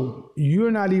 So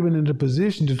you're not even in the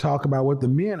position to talk about what the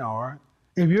men are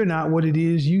if you're not what it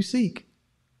is you seek.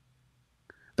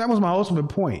 That was my ultimate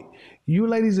point. You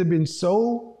ladies have been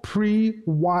so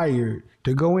pre-wired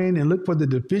to go in and look for the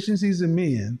deficiencies in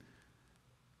men,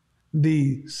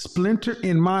 the splinter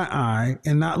in my eye,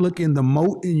 and not look in the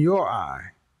mote in your eye.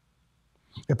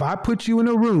 If I put you in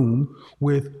a room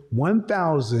with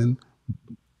 1,000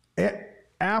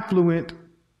 affluent,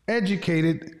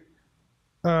 educated,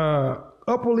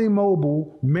 upperly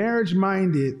mobile,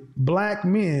 marriage-minded black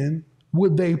men,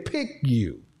 would they pick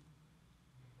you?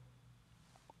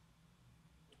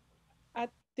 I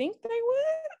think they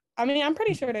would. I mean, I'm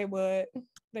pretty sure they would.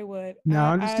 They would.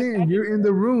 Now, understand, you're in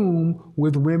the room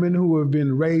with women who have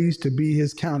been raised to be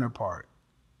his counterpart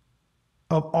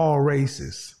of all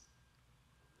races.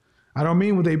 I don't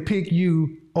mean would they pick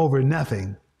you over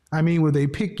nothing. I mean would they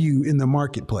pick you in the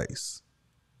marketplace.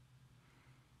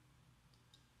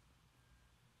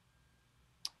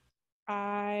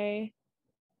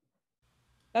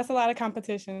 That's a lot of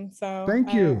competition. So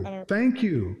thank you. Thank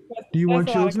you. Do you want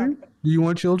children? Do you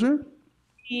want children?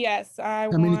 Yes, I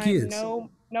want. How many kids? No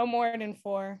more than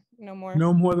 4. No more.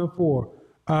 No more than 4.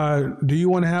 Do you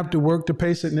want to have to work to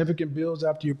pay significant bills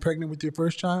after you're pregnant with your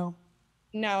first child?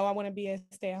 No, I want to be a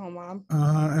stay-at-home mom.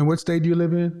 And what state do you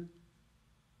live in?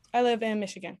 I live in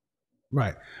Michigan.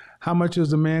 Right. How much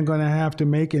is a man going to have to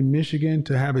make in Michigan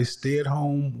to have a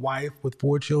stay-at-home wife with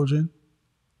 4 children?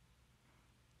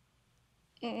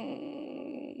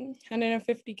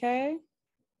 $150K.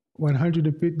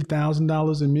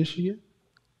 $150,000 in Michigan?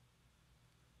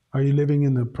 Are you living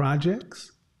in the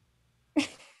projects? Do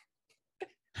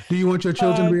you want your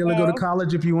children to be able to go to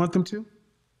college if you want them to?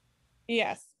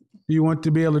 Yes. Do you want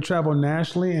to be able to travel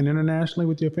nationally and internationally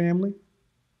with your family?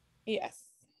 Yes.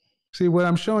 See, what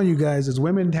I'm showing you guys is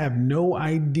women have no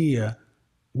idea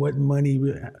what money,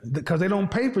 because they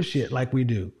don't pay for shit like we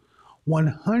do.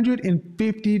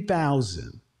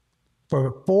 $150,000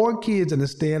 for 4 kids and a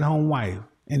stay-at-home wife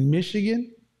in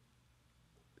Michigan.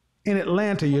 In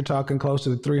Atlanta, you're talking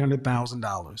closer to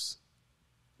 $300,000.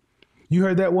 You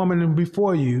heard that woman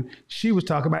before you. She was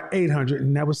talking about 800,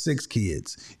 and that was 6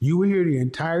 kids. You were here the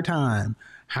entire time.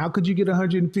 How could you get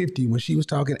 150 when she was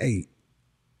talking 8?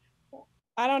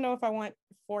 I don't know if I want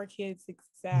 4 kids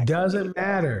exactly. Doesn't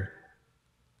matter.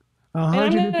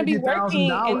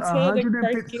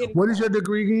 $150,000. What is your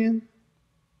degree again?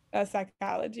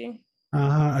 Psychology.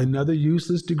 Another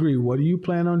useless degree. What do you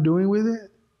plan on doing with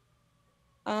it?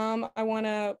 I want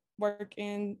to work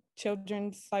in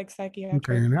children's psychiatry.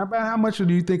 Okay, and how much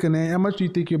do you think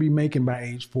you'll be making by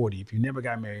age 40 if you never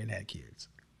got married and had kids?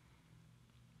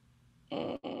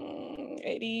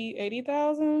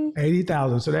 80,000.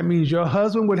 80,000. So that means your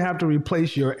husband would have to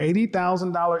replace your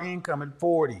 $80,000 income at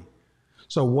 40.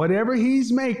 So whatever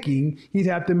he's making, he'd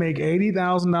have to make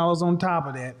 $80,000 on top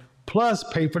of that, plus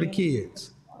pay for the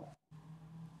kids.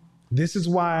 This is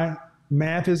why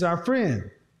math is our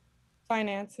friend.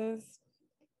 Finances.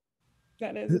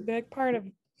 That is a big part of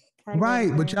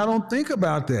right, but y'all don't think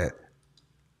about that.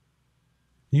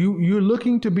 You're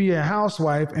looking to be a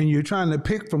housewife and you're trying to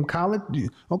pick from college.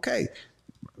 Okay,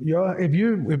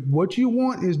 if what you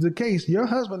want is the case, your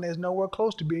husband is nowhere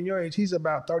close to being your age. He's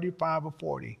about 35 or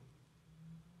 40.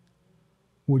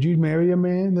 Would you marry a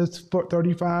man that's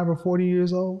 35 or 40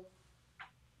 years old?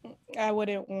 I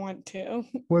wouldn't want to.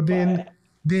 Well, then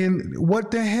what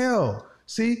the hell?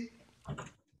 See,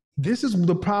 this is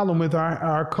the problem with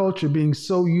our culture being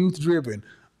so youth-driven.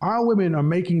 Our women are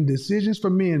making decisions for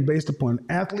men based upon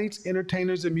athletes,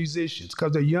 entertainers, and musicians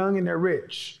because they're young and they're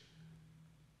rich.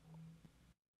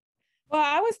 Well,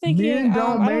 I was thinking... Men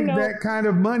don't make that kind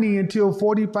of money until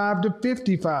 45 to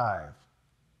 55.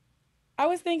 I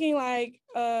was thinking like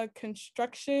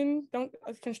construction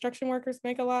workers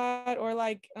make a lot, or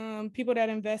like people that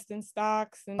invest in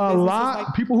stocks and a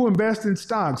lot. People who invest in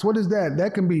stocks. What is that?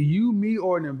 That can be you, me,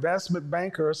 or an investment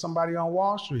banker or somebody on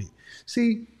Wall Street.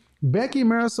 See, Becky,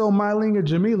 Marisol, Mylinga,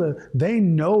 Jamila, they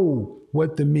know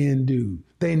what the men do.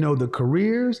 They know the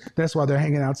careers. That's why they're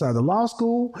hanging outside the law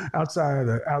school, outside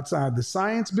the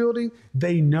science building.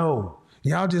 They know.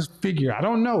 Y'all just figure, I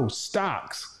don't know,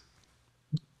 stocks.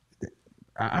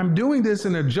 I'm doing this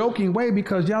in a joking way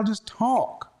because y'all just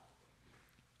talk.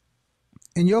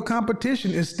 And your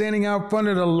competition is standing out front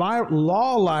of the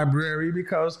law library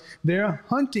because they're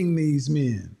hunting these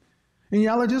men. And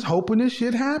y'all are just hoping this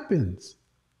shit happens.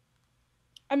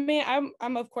 I mean,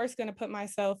 I'm of course going to put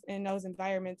myself in those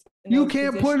environments. You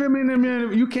can't put them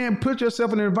in. You can't put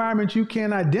yourself in an environment you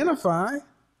can't identify.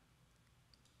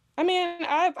 I mean,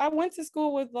 I went to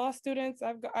school with law students.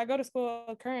 I go to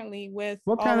school currently with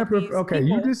what kind of okay?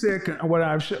 People. You just said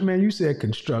you said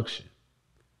construction.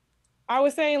 I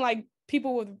was saying like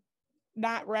people with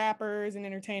not rappers and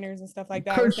entertainers and stuff like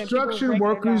that. Construction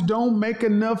workers don't make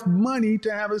enough money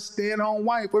to have a stay-at-home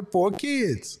wife with 4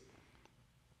 kids.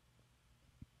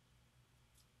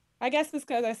 I guess it's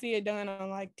because I see it done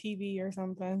on like TV or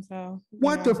something. So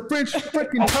what the French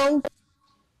freaking toast?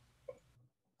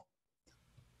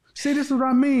 See, this is what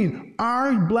I mean.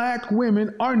 Our black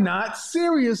women are not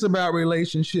serious about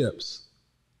relationships.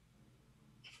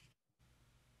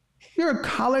 You're a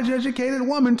college-educated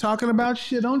woman talking about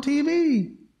shit on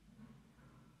TV.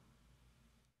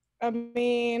 I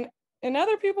mean, in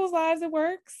other people's lives, it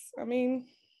works. I mean,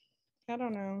 I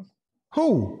don't know.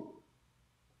 Who?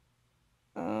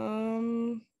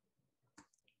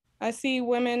 I see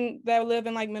women that live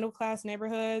in like middle-class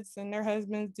neighborhoods and their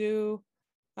husbands do.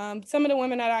 Some of the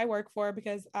women that I work for,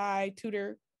 because I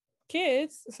tutor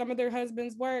kids, some of their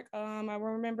husbands work. I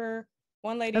remember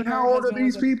one lady. And how old are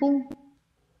these people?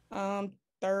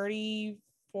 30,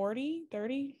 40,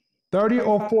 30. 30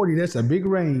 or 40, that's a big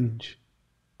range.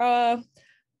 The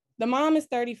mom is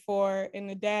 34 and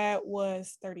the dad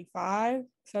was 35.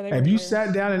 So have you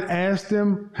sat down and asked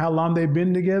them how long they've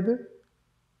been together?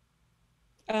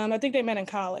 I think they met in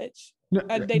college. No.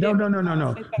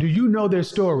 Do you know their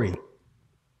story?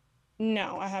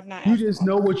 No, I have not. You just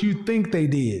know what you think they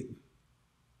did.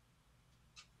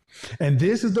 And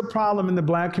this is the problem in the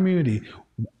black community.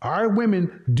 Our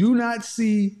women do not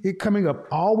see it coming up.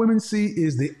 All women see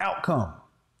is the outcome.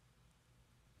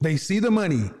 They see the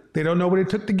money. They don't know what it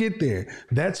took to get there.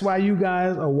 That's why you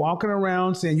guys are walking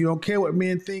around saying you don't care what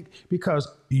men think, because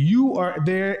you are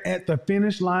there at the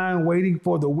finish line waiting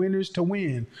for the winners to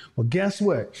win. Well, guess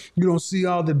what? You don't see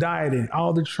all the dieting,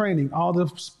 all the training, all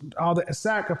the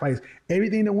sacrifice,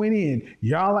 everything that went in.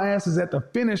 Y'all ass is at the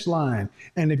finish line.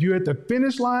 And if you're at the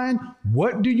finish line,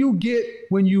 what do you get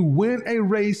when you win a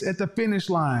race at the finish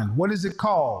line? What is it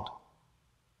called?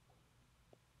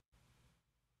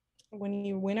 When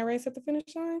you win a race at the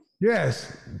finish line?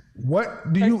 Yes.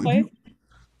 What do you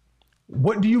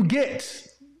get?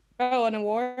 Oh, an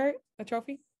award? A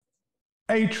trophy?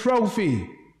 A trophy.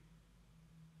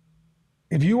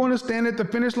 If you want to stand at the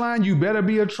finish line, you better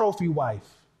be a trophy wife.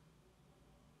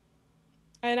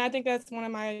 And I think that's one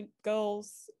of my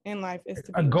goals in life is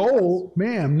to be a goal,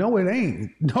 ma'am. No, it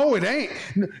ain't. No, it ain't.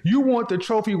 You want the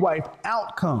trophy wife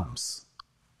outcomes.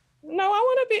 No, I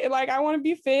want to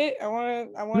be fit.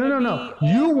 No.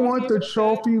 You want the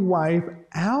trophy wife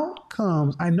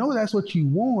outcomes. I know that's what you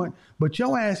want, but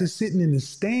your ass is sitting in the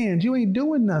stands. You ain't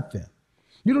doing nothing.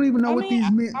 You don't even know what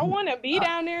these men. I want to be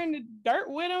down there in the dirt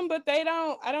with them, but they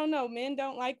don't. I don't know. Men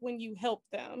don't like when you help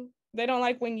them. They don't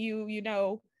like when you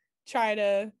try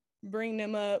to bring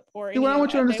them up or. See, what I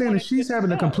want you to understand is she's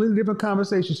having a completely different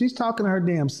conversation. She's talking to her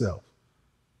damn self.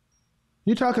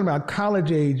 You're talking about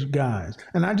college age guys.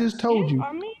 And I just told you.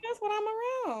 I mean, that's what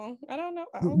I'm around. I don't know.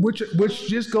 Which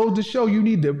just goes to show you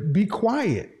need to be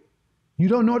quiet. You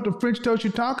don't know what the French toast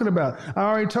you're talking about. I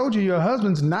already told you your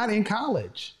husband's not in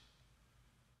college.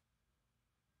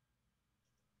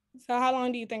 So how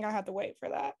long do you think I have to wait for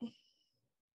that?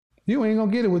 You ain't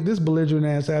gonna get it with this belligerent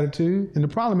ass attitude. And the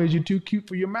problem is you're too cute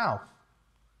for your mouth.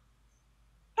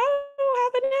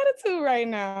 An attitude right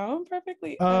now. I'm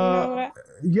perfectly.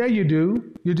 Yeah, you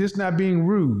do. You're just not being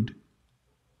rude.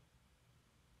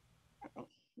 Oh,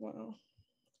 well.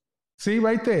 See,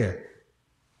 right there.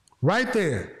 Right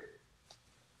there.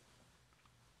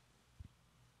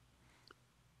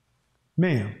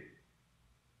 Ma'am,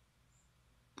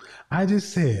 I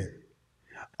just said,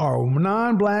 are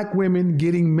non-black women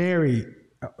getting married?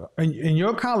 In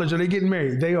your college, are they getting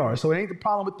married? They are. So it ain't the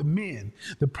problem with the men.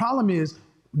 The problem is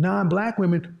non-black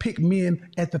women pick men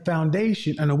at the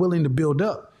foundation and are willing to build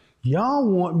up. Y'all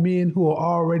want men who are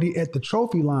already at the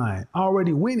trophy line,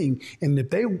 already winning, and if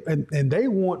they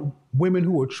want women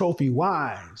who are trophy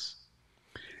wives.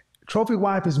 Trophy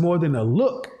wife is more than a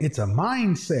look; it's a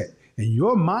mindset, and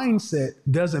your mindset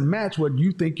doesn't match what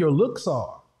you think your looks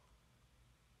are.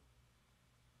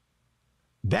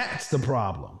 That's the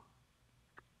problem.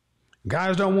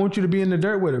 Guys don't want you to be in the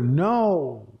dirt with them.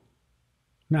 No.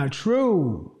 Not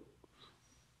true.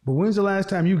 But when's the last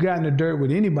time you got in the dirt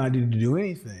with anybody to do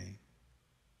anything?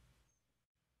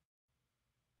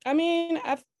 I mean,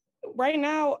 right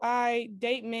now I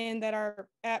date men that are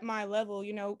at my level,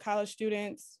 college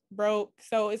students, broke.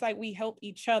 So it's like we help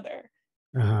each other.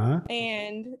 Uh-huh.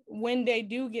 And when they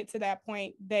do get to that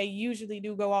point, they usually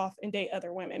do go off and date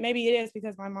other women. Maybe it is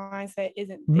because my mindset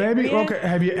isn't there Maybe, yet. okay.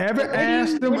 Have you ever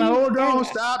asked them? Hold on,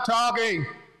 stop talking.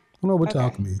 I know what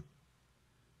talking me.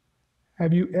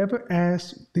 Have you ever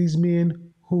asked these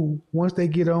men who, once they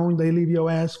get on, they leave your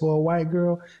ass for a white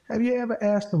girl? Have you ever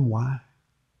asked them why?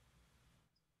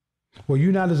 Were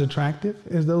you not as attractive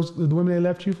as the women they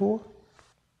left you for?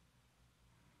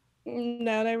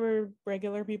 No, they were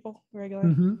regular people. Regular.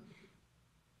 Mm-hmm.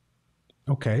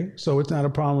 Okay, so it's not a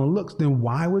problem with looks. Then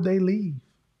why would they leave?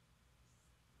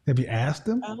 Have you asked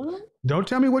them? Don't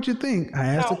tell me what you think. I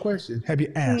asked the question. Have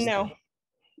you asked? No,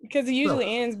 because it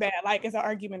usually ends bad, like it's an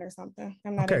argument or something.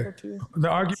 I'm not able to. The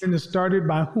argument is started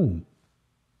by whom?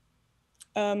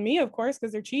 Me, of course,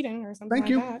 because they're cheating or something. Thank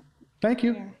you. That. Thank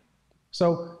you. Yeah.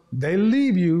 So they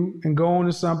leave you and go on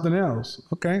to something else.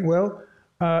 Okay, well,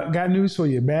 got news for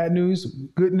you. Bad news,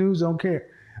 good news, don't care.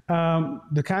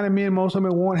 The kind of men most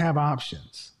women won't have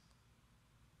options.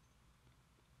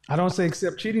 I don't say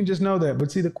accept cheating, just know that.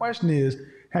 But see, the question is,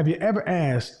 have you ever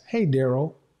asked, hey,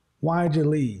 Daryl, why'd you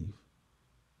leave?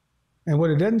 And what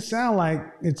it doesn't sound like,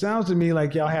 it sounds to me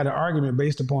like y'all had an argument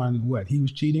based upon what? He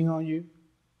was cheating on you?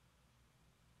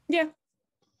 Yeah.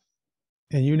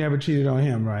 And you never cheated on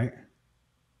him, right?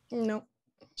 No.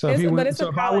 So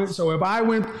if I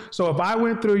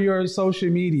went through your social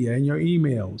media and your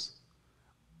emails,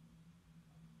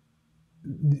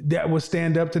 that would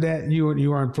stand up to that. You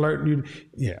weren't flirting.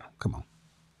 Yeah, come on.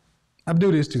 I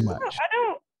do this too much.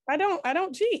 No, I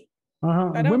don't cheat.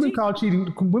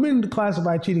 Women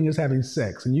classify cheating as having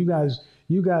sex, and you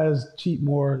guys cheat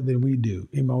more than we do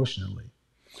emotionally.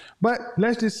 But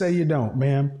let's just say you don't,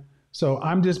 ma'am. So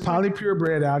I'm just poly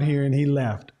purebred out here, and he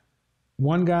left.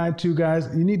 One guy, two guys.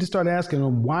 You need to start asking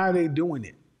them, why are they doing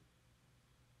it?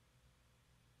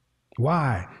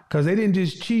 Why? Because they didn't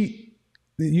just cheat.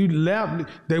 You left.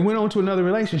 They went on to another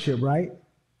relationship, right?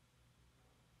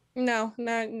 No,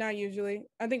 not usually.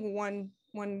 I think one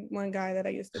guy that I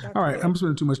used to talk to. All right, I'm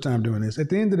spending too much time doing this. At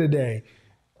the end of the day,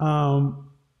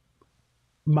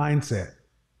 mindset.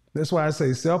 That's why I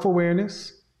say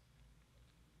self-awareness.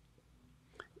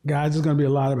 Guys, it's going to be a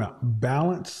lot about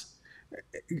balance.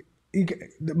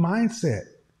 The mindset.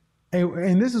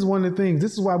 And this is one of the things.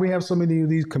 This is why we have so many of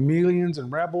these chameleons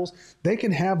and rebels. They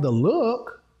can have the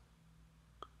look,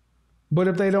 but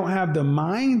if they don't have the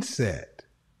mindset,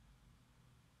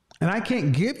 and I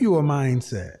can't give you a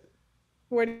mindset.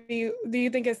 Where do you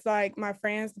think it's like my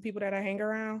friends, the people that I hang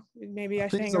around? Maybe I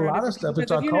should hang around. It's a lot of stuff.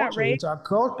 It's our culture.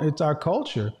 It's our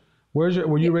culture. Were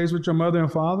you raised with your mother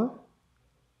and father?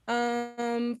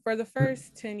 For the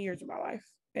first 10 years of my life,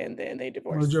 and then they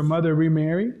divorced. Was your mother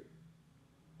remarried?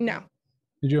 No.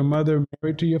 Did your mother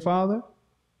married to your father?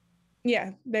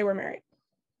 Yeah, they were married.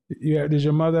 Yeah. Does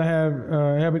your mother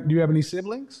do you have any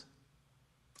siblings?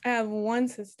 I have one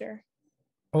sister.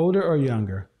 Older or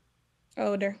younger?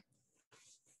 Older.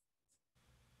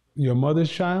 Your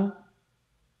mother's child?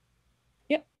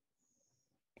 Yep.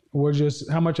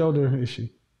 How much older is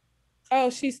she? Oh,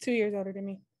 she's 2 years older than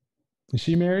me. Is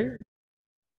she married?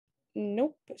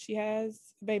 Nope, but she has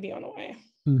a baby on the way.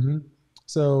 Mm-hmm.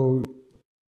 So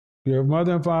your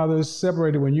mother and father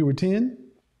separated when you were 10?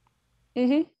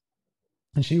 Mm-hmm.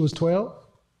 And she was 12?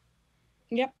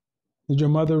 Yep. Did your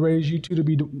mother raise you two to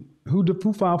be,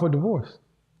 who filed for divorce?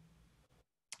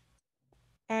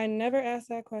 I never asked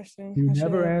that question. You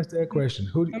never asked that question.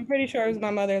 I'm pretty sure it was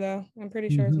my mother, though. I'm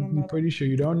pretty sure it's my mother. I'm pretty sure.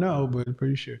 You don't know, but I'm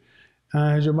pretty sure.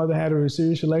 Has your mother had a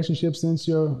serious relationship since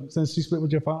she split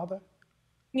with your father?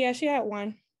 Yeah, she had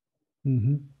one.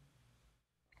 Mm-hmm.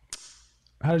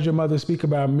 How does your mother speak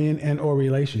about men and/or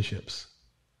relationships?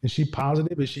 Is she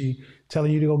positive? Is she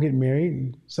telling you to go get married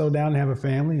and settle down and have a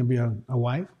family and be a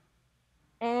wife?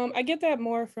 I get that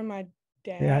more from my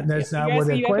dad. Yeah, that's not what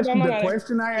the question. The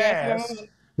question I asked.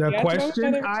 The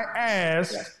question I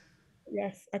asked.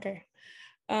 Yes. Okay.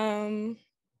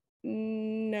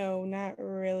 No, not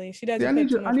really. She doesn't. I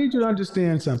need you to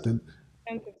understand something.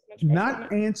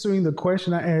 Not answering the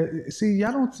question I asked. See,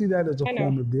 y'all don't see that as a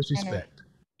form of disrespect.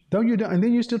 Don't you? And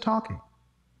then you're still talking.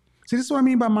 See, this is what I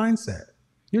mean by mindset.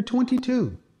 You're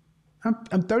 22.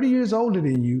 I'm 30 years older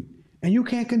than you, and you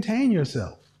can't contain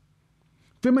yourself.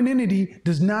 Femininity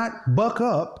does not buck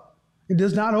up. It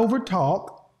does not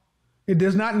overtalk. It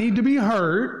does not need to be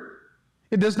heard.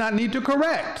 It does not need to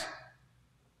correct.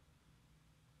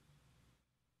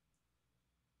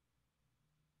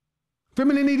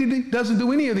 Femininity doesn't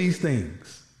do any of these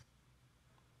things.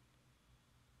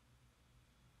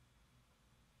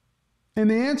 And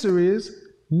the answer is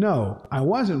no, I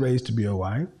wasn't raised to be a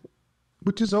wife,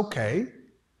 which is okay.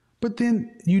 But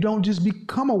then you don't just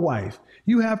become a wife.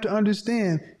 You have to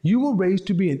understand you were raised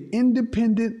to be an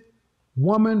independent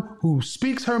woman who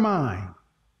speaks her mind,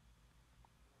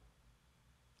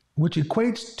 which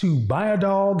equates to buy a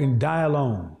dog and die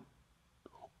alone.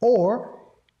 Or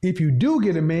if you do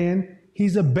get a man,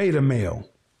 he's a beta male.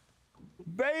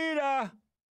 Beta.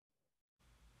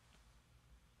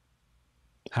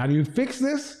 How do you fix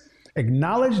this?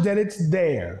 Acknowledge that it's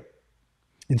there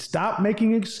and stop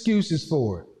making excuses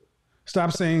for it.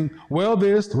 Stop saying, well,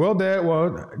 this, well, that,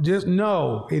 well, just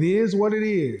no, it is what it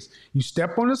is. You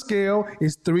step on the scale,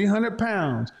 it's 300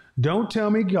 pounds. Don't tell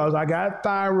me because I got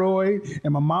thyroid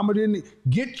and my mama didn't.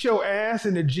 Get your ass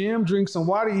in the gym, drink some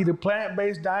water, eat a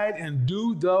plant-based diet, and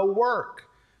do the work.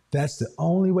 That's the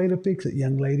only way to fix it,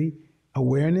 young lady.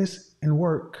 Awareness and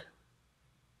work.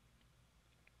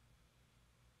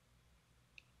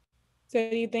 So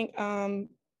do you think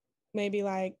maybe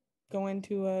like going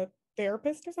to a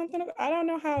therapist or something? I don't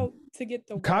know how to get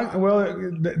the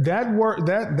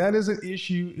that is an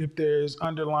issue if there's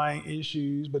underlying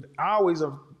issues, but I always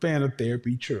a fan of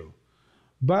therapy, true.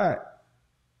 But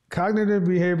cognitive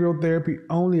behavioral therapy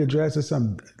only addresses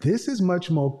something. This is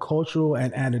much more cultural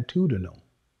and attitudinal.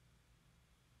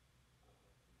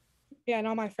 Yeah, and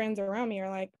all my friends around me are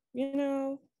like,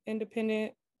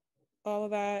 independent, all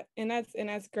of that. And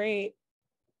that's great.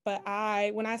 But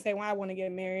when I say, well, I want to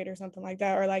get married or something like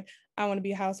that, or like, I want to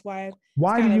be a housewife.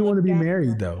 Why do you want to be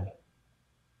married though?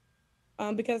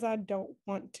 Because I don't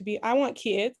want to be, I want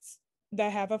kids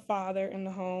that have a father in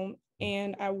the home.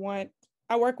 And I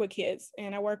work with kids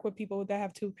and I work with people that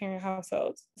have 2-parent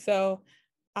households. So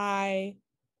I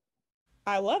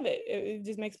love it. It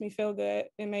just makes me feel good.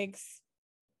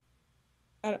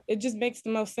 It just makes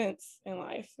the most sense in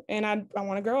life. And I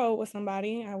want to grow old with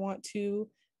somebody. I want to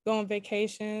go on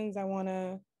vacations. I want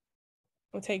to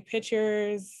take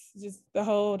pictures, just the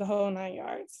whole 9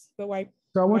 yards. So I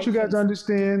want you guys to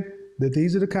understand that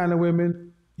these are the kind of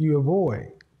women you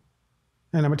avoid.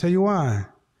 And I'm going to tell you why.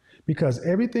 Because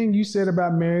everything you said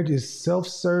about marriage is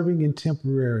self-serving and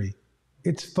temporary.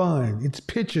 It's fun. It's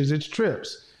pictures. It's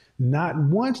trips. Not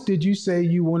once did you say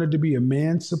you wanted to be a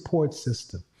man's support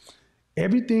system.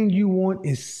 Everything you want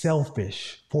is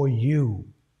selfish for you.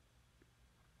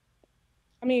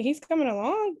 I mean, he's coming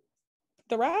along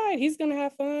the ride. He's going to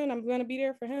have fun. I'm going to be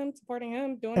there for him, supporting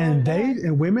him, doing all that.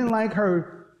 And women like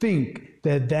her think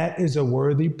that is a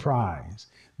worthy prize.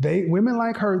 Women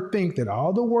like her think that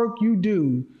all the work you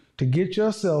do to get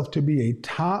yourself to be a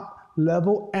top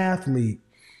level athlete,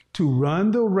 to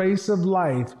run the race of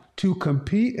life, to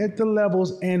compete at the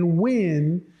levels and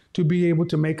win, to be able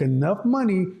to make enough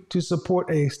money to support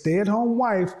a stay-at-home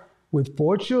wife with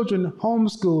 4 children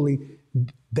homeschooling,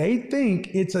 they think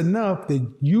it's enough that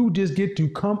you just get to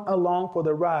come along for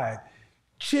the ride.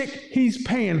 Chick, he's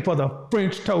paying for the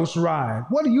French toast ride.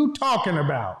 What are you talking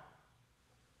about?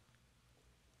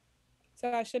 So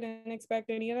I shouldn't expect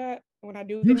any of that when I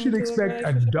do. You should expect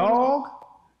a dog,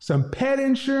 some pet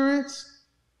insurance,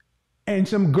 and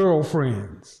some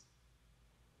girlfriends.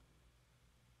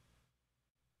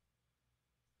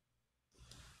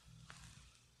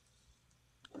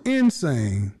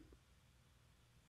 Insane.